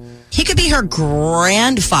could be her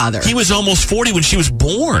grandfather. He was almost 40 when she was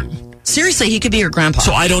born. Seriously, he could be her grandpa.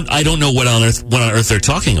 So I don't know what on earth they're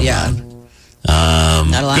talking about.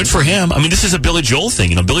 Yeah. Good for him. I mean, this is a Billy Joel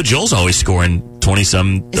thing. Billy Joel's always scoring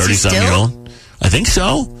 20-some, 30-some-year-old. I think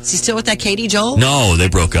so. Is he still with that Katie Joel? No, they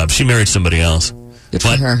broke up. She married somebody else. Good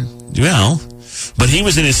for her. Well, but he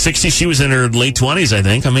was in his 60s. She was in her late 20s, I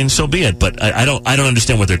think. I mean, so be it. But I don't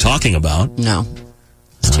understand what they're talking about. No.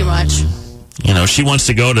 It's too much. She wants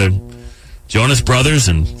to go to Jonas Brothers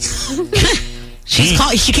and...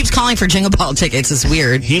 She keeps calling for Jingle Ball tickets. It's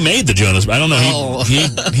weird. He made the Jonas. I don't know.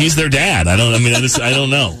 He's their dad. I don't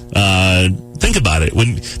know. Think about it.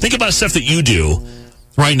 Think about stuff that you do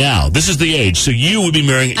right now. This is the age. So you would be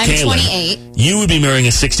marrying I'm Kayla. 28. You would be marrying a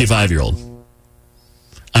 65-year-old.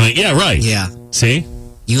 I mean, yeah, right. Yeah. See?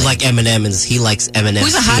 You like Eminem and he likes Eminem.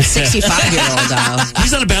 Who's a hot 65-year-old, though?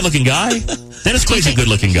 He's not a bad-looking guy. Dennis Quaid's a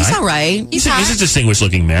good-looking guy. He's all right. He's a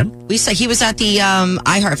distinguished-looking man. He was at the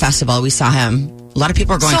iHeart Festival. We saw him. A lot of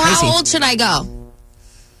people are going crazy. So how old should I go?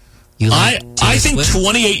 I think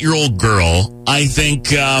 28-year-old girl. I think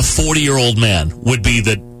 40-year-old man would be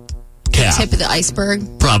the cap. Tip of the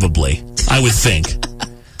iceberg? Probably. I would think.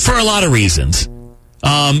 For a lot of reasons.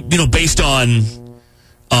 Based on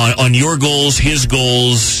your goals, his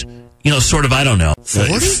goals, sort of, I don't know.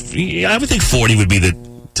 40? I would think 40 would be the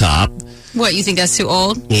top. What, you think that's too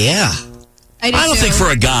old? Yeah. I don't think for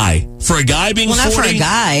a guy. For a guy being 40. Well, not for a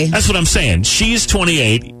guy. That's what I'm saying. She's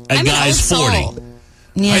 28. A guy's 40. Soul.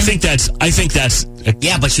 Yeah. I think that's.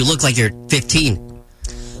 Yeah, but you look like you're 15.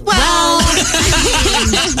 Well,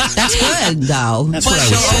 that's good though. That's what I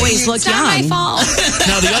would say. Always look it's young. not my fault.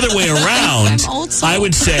 Now the other way around, I'm old soul. I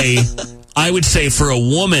would say for a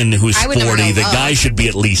woman who's 40, the guy should be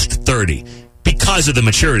at least 30 because of the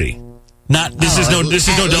maturity. This is no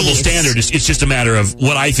double standard. It's just a matter of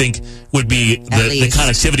what I think would be the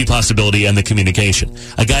connectivity possibility and the communication.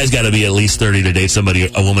 A guy's got to be at least 30 to date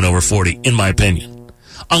a woman over 40, in my opinion.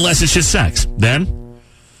 Unless it's just sex. Then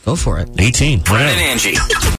go for it. 18. Fred and Angie.